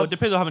 Well, it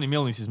depends on how many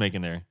millions he's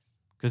making there.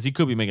 Because he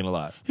could be making a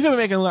lot. He could be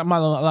making a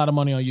lot of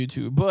money on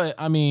YouTube. But,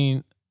 I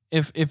mean,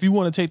 if you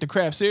want to take the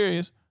craft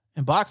serious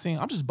in boxing,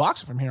 I'm just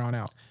boxing from here on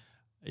out.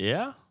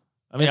 Yeah?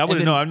 I mean, I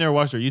wouldn't know. I've never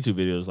watched their YouTube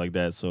videos like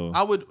that. So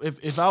I would,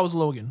 if I was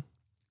Logan,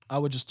 I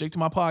would just stick to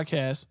my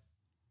podcast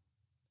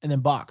and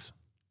then box.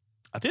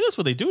 I think that's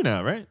what they do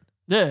now, right?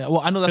 Yeah, well,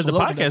 I know that's what the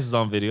Logan podcast does. is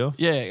on video.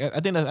 Yeah, I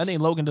think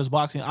Logan does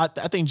boxing. I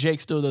think Jake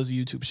still does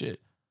YouTube shit.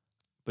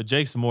 But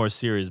Jake's a more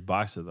serious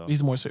boxer, though.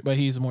 He's a more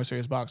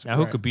serious boxer. Now,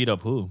 who could beat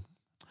up who?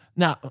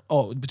 Now,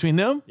 between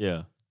them,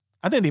 Yeah.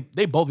 I think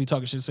they both be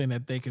talking shit, saying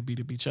that they could beat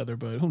up each other,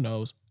 but who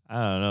knows? I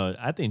don't know.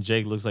 I think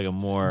Jake looks like a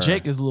more...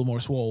 Jake is a little more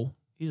swole.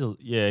 He's a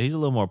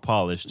little more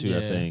polished, too,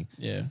 I think.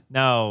 Yeah.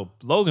 Now,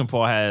 Logan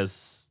Paul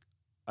has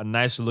a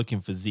nicer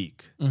looking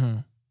physique. Mm-hmm.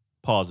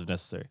 Pause if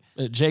necessary.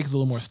 Jake's a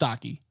little more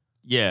stocky.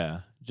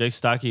 Yeah. Jake's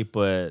stocky,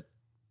 but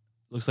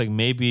looks like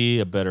maybe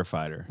a better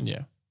fighter.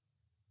 Yeah.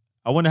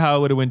 I wonder how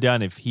it would have went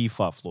down if he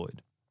fought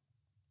Floyd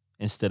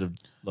instead of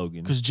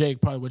Logan. Because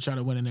Jake probably would try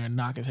to win in there and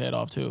knock his head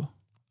off too.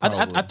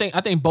 I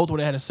think both would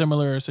have had a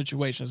similar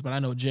situations, but I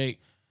know Jake,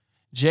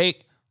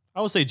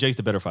 I would say Jake's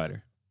the better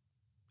fighter,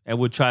 and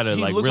would try to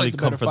he like looks really like the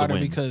come better for the fighter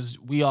win. because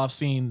we all have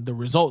seen the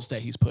results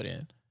that he's put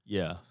in.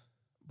 Yeah,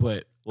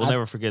 but we'll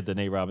never forget the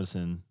Nate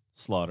Robinson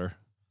slaughter.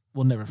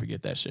 We'll never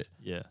forget that shit.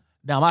 Yeah.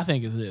 Now my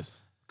thing is this,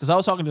 because I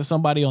was talking to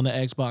somebody on the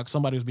Xbox,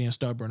 somebody was being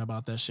stubborn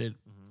about that shit.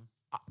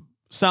 Mm-hmm.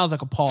 Sounds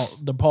like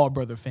the Paul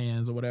brother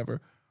fans or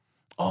whatever.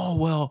 Oh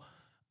well,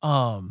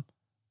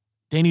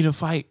 they need to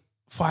fight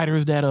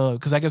fighters that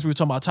because I guess we were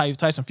talking about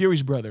Tyson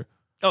Fury's brother.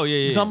 Oh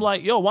yeah. So I'm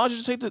like, yo, why don't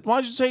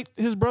you take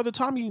his brother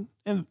Tommy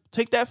and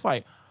take that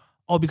fight?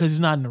 Oh, because he's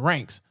not in the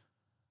ranks.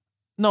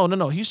 No.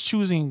 He's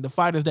choosing the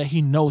fighters that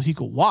he knows he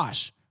could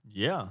wash.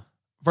 Yeah.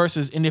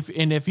 Versus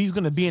if he's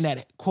gonna be in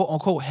that quote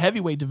unquote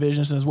heavyweight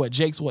division, since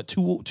Jake's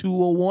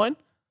 201.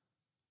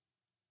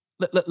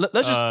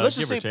 Let's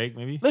just say take,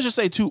 maybe. Let's just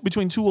say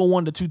between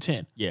 201 to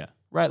 210. Yeah.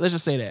 Right. Let's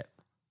just say that.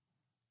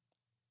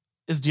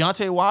 Is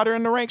Deontay Wilder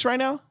in the ranks right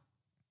now?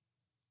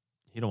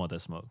 He don't want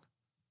that smoke.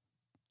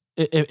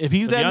 If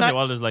he's But that Deontay nice,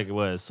 Wilder's like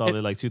what?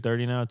 Solid like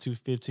 230 now,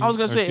 215. I was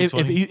gonna say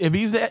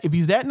if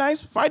he's that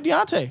nice, fight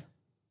Deontay.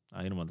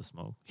 Nah, he don't want the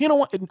smoke. He don't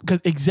want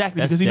because That's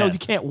he knows death. he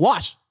can't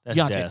wash That's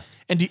Deontay. death.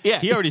 And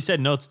He already said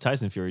no to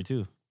Tyson Fury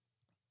too.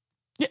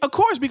 yeah, of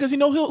course, because he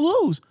knows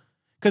he'll lose.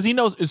 Because he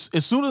knows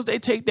as soon as they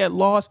take that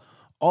loss,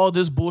 all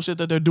this bullshit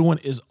that they're doing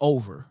is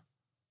over.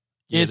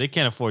 Yeah, they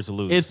can't afford to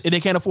lose. They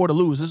can't afford to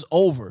lose. It's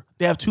over.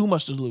 They have too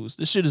much to lose.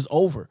 This shit is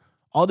over.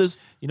 All this.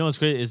 You know what's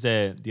great is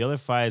that the other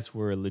fights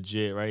were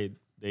legit, right?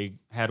 They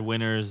had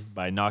winners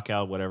by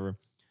knockout, whatever.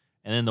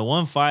 And then the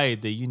one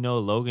fight that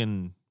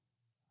Logan,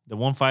 the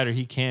one fighter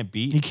he can't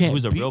beat, He can't.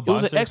 who's a real boxer,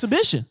 It was an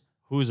exhibition.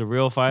 who's a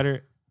real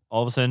fighter,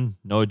 all of a sudden,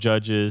 no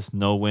judges,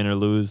 no win or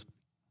lose.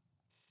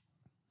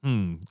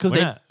 Because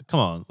come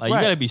on, like Right.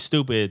 you gotta be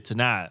stupid to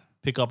not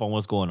pick up on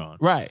what's going on.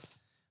 right.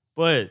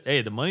 But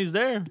hey, the money's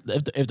there.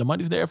 If the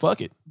money's there, fuck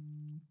it.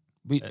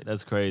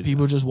 That's crazy.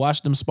 People just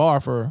watch them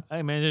spar for.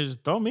 Hey man,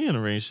 just throw me in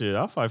the ring. Shit,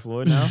 I'll fight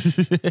Floyd now.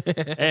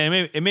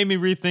 Hey, it made me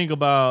rethink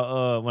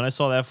about when I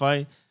saw that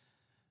fight.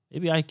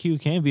 Maybe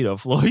IQ can beat up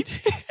Floyd.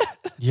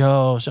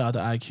 Yo, shout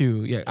out to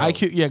IQ. Yeah,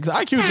 IQ. Yeah, because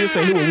IQ did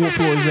say he would whoop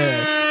Floyd's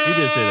ass. He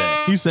did say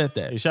that. He said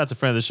that. Hey, shout out to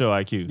friend of the show,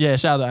 IQ. Yeah,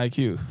 shout out to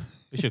IQ.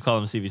 We should call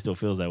him and see if he still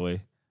feels that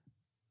way.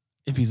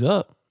 If he's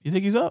up, you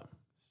think he's up?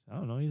 I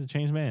don't know. He's a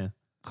changed man.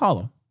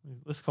 Call him.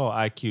 Let's call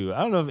IQ. I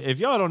don't know if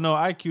y'all don't know.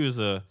 IQ is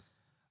a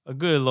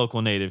good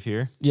local native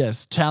here.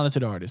 Yes,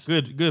 talented artist.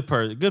 Good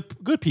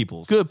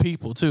peoples. Good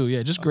people too.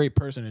 Yeah, just great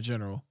person in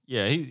general.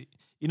 Yeah,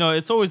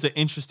 it's always an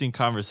interesting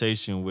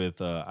conversation with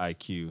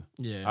IQ.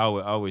 Yeah. I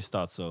always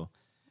thought so.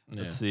 Yeah.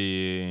 Let's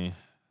see.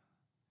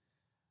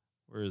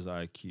 Where is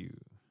IQ?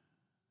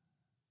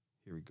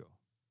 Here we go.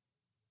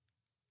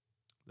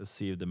 Let's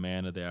see if the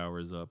man of the hour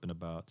is up and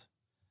about.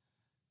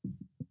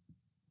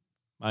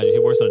 Mind you, he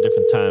works on a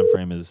different time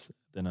frame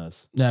than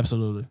us.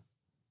 Absolutely.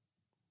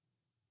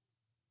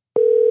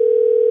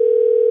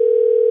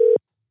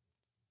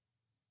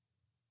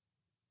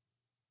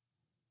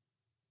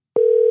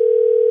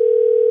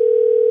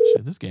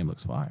 Shit, this game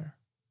looks fire.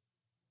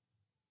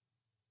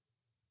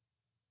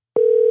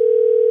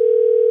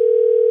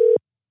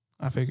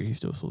 I figure he's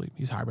still asleep.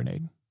 He's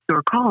hibernating.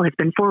 Your call has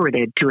been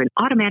forwarded to an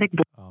automatic.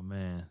 Oh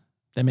man.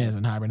 That man's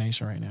in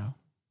hibernation right now.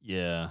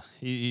 Yeah,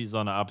 he's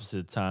on the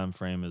opposite time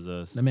frame as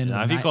us. The man is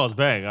now, a if he night- calls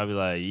back, I'll be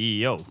like,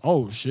 yo.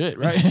 Oh shit!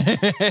 Right?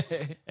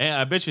 And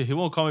I bet you he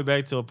won't call me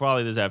back till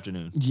probably this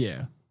afternoon.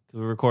 Yeah,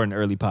 We're recording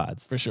early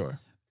pods. for sure.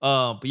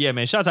 But yeah,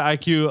 man, shout out to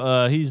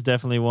IQ. He's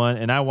definitely one,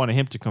 and I wanted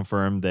him to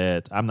confirm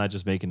that I'm not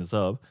just making this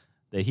up.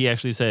 That he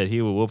actually said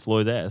he would whoop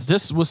Floyd's ass.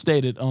 This was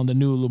stated on the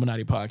new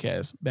Illuminati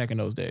podcast back in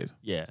those days.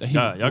 Yeah, That he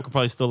y'all would- could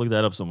probably still look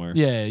that up somewhere.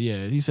 Yeah,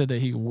 yeah. He said that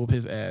he could whoop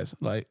his ass,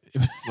 like,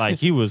 Like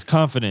he was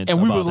confident, and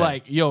we about was that.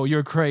 like, "Yo,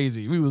 you're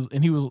crazy." We was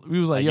like,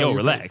 Like, "Yo, yo, you're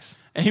relax. crazy."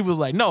 And he was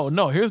like, "No,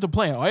 here's the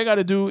plan. All you got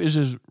to do is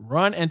just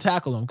run and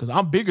tackle him because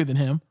I'm bigger than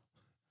him."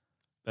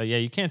 But yeah,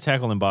 you can't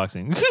tackle in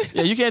boxing.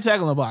 Yeah, you can't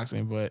tackle in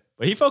boxing, but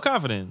But he felt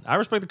confident. I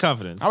respect the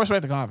confidence. I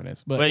respect the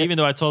confidence. But, But even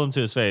though I told him to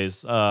his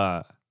face,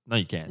 no,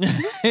 you can't.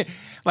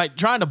 like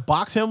trying to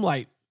box him,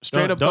 like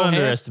straight Don't up, throw hands,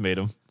 underestimate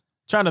him.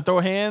 trying to throw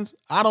hands.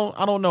 I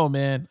don't know,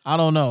 man. I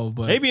don't know,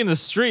 but Maybe in the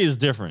street is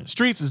different.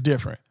 streets is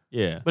different.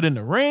 Yeah. But in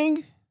the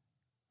ring,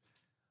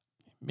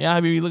 yeah,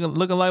 I be looking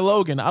like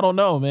Logan. I don't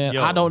know, man.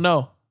 Yo. I don't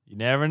know. You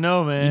never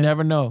know, man. You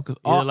never know because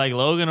Either like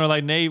Logan or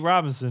like Nate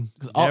Robinson.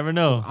 You never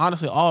know.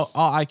 Honestly, all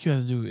IQ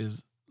has to do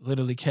is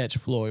literally catch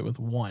Floyd with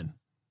one,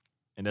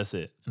 And that's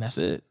it. and that's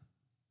it.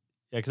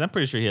 Yeah, because I'm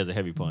pretty sure he has a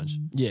heavy punch.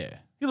 Yeah,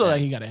 he look Yeah.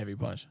 like he got a heavy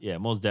punch. Yeah,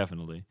 most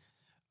definitely.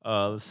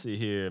 Let's see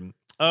here.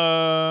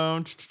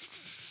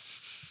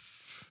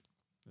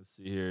 Let's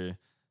see here.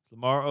 It's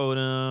Lamar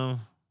Odom.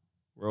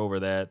 We're over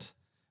that.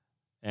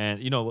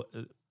 And,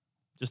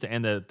 just to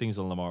end that things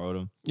on Lamar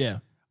Odom, Yeah,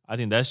 I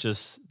think that's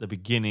just the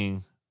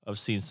beginning of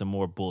seeing some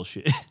more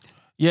bullshit.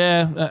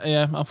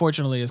 yeah.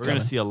 Unfortunately, it's We're coming.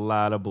 going to see a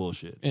lot of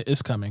bullshit.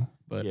 It's coming,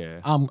 but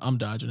Yeah. I'm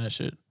dodging that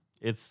shit.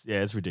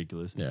 It's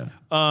ridiculous. Yeah,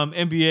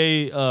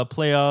 NBA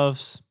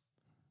playoffs.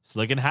 It's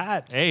looking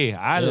hot. Hey,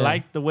 I Yeah.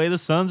 like the way the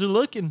Suns are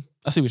looking.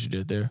 I see what you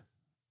did there.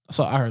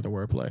 I heard the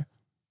wordplay.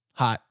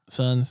 Hot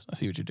Suns. I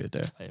see what you did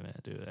there. Hey, man,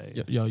 dude.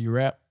 Hey, Yo, you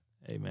rap.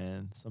 hey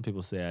man. Some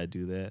people say I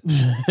do that.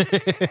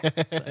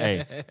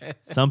 Hey,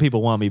 some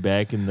people want me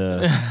back in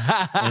the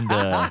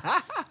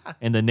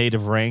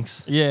native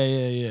ranks.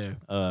 Yeah.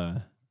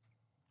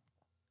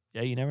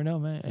 Yeah, you never know,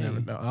 man. Hey, Never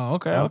know. Oh,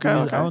 okay, I don't think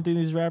these- I okay. don't think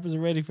these rappers are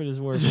ready for this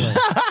wordplay.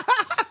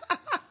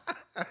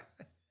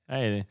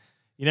 Hey,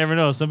 you never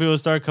know. Some people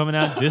start coming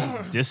out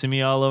dissing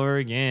me all over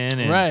again.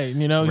 And Right,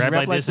 you know, you rap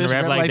like this and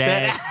rap like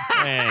that.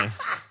 that.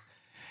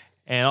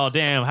 and oh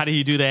damn, how did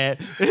he do that?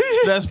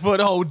 That's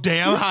funny. Oh,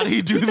 damn. How did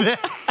he do that?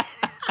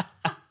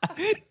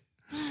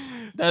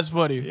 That's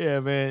funny. Yeah,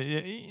 man.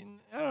 Yeah,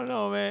 I don't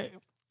know, man.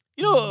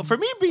 For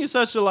me being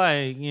such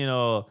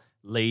a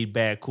laid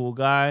back, cool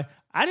guy,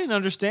 I didn't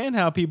understand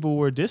how people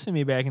were dissing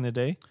me back in the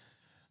day.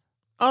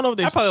 I don't know if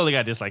they. I probably only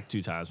got dissed like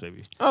 2 times,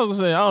 maybe. I was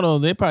gonna say, I don't know.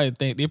 They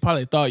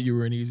probably thought you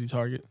were an easy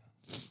target.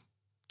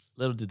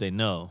 Little did they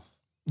know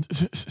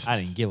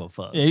I didn't give a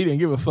fuck. Yeah, you didn't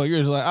give a fuck. You're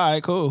just like, all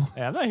right, cool.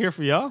 Hey, I'm not here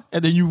for y'all.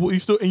 And then you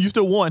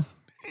still won.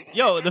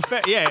 Yo, the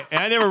fact, yeah,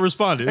 and I never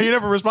responded. And you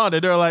never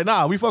responded. They're like,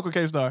 nah, we fuck with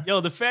K-Star.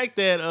 Yo, the fact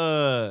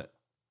that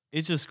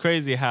it's just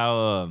crazy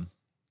how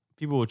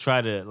people will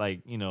try to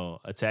like,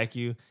 attack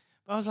you.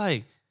 But I was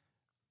like,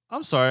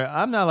 I'm sorry,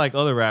 I'm not like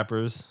other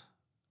rappers.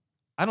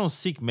 I don't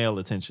seek male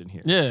attention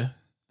here. Yeah.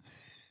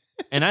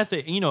 And I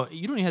think, you don't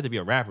even have to be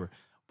a rapper,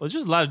 but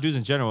just a lot of dudes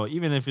in general,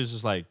 even if it's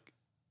just like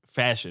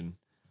fashion,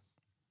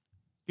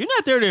 you're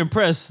not there to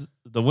impress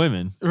the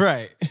women.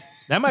 Right.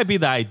 That might be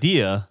the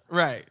idea.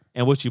 Right.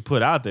 And what you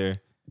put out there.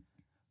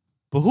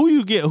 But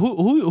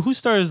who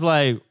starts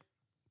like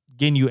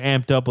getting you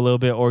amped up a little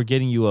bit or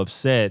getting you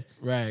upset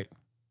Right.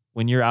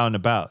 when you're out and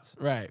about?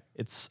 Right.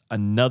 It's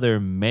another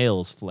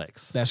male's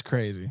flex. That's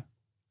crazy.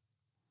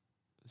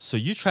 So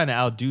you're trying to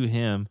outdo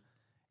him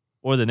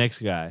or the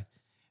next guy.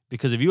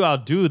 Because if you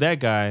outdo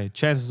that guy,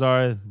 chances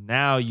are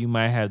now you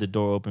might have the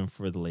door open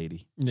for the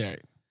lady. Yeah.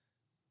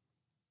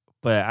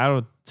 But I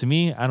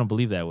don't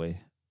believe that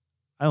way.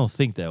 I don't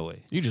think that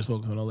way. You just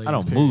focus on the ladies. I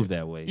don't period. move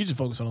that way. You just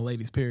focus on the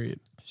ladies, period.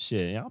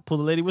 Shit, I'll pull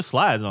the lady with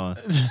slides on.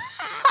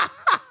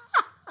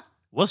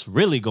 What's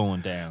really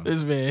going down?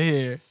 This man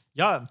here.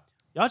 Y'all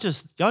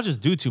just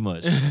do too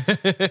much.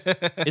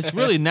 It's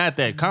really not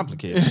that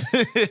complicated.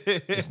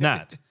 It's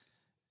not.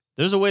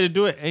 There's a way to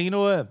do it. And you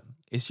know what?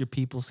 It's your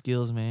people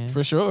skills, man.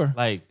 For sure.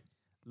 Like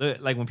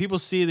when people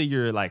see that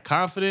you're like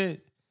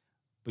confident,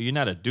 but you're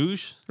not a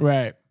douche,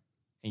 Right.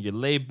 and you're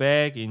laid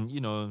back and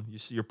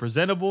you're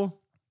presentable,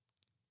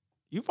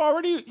 you're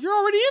already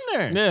in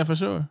there. Yeah, for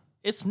sure.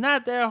 It's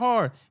not that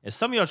hard. And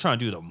some of y'all trying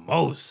to do the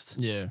most.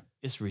 Yeah.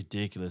 It's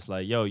ridiculous.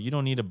 Like, yo, you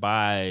don't need to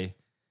buy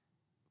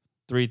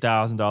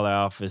 $3,000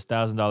 outfits,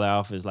 $1,000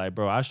 outfits. Like,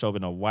 bro, I show up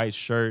in a white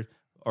shirt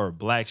or a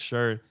black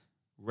shirt,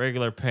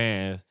 regular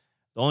pants.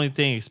 The only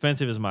thing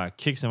expensive is my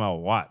kicks and my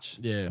watch.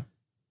 Yeah.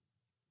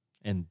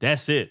 And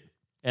that's it.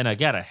 And I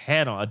got a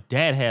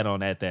dad hat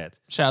on at that.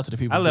 Shout out to the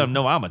people. I let them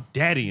know I'm a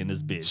daddy in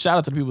this bitch. Shout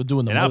out to the people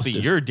doing the And I'll mostest.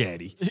 be your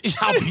daddy.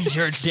 I'll be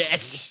your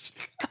daddy.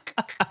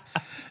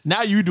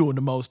 Now you doing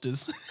the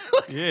mostest.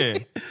 Yeah.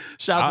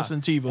 Shout out to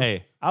Sentiva.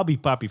 Hey, I'll be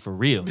Poppy for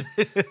real.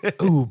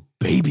 Ooh,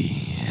 baby.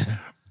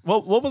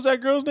 What was that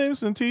girl's name?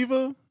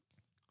 Sentiva?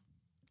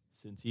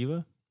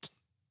 Sentiva?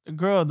 The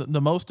girl,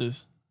 the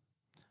mostest.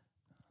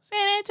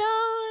 San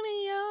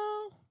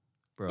Antonio.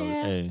 Bro,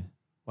 hey,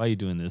 why are you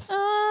doing this?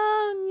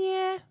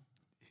 Oh,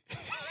 yeah.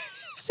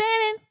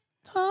 San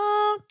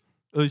Antonio.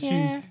 Oh,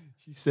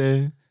 she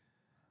said,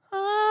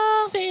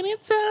 Oh, San Antonio.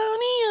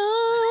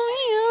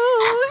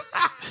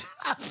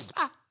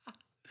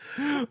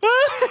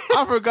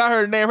 I forgot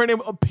her name. Her name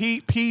was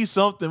P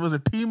something. Was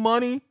it P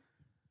Money?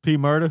 P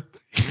Murder?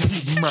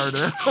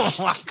 Murder. Oh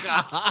my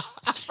god.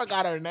 I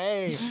forgot her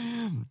name.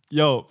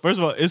 Yo, first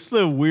of all, it's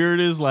the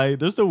weirdest, like,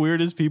 there's the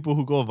weirdest people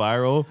who go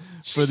viral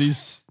for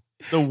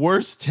the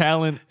worst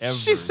talent ever.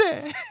 She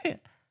said,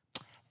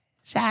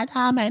 shout out to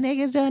all my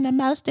niggas doing the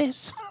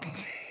mostest.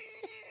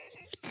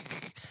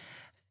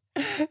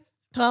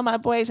 To all my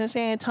boys in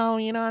San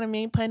Antonio, you know what I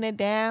mean? Putting it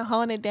down,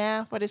 holding it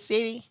down for the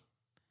city.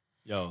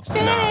 Yo, Nah,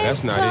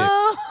 that's not it.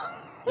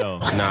 yo,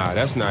 Nah,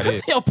 that's not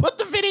it. Yo, put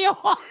the video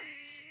on.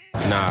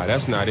 Nah,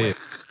 that's not it.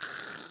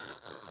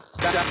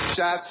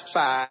 Shots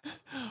fired.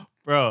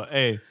 bro,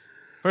 hey,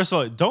 first of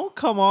all, don't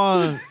come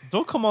on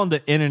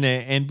the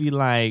internet and be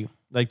like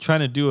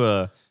trying to do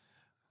a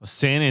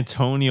San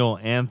Antonio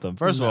anthem.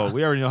 First of all,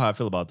 we already know how I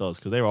feel about those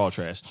because they were all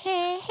trash.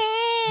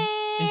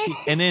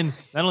 And then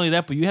not only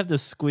that, but you have the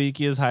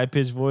squeakiest high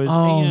pitched voice.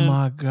 Oh and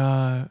my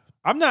god.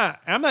 I'm not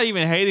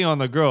even hating on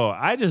the girl.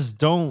 I was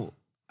like,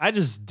 I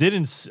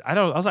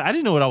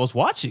didn't know what I was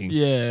watching.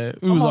 Yeah,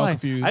 we was all like,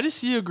 confused. I just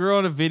see a girl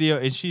in a video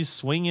and she's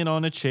swinging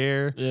on a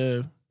chair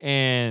Yeah,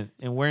 and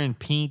wearing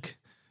pink,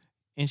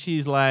 and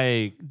she's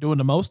like doing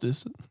the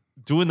mostest.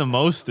 doing the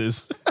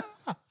mostest.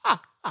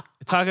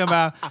 Talking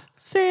about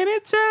San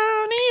Antonio.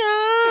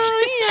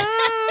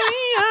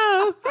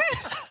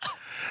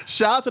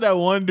 Shout out to that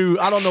one dude.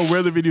 I don't know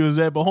where the video is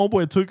at, but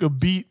homeboy took a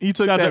beat. He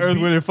took Shout out that to Earth,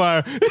 beat. Wind, and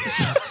Fire.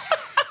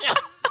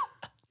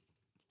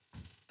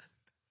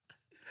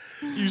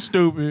 You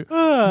stupid.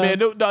 Man,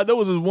 there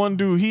was this one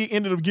dude. He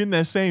ended up getting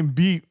that same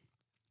beat,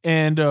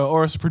 and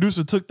or his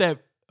producer took that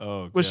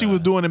what she was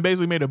doing and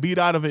basically made a beat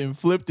out of it and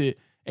flipped it,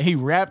 and he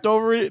rapped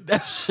over it.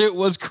 That shit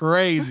was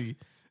crazy.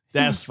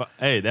 That's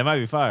hey, that might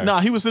be fire. Nah,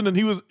 he was sitting in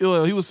his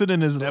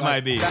that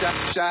might be.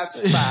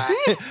 Shots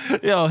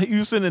fired. Yo, he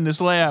was sitting in this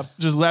lab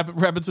just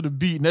rapping to the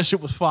beat, and that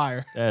shit was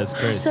fire. That's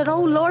crazy. Said,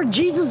 oh Lord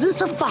Jesus,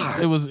 it's a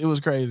fire. It was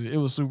crazy. It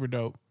was super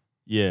dope.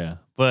 Yeah,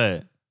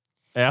 but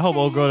hey, I hope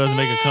old girl doesn't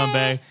make a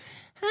comeback.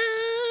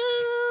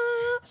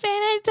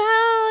 San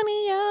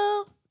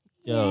Antonio.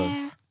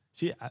 Yo,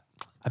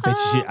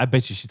 I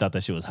bet you she thought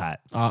that shit was hot.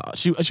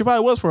 She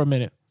probably was for a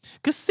minute.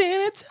 Cause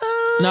San Antonio.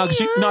 No,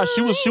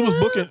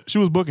 she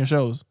was booking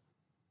shows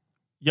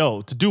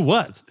Yo, to do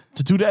what?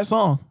 to do that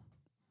song.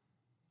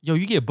 Yo,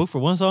 you get booked for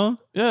one song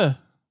Yeah,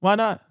 why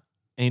not?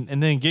 and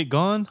then get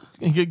gone?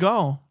 And get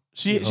gone.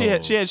 She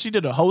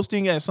did a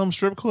hosting at some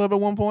strip club at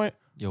one point.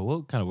 Yo,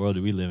 what kind of world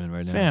do we live in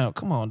right now? Fam,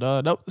 come on,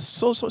 dog.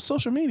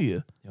 Social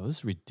media. Yo, this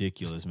is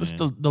ridiculous, man. It's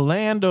the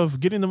land of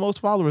getting the most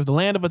followers, the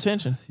land of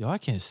attention. Yo, I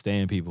can't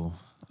stand people.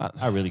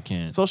 I really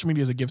can't. Social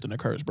media is a gift and a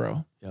curse,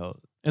 bro. Yo,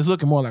 It's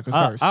looking more like a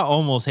curse. I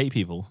almost hate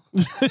people.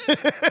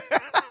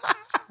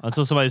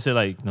 Until somebody said,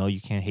 like, no, you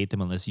can't hate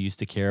them unless you used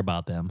to care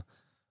about them.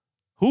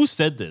 Who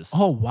said this?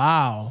 Oh,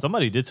 wow.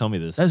 Somebody did tell me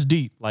this. That's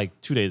deep. Like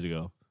 2 days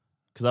ago.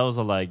 Because I was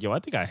like, yo, I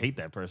think I hate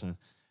that person.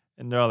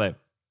 And they're all like,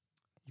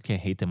 you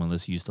can't hate them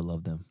unless you used to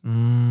love them.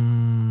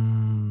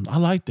 I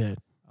like that.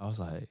 I was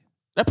like,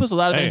 That puts a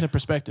lot of Hey. things in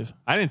perspective.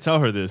 I didn't tell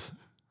her this.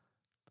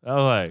 I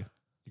was like,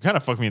 you kind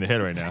of fucked me in the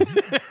head right now.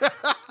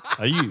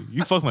 Like,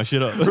 you fucked my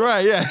shit up.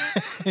 Right, yeah.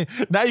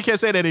 Now you can't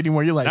say that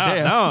anymore. You're like,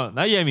 damn.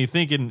 Now you had me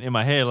thinking in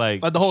my head,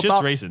 like Like the whole shit's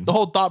thought, racing. The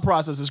whole thought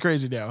process is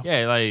crazy now.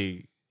 Yeah,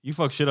 like, you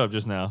fucked shit up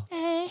just now.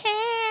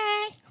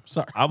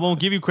 Sorry. I won't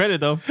give you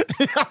credit, though.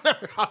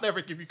 I'll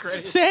never give you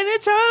credit. San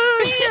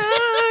Antonio.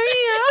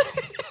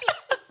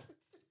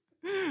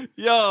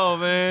 Yo,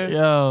 man.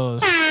 Yo.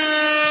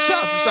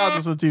 Shout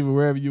out to Santiva,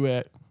 wherever you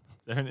at.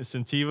 Her name is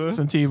Santiva?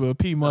 Santiva,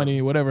 P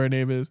Money, whatever her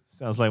name is.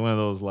 Sounds like one of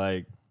those,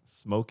 like,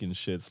 smoking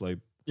shits, like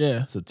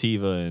Yeah.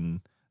 sativa,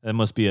 and that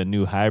must be a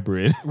new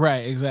hybrid. Right,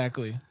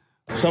 exactly.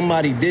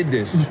 Somebody did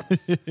this.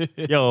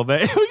 Yo,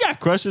 man, we got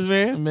crushes,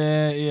 man.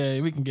 Man,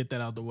 yeah, we can get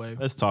that out the way.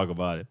 Let's talk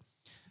about it.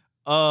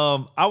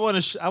 I want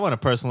to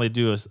personally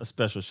do a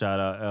special shout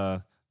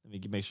out. Let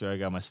me make sure I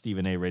got my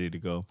Stephen A. ready to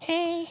go.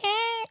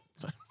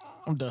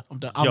 I'm done. I'm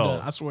Yo,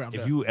 done. I swear I'm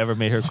if done. you ever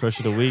made her crush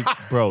of the week,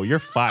 bro, you're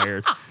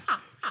fired.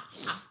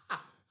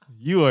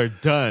 You are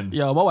done.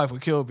 Yo, my wife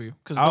would kill me.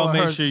 Because I'll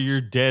make sure you're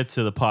dead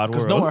to the pod world.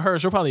 Because knowing her,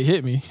 she'll probably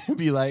hit me.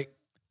 Be like,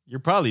 You're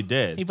probably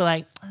dead. he'd be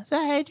like,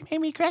 sorry, you made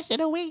me crush of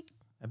the week.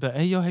 I bet,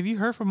 hey, yo, have you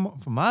heard from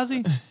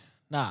Mozzie?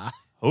 Nah.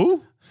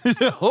 Who?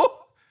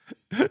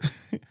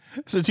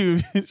 Since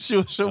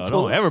she'll No,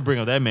 pull don't ever bring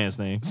up that man's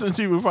name. Since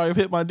he would probably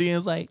hit my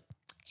DMs like,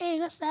 hey,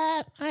 what's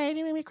up? All right,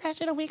 you made me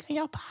crash of the week on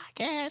your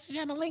podcast. You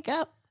trying to link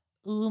up?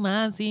 Ooh,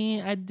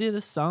 Mozzie, I did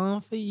a song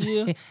for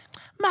you.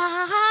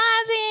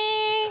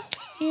 Mozzie.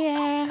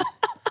 Yeah.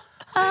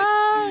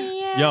 Oh,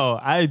 yeah. Yo,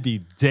 I'd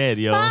be dead,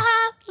 yo.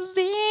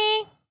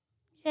 Mozzie.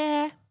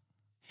 Yeah.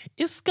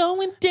 It's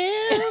going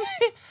down.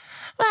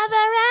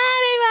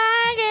 Maserati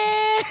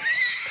Market.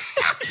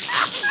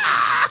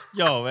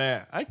 Yo,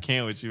 man, I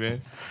can't with you,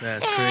 man.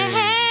 That's crazy.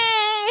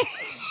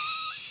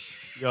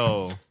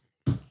 Yo.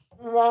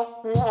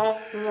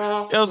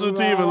 Yo,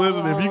 Sativa,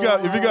 listen, if you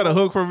got a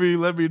hook for me,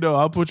 let me know.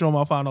 I'll put you on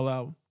my final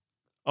album.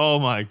 Oh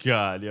my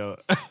God, yo.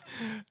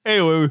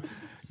 Anyway,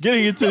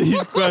 getting into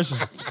these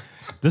questions.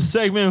 The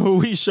segment where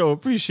we show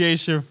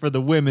appreciation for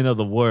the women of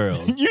the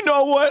world. You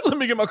know what? Let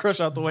me get my crush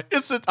out the way.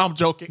 I'm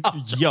joking.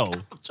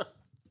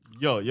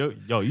 Yo,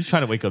 you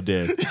trying to wake up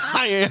dead.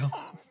 I am.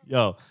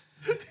 Yo.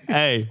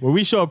 Hey, where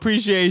we show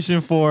appreciation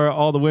for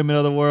all the women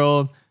of the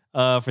world,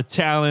 for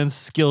talents,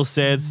 skill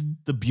sets,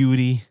 the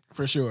beauty,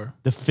 For sure.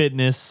 the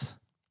fitness,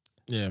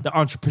 Yeah. the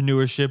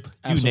entrepreneurship,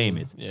 you name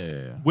it.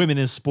 Yeah. Women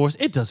in sports,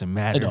 it doesn't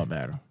matter. It don't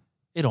matter.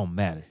 It don't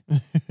matter.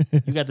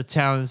 You got the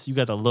talents, you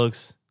got the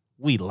looks.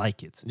 We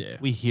like it. Yeah.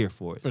 We here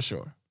for it. For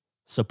sure.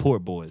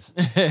 Support boys.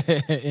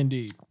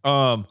 Indeed.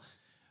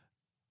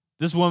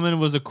 This woman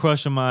was a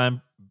crush of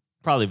mine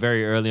probably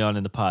very early on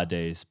in the pod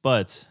days,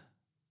 but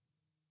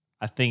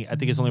I think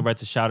it's only right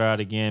to shout her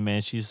out again,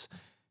 man. She's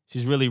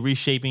really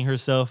reshaping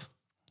herself.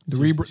 The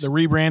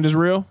rebrand is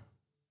real?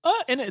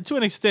 And to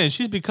an extent,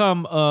 she's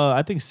become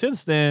I think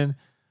since then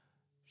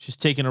she's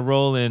taken a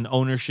role in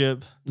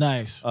ownership.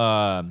 Nice.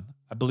 I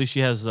believe she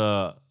has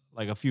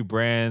like a few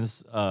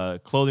brands,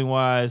 clothing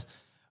wise,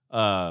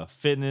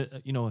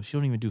 fitness. You know, she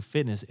don't even do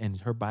fitness, and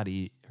her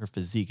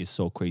physique is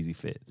so crazy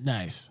fit.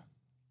 Nice.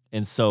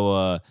 And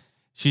so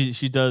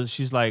she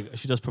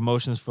does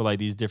promotions for like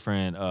these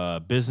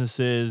different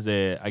businesses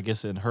that I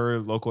guess in her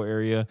local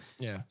area.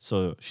 Yeah.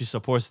 So she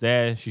supports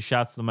that. She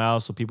shouts them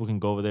out so people can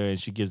go over there, and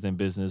she gives them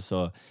business.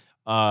 So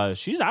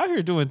she's out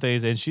here doing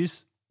things, and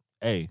she's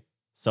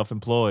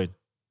self-employed,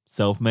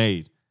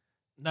 self-made.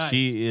 Nice.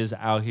 She is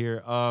out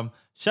here.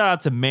 Shout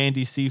out to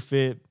Mandy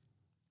Seafit.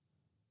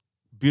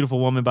 Beautiful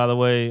woman, by the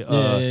way.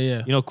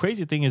 Yeah. You know,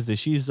 crazy thing is that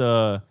she's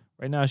right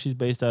now she's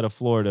based out of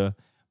Florida,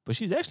 but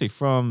she's actually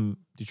from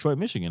Detroit,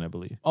 Michigan, I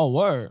believe. Oh,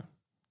 word.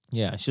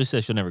 Yeah, she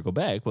said she'll never go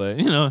back, but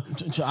you know,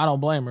 I don't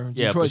blame her.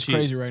 Yeah, Detroit's but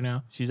crazy right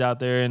now. she's out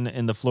there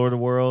in the Florida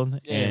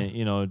world, Yeah. and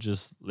you know,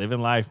 just living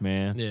life,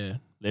 man. Yeah.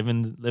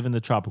 Living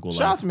the tropical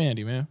Shout out life. to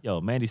Mandy, man. Yo,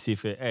 Mandy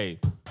Seafit, hey.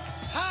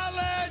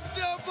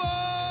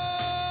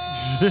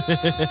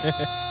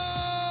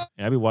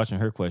 And I be watching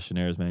her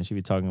questionnaires, man. She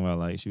be talking about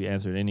like she be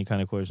answering any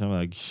kind of question. I'm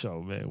like,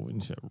 yo, man,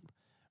 wouldn't you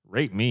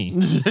rate me?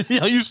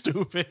 Yo, you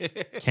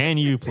stupid. Can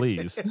you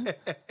please?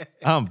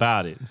 I'm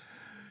about it.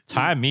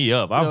 Tie me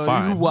up. I'm Yo,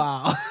 fine. You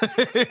wild.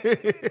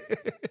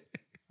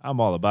 I'm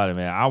all about it,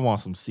 man. I want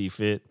some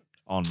C-Fit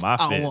on my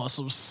I fit. want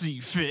some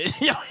C-Fit.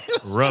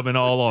 Rubbing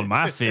all on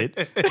my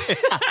fit.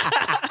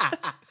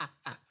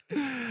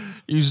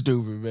 You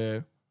stupid,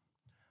 man.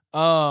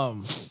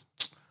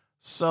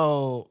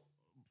 So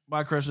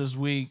my crush this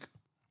week,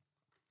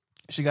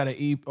 She got an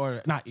EP,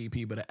 or not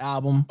EP, but an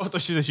album. I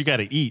thought she said she got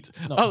to eat.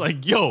 No. I was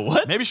like, yo,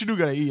 what? Maybe she do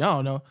got to eat. I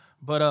don't know.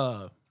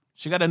 But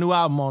she got a new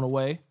album on the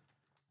way.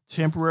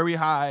 Temporary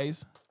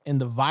Highs in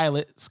the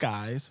Violet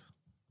Skies.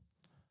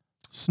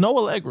 Snow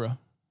Allegra.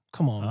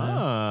 Come on,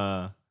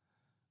 man.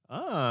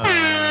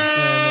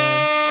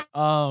 Yeah,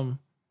 man.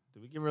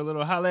 Did we give her a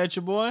little holla at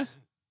your boy?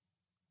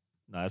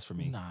 No, that's for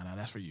me. Nah,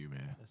 that's for you,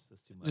 man.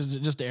 That's too much.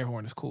 Just the air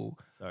horn is cool.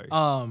 Sorry.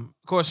 Of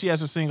course, she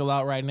has a single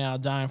out right now,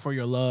 "Dying for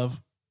Your Love."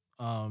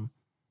 I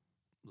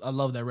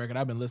love that record.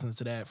 I've been listening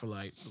to that for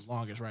like the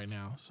longest right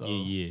now. So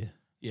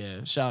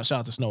yeah. Shout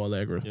out to Snow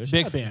Allegra. Yeah,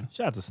 Big fan.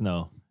 Shout out to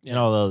Snow Yeah. and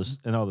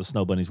all the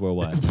snow bunnies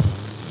worldwide.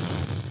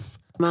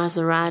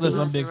 Maserati.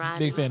 Listen, I'm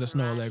big fan of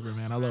Snow Allegra,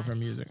 man. I love her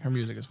music. Her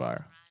music is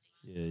fire.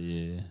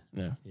 Yeah.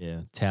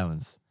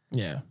 Talents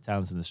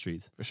in the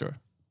streets For sure.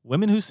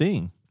 Women who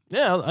sing.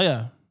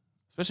 Yeah.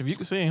 Especially if you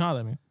can sing,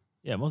 holler at me.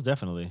 Yeah, most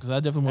definitely. Because I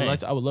definitely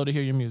would I would love to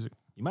hear your music.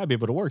 You might be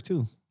able to work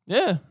too.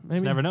 Yeah, maybe.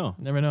 You never know.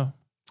 Never know.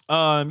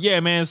 Yeah,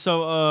 man.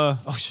 So,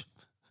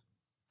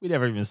 we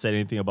never even said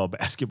anything about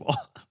basketball.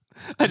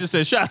 I just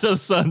said shout out to the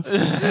Suns.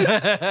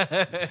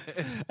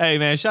 Hey,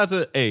 man, shout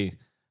out to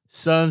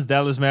Suns,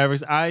 Dallas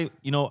Mavericks. I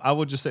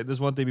would just say this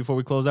one thing before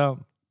we close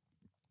out.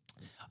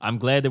 I'm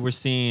glad that we're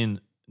seeing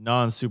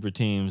non-super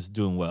teams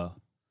doing well.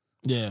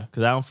 Yeah.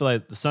 Because I don't feel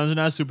like the Suns are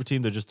not a super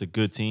team. They're just a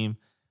good team.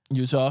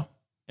 Utah.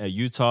 Yeah,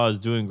 Utah is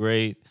doing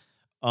great.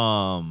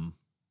 I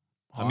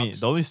mean,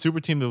 the only super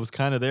team that was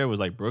kind of there was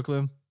like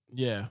Brooklyn.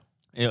 Yeah.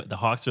 Yeah, the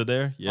Hawks are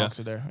there. Yeah. Hawks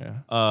are there,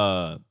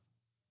 yeah.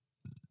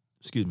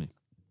 Excuse me.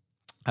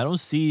 I don't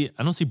see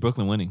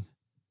Brooklyn winning.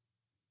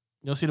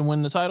 You don't see them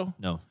winning the title?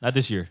 No, not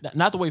this year.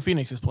 Not the way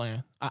Phoenix is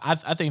playing. I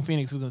think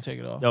Phoenix is going to take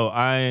it off. No,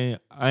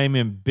 I'm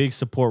in big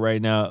support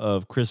right now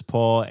of Chris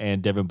Paul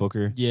and Devin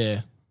Booker.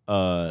 Yeah.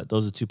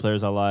 Those are two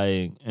players I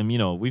like.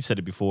 And, we've said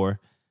it before.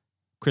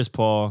 Chris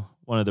Paul,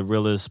 one of the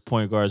realest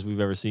point guards we've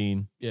ever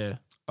seen. Yeah.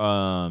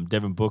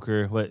 Devin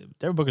Booker.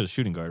 Devin Booker's a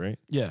shooting guard, right?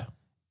 Yeah.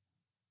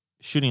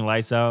 Shooting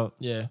lights out.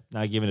 Yeah.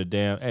 Not giving a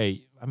damn.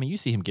 Hey, I mean, you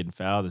see him getting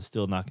fouled and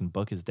still knocking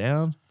buckets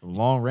down from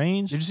long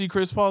range. Did you see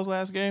Chris Paul's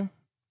last game?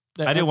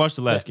 I didn't watch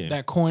the last game.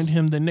 That coined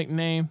him the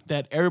nickname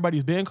that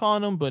everybody's been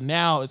calling him, but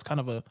now it's kind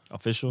of a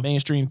official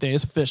mainstream thing.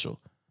 It's official.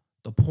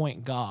 The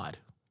point god.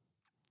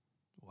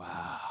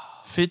 Wow.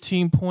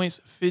 15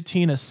 points,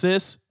 15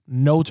 assists,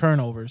 no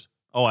turnovers.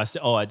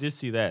 I did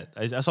see that.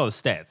 I saw the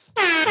stats.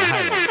 The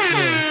highlights.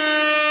 Yeah.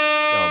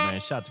 Yo, man,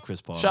 shout out to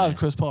Chris Paul. Shout out to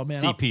Chris Paul,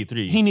 man.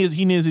 CP3. He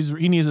needs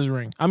his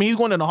ring. I mean, he's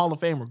going in the Hall of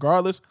Fame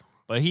regardless.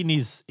 But he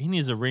needs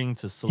a ring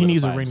to solidify. He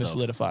needs a ring himself. to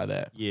solidify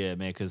that. Yeah,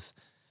 man, because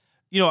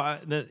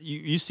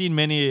you've seen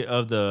many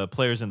of the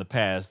players in the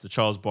past, the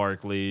Charles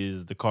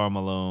Barkleys, the Karl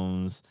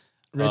Malones,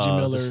 Reggie the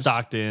Millers,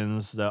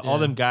 Stocktons, all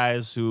them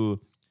guys who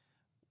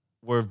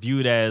were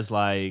viewed as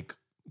like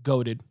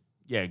goated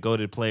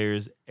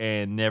players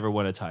and never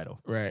won a title.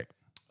 Right.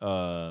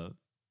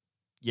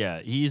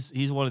 Yeah,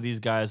 he's one of these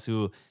guys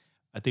who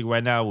I think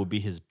right now would be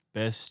his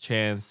best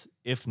chance,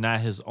 if not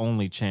his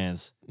only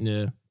chance.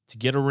 Yeah. To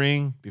get a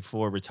ring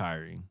before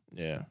retiring.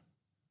 Yeah. Did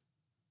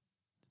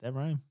that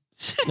rhyme?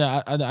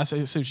 Yeah, I see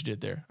what you did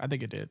there. I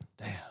think it did.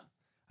 Damn.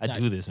 I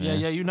do this, man.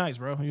 Yeah, you nice,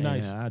 bro. You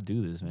nice. I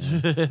do this,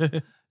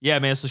 man. Yeah,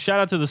 man. So shout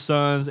out to the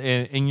Suns.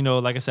 And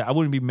like I said, I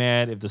wouldn't be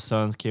mad if the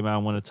Suns came out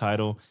and won a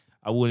title.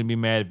 I wouldn't be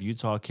mad if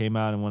Utah came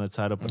out and won a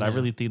title. But I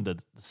really think that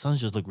the Suns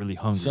just look really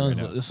hungry right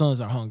now. The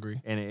Suns are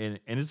hungry. And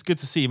it's good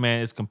to see,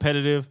 man. It's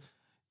competitive.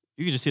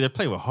 You can just see they're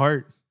playing with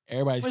heart.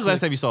 Everybody's When's the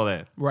last time you saw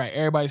that? Right.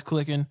 Everybody's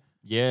clicking.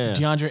 Yeah.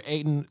 DeAndre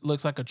Ayton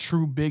looks like a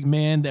true big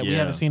man that we Yeah.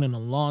 haven't seen in a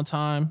long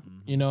time.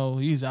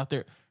 He's out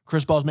there.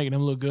 Chris Paul's making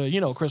him look good.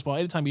 Chris Paul,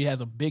 anytime he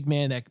has a big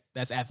man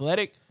that's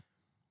athletic,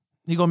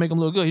 he's going to make him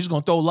look good. He's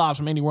going to throw lobs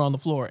from anywhere on the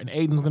floor, and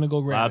Ayton's going to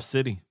go grab Lob it.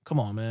 City. Come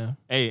on, man.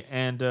 Hey,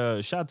 and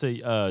shout out to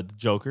the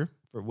Joker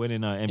for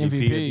winning MVP of the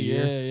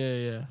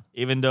year. Yeah.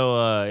 Even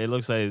though it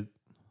looks like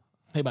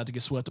they about to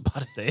get swept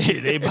about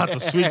it. they about to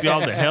sweep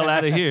y'all the hell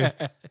out of here.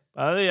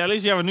 At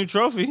least you have a new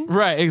trophy.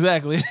 Right,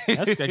 exactly.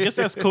 I guess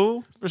that's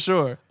cool. For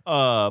sure.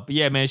 But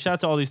yeah, man, shout out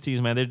to all these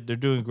teams, man. They're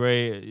doing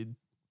great.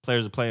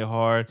 Players are playing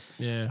hard.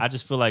 Yeah. I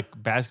just feel like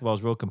basketball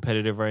is real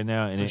competitive right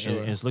now, and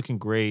it's looking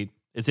great.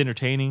 It's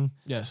entertaining.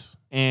 Yes.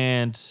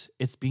 And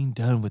it's being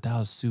done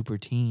without super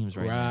teams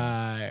right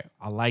now. Right.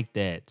 I like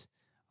that.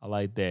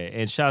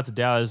 And shout out to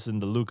Dallas and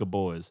the Luka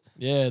boys.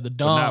 Yeah, the But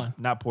Don.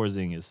 not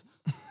Porzingis.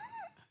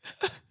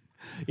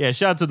 Yeah,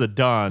 shout out to the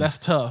Don. That's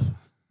tough.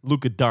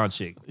 Luka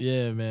Doncic.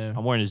 Yeah, man.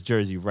 I'm wearing his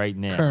jersey right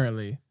now.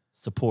 Currently.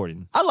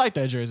 Supporting. I like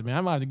that jersey, man.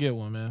 I might have to get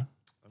one, man.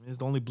 I mean, it's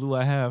the only blue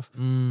I have.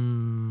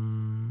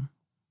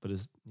 But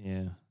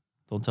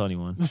don't tell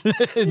anyone.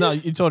 No,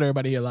 you told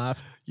everybody here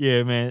live.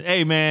 Yeah, man.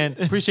 Hey, man.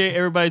 Appreciate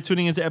everybody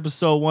tuning into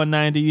episode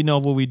 190. You know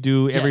what we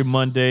do. Every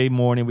Monday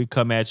morning we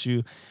come at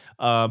you.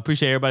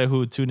 Appreciate everybody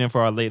who tuned in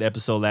for our late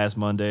episode last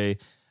Monday.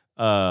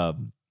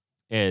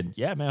 And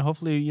yeah, man,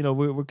 hopefully, you know,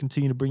 we'll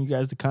continue to bring you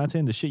guys the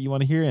content, the shit you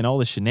want to hear, and all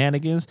the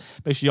shenanigans.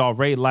 Make sure y'all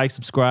rate, like,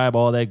 subscribe,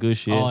 all that good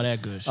shit. All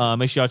that good shit.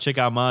 Make sure y'all check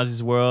out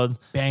Mozzie's World.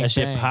 Bang, that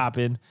shit bang.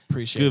 popping.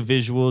 Appreciate good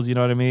visuals, you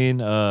know what I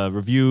mean?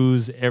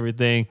 Reviews,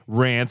 everything,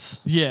 rants.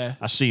 Yeah.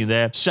 I seen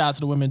that. Shout out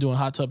to the women doing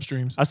hot tub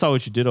streams. I saw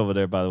what you did over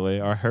there, by the way.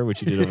 Or I heard what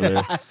you did over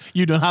there.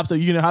 You doing hot tub?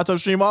 You getting a hot tub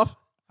stream off?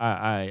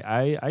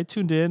 I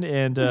tuned in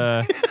and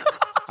I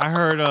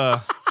heard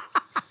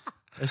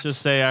let's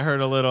just say I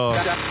heard a little.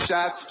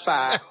 Shots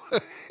fired.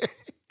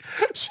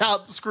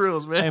 Shout out to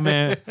Skrills, man. Hey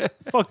man,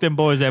 fuck them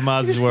boys at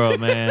Mozzie's World,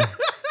 man.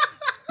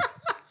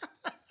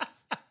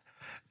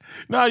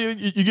 No, you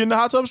getting the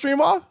hot tub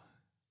stream off?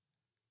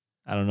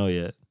 I don't know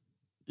yet.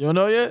 You don't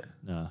know yet?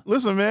 No.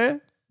 Listen,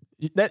 man,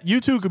 that you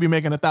too could be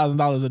making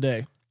 $1,000 a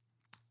day.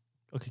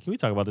 Okay, can we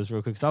talk about this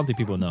real quick? Because I don't think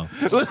people know.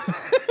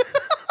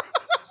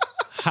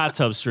 Hot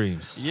tub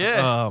streams. Yeah.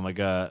 Oh my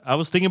god. I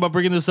was thinking about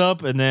bringing this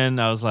up, and then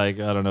I was like,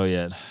 I don't know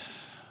yet.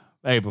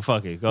 Hey, but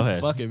fuck it. Go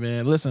ahead. Fuck it,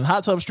 man. Listen,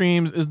 hot tub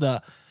streams is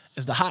the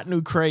hot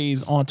new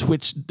craze on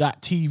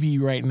Twitch.tv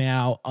right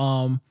now.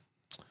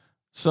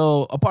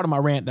 So a part of my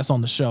rant that's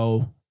on the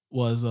show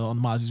was on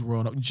Mozzie's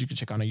World, which you can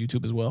check out on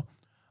YouTube as well.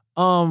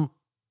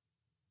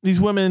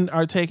 These women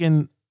are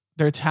taking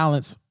their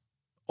talents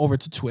over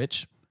to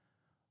Twitch,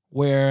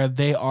 where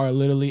they are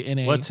literally in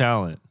a What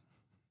talent?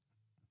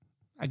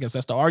 I guess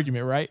that's the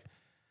argument, right?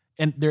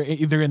 And they're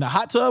either in the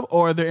hot tub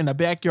or they're in the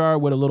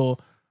backyard with a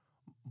little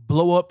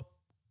blow up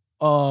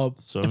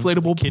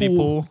inflatable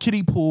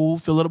kiddie pool,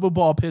 fill it up with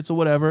ball pits or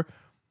whatever.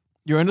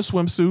 You're in a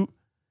swimsuit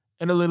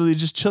and they're literally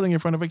just chilling in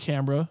front of a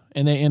camera,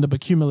 and they end up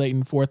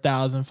accumulating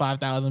 4,000,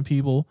 5,000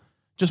 people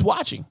just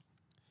watching.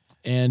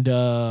 And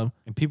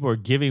people are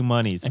giving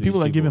money to and these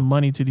people are giving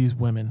money to these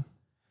women.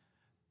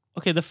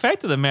 Okay, the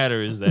fact of the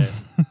matter is that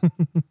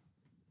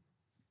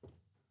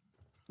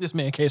This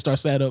man can't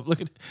sat up. Look,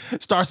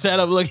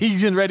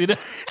 he's getting ready to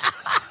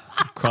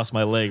cross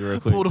my leg real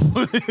quick. Look,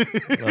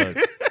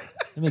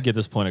 let me get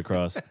this point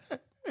across.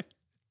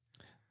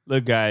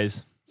 Look,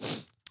 guys,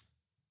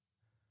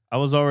 I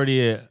was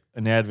already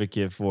an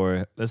advocate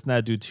for let's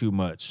not do too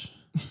much.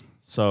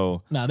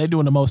 So nah, they're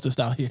doing the mostest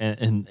out here.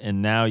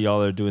 And now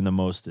y'all are doing the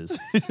mostest.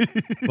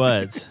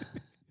 But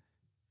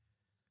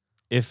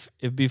if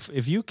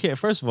you can't,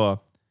 first of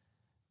all,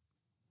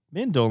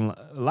 a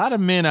lot of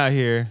men out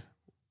here,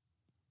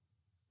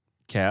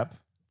 Cap,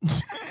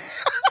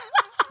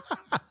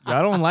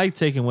 y'all don't like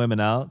taking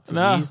women out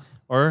to eat,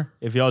 or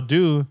if y'all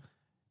do,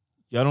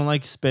 y'all don't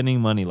like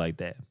spending money like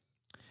that.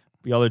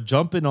 Y'all are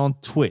jumping on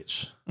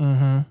Twitch.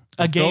 Mm-hmm.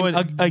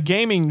 A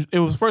gaming. It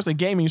was first a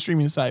gaming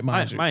streaming site,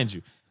 mind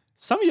you.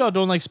 Some of y'all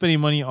don't like spending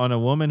money on a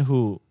woman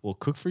who will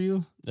cook for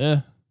you.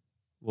 Yeah,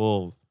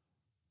 will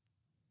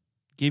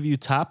give you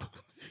top.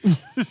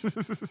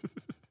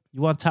 You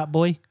want Top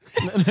Boy?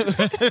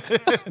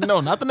 No,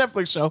 not the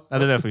Netflix show. Not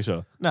the Netflix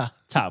show. Nah.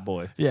 Top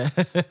Boy. Yeah.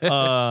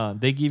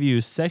 They give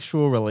you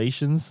sexual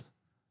relations.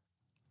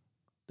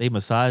 They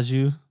massage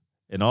you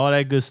and all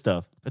that good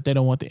stuff. But they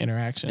don't want the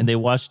interaction. And they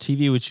watch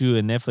TV with you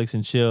and Netflix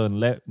and chill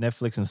and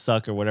Netflix and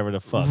suck or whatever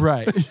the fuck.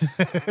 Right.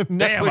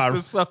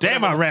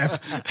 Damn, I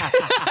rap.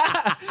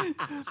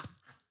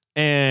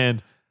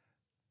 And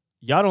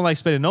y'all don't like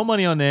spending no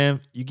money on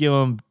them. You give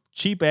them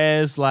cheap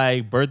ass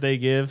like birthday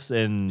gifts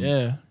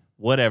and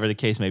whatever the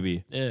case may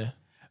be. Yeah.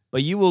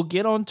 But you will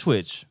get on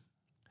Twitch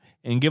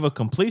and give a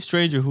complete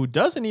stranger who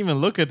doesn't even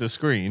look at the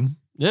screen.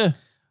 Yeah.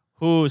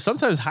 Who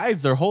sometimes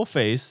hides their whole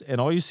face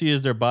and all you see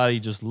is their body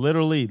just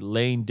literally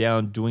laying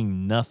down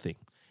doing nothing.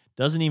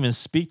 Doesn't even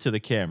speak to the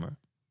camera.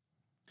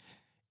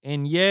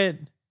 And yet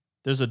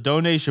there's a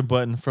donation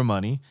button for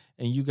money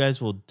and you guys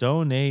will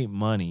donate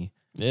money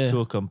to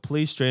a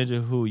complete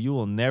stranger who you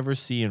will never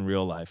see in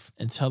real life.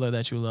 And tell her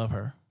that you love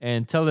her.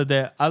 And tell her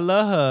that I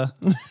love her.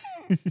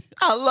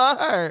 I love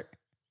her.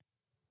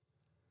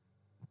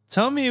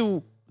 Tell me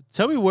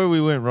where we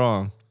went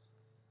wrong.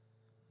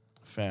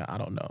 Fam, I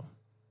don't know.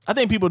 I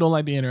think people don't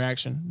like the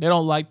interaction. They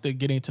don't like the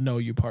getting to know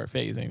you part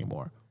phase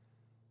anymore.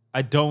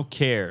 I don't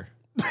care.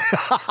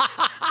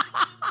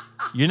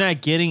 You're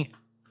not getting...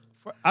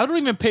 I don't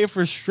even pay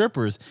for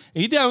strippers.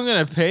 And you think I'm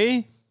going to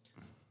pay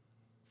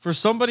for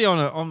somebody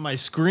on my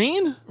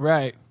screen?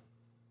 Right.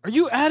 Are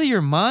you out of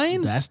your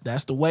mind?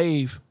 That's the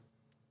wave.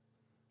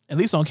 At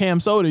least on Cam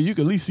Soda, you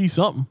can at least see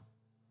something.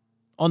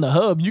 On the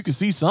hub, you can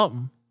see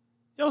something.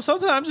 Yo,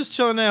 sometimes I'm just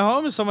chilling at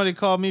home and somebody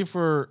called me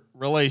for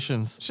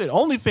relations. Shit,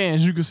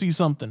 OnlyFans, you can see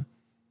something.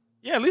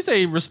 Yeah, at least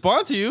they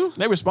respond to you.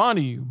 They respond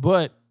to you.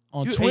 But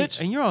on Twitch...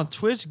 And you're on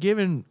Twitch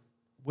giving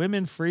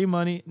women free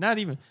money. Not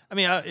even... I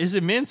mean, is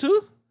it men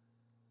too?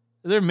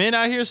 Are there men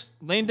out here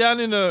laying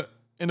down in the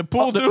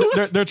pool too?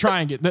 They're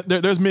trying it.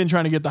 There's men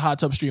trying to get the hot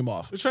tub stream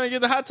off. They're trying to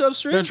get the hot tub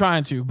stream? They're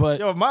trying to, but...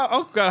 Yo, if my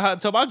uncle got a hot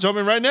tub, I'll jump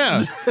in right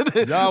now.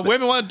 Y'all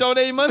women want to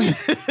donate money?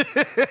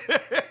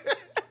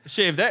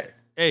 Shit, if that...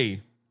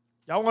 Hey,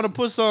 y'all want to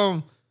put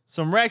some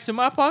racks in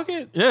my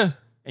pocket? Yeah.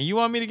 And you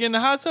want me to get in the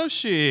hot tub?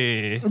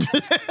 Shit.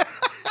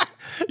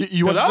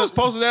 You want I was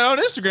posting that on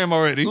Instagram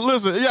already.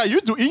 Listen, yeah, you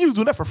was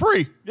doing that for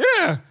free. Yeah.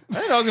 I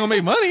didn't know I was going to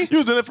make money. You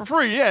was doing it for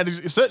free. Yeah,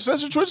 set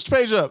your Twitch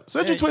page up.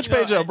 Set your Twitch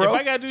page up, bro.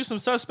 If I got to do some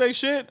suspect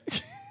shit,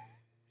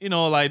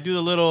 like do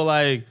the little,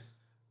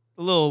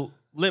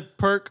 lip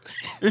perk.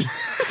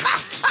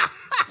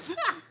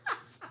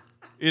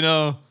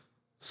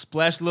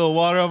 Splash a little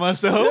water on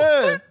myself.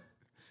 Yeah.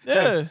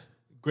 Yeah.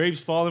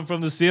 Grapes falling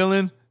from the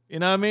ceiling. You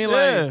know what I mean?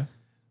 Yeah. Like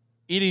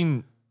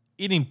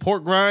eating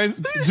pork rinds.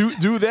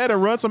 do that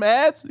and run some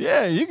ads.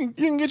 Yeah, you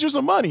can get you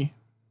some money.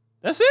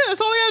 That's it.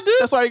 That's all I gotta do.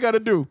 That's all you got to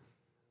do.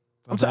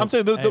 I'm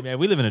telling you, hey, man,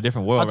 we live in a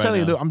different world. I'm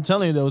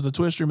telling you, there was a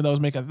Twitch streamer that was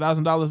making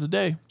 $1,000 a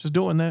day just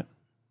doing that,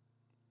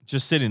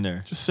 just sitting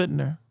there, just sitting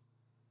there.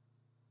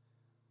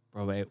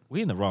 Bro, man,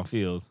 we in the wrong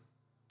field.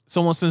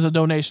 Someone sends a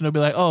donation, they'll be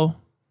like, "Oh,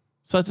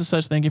 such and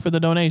such, thank you for the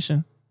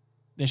donation."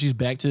 Then she's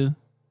back to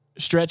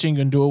stretching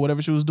and doing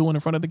whatever she was doing in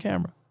front of the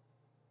camera.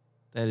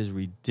 That is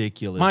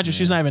ridiculous. Mind you,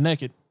 she's not even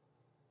naked.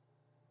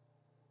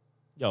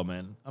 Yo,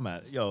 man, I'm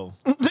out. Yo,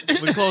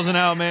 we're closing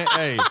out, man.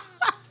 Hey,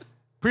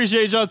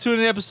 appreciate y'all tuning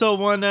in episode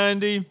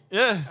 190.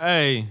 Yeah.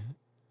 Hey,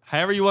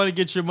 however you want to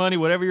get your money,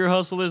 whatever your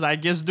hustle is, I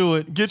guess do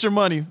it. Get your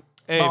money.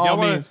 Hey,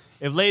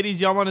 if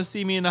ladies, y'all want to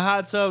see me in the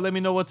hot tub, let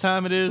me know what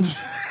time it is.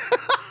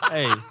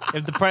 Hey,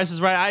 if the price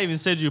is right, I even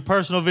send you a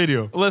personal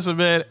video. Listen,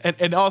 man,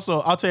 and also,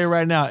 I'll tell you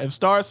right now, if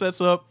Star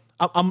sets up,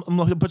 I'm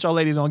going to put y'all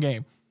ladies on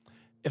game.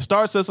 If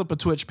Star sets up a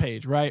Twitch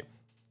page, right,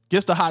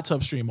 gets the hot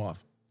tub stream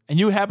off, and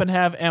you happen to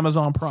have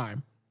Amazon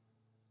Prime,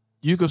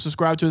 you can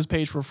subscribe to his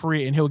page for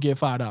free, and he'll get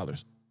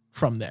 $5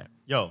 from that.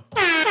 Yo.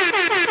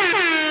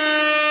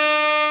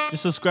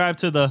 Just subscribe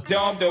to the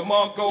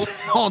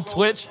on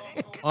Twitch.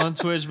 On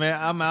Twitch, man.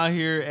 I'm out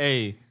here,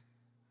 a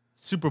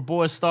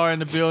Superboy Star in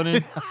the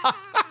building.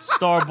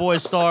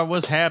 Starboy Star,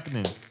 what's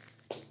happening?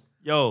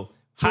 Yo,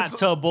 Hot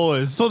Tub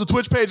Boys. So the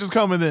Twitch page is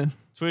coming then.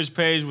 Twitch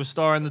page with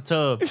Star in the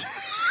tub.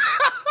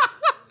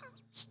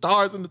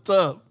 Stars in the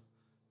tub.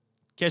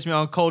 Catch me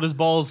on Coldest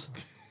Balls,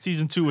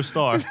 season 2 with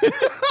Star.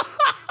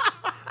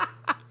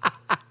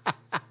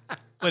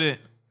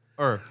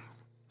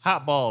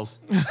 Hot balls.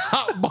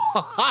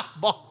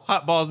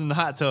 Hot balls in the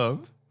hot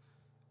tub.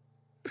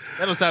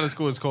 That don't sound as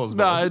cool as Coldest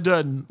Balls. Nah, it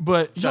doesn't.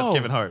 But Shout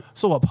Kevin Hart.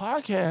 So a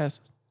podcast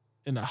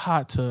in the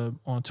hot tub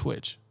on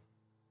Twitch.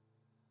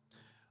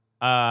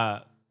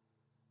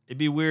 It'd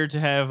be weird to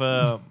have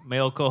a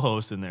male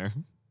co-host in there.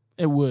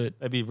 It would.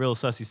 That'd be real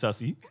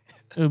sussy.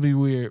 It would be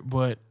weird,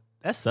 but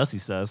that's sussy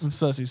sus.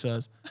 Sussy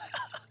sus.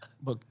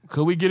 But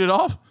could we get it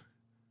off?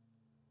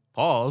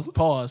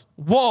 Pause.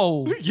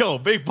 Whoa. Yo,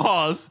 big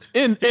pause.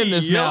 In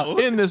this now.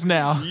 In this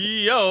now.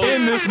 Yo.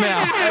 In this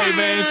now. Hey,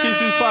 man. Cheese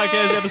Hoops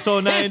Podcast,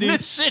 episode 90. In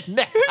this shit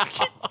now.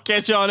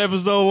 Catch y'all on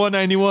episode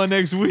 191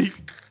 next week.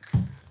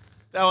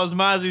 That was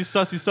Mozzie's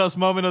sussy sus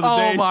moment of the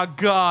day. Oh, my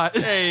God.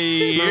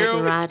 Hey.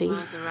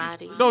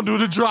 Maserati. Don't do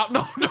the drop.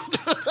 No,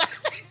 don't do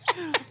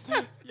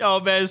it. Yo,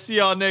 man. See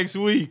y'all next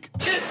week.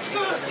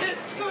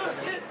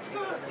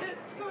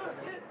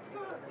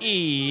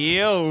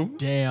 Yo.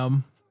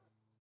 Damn.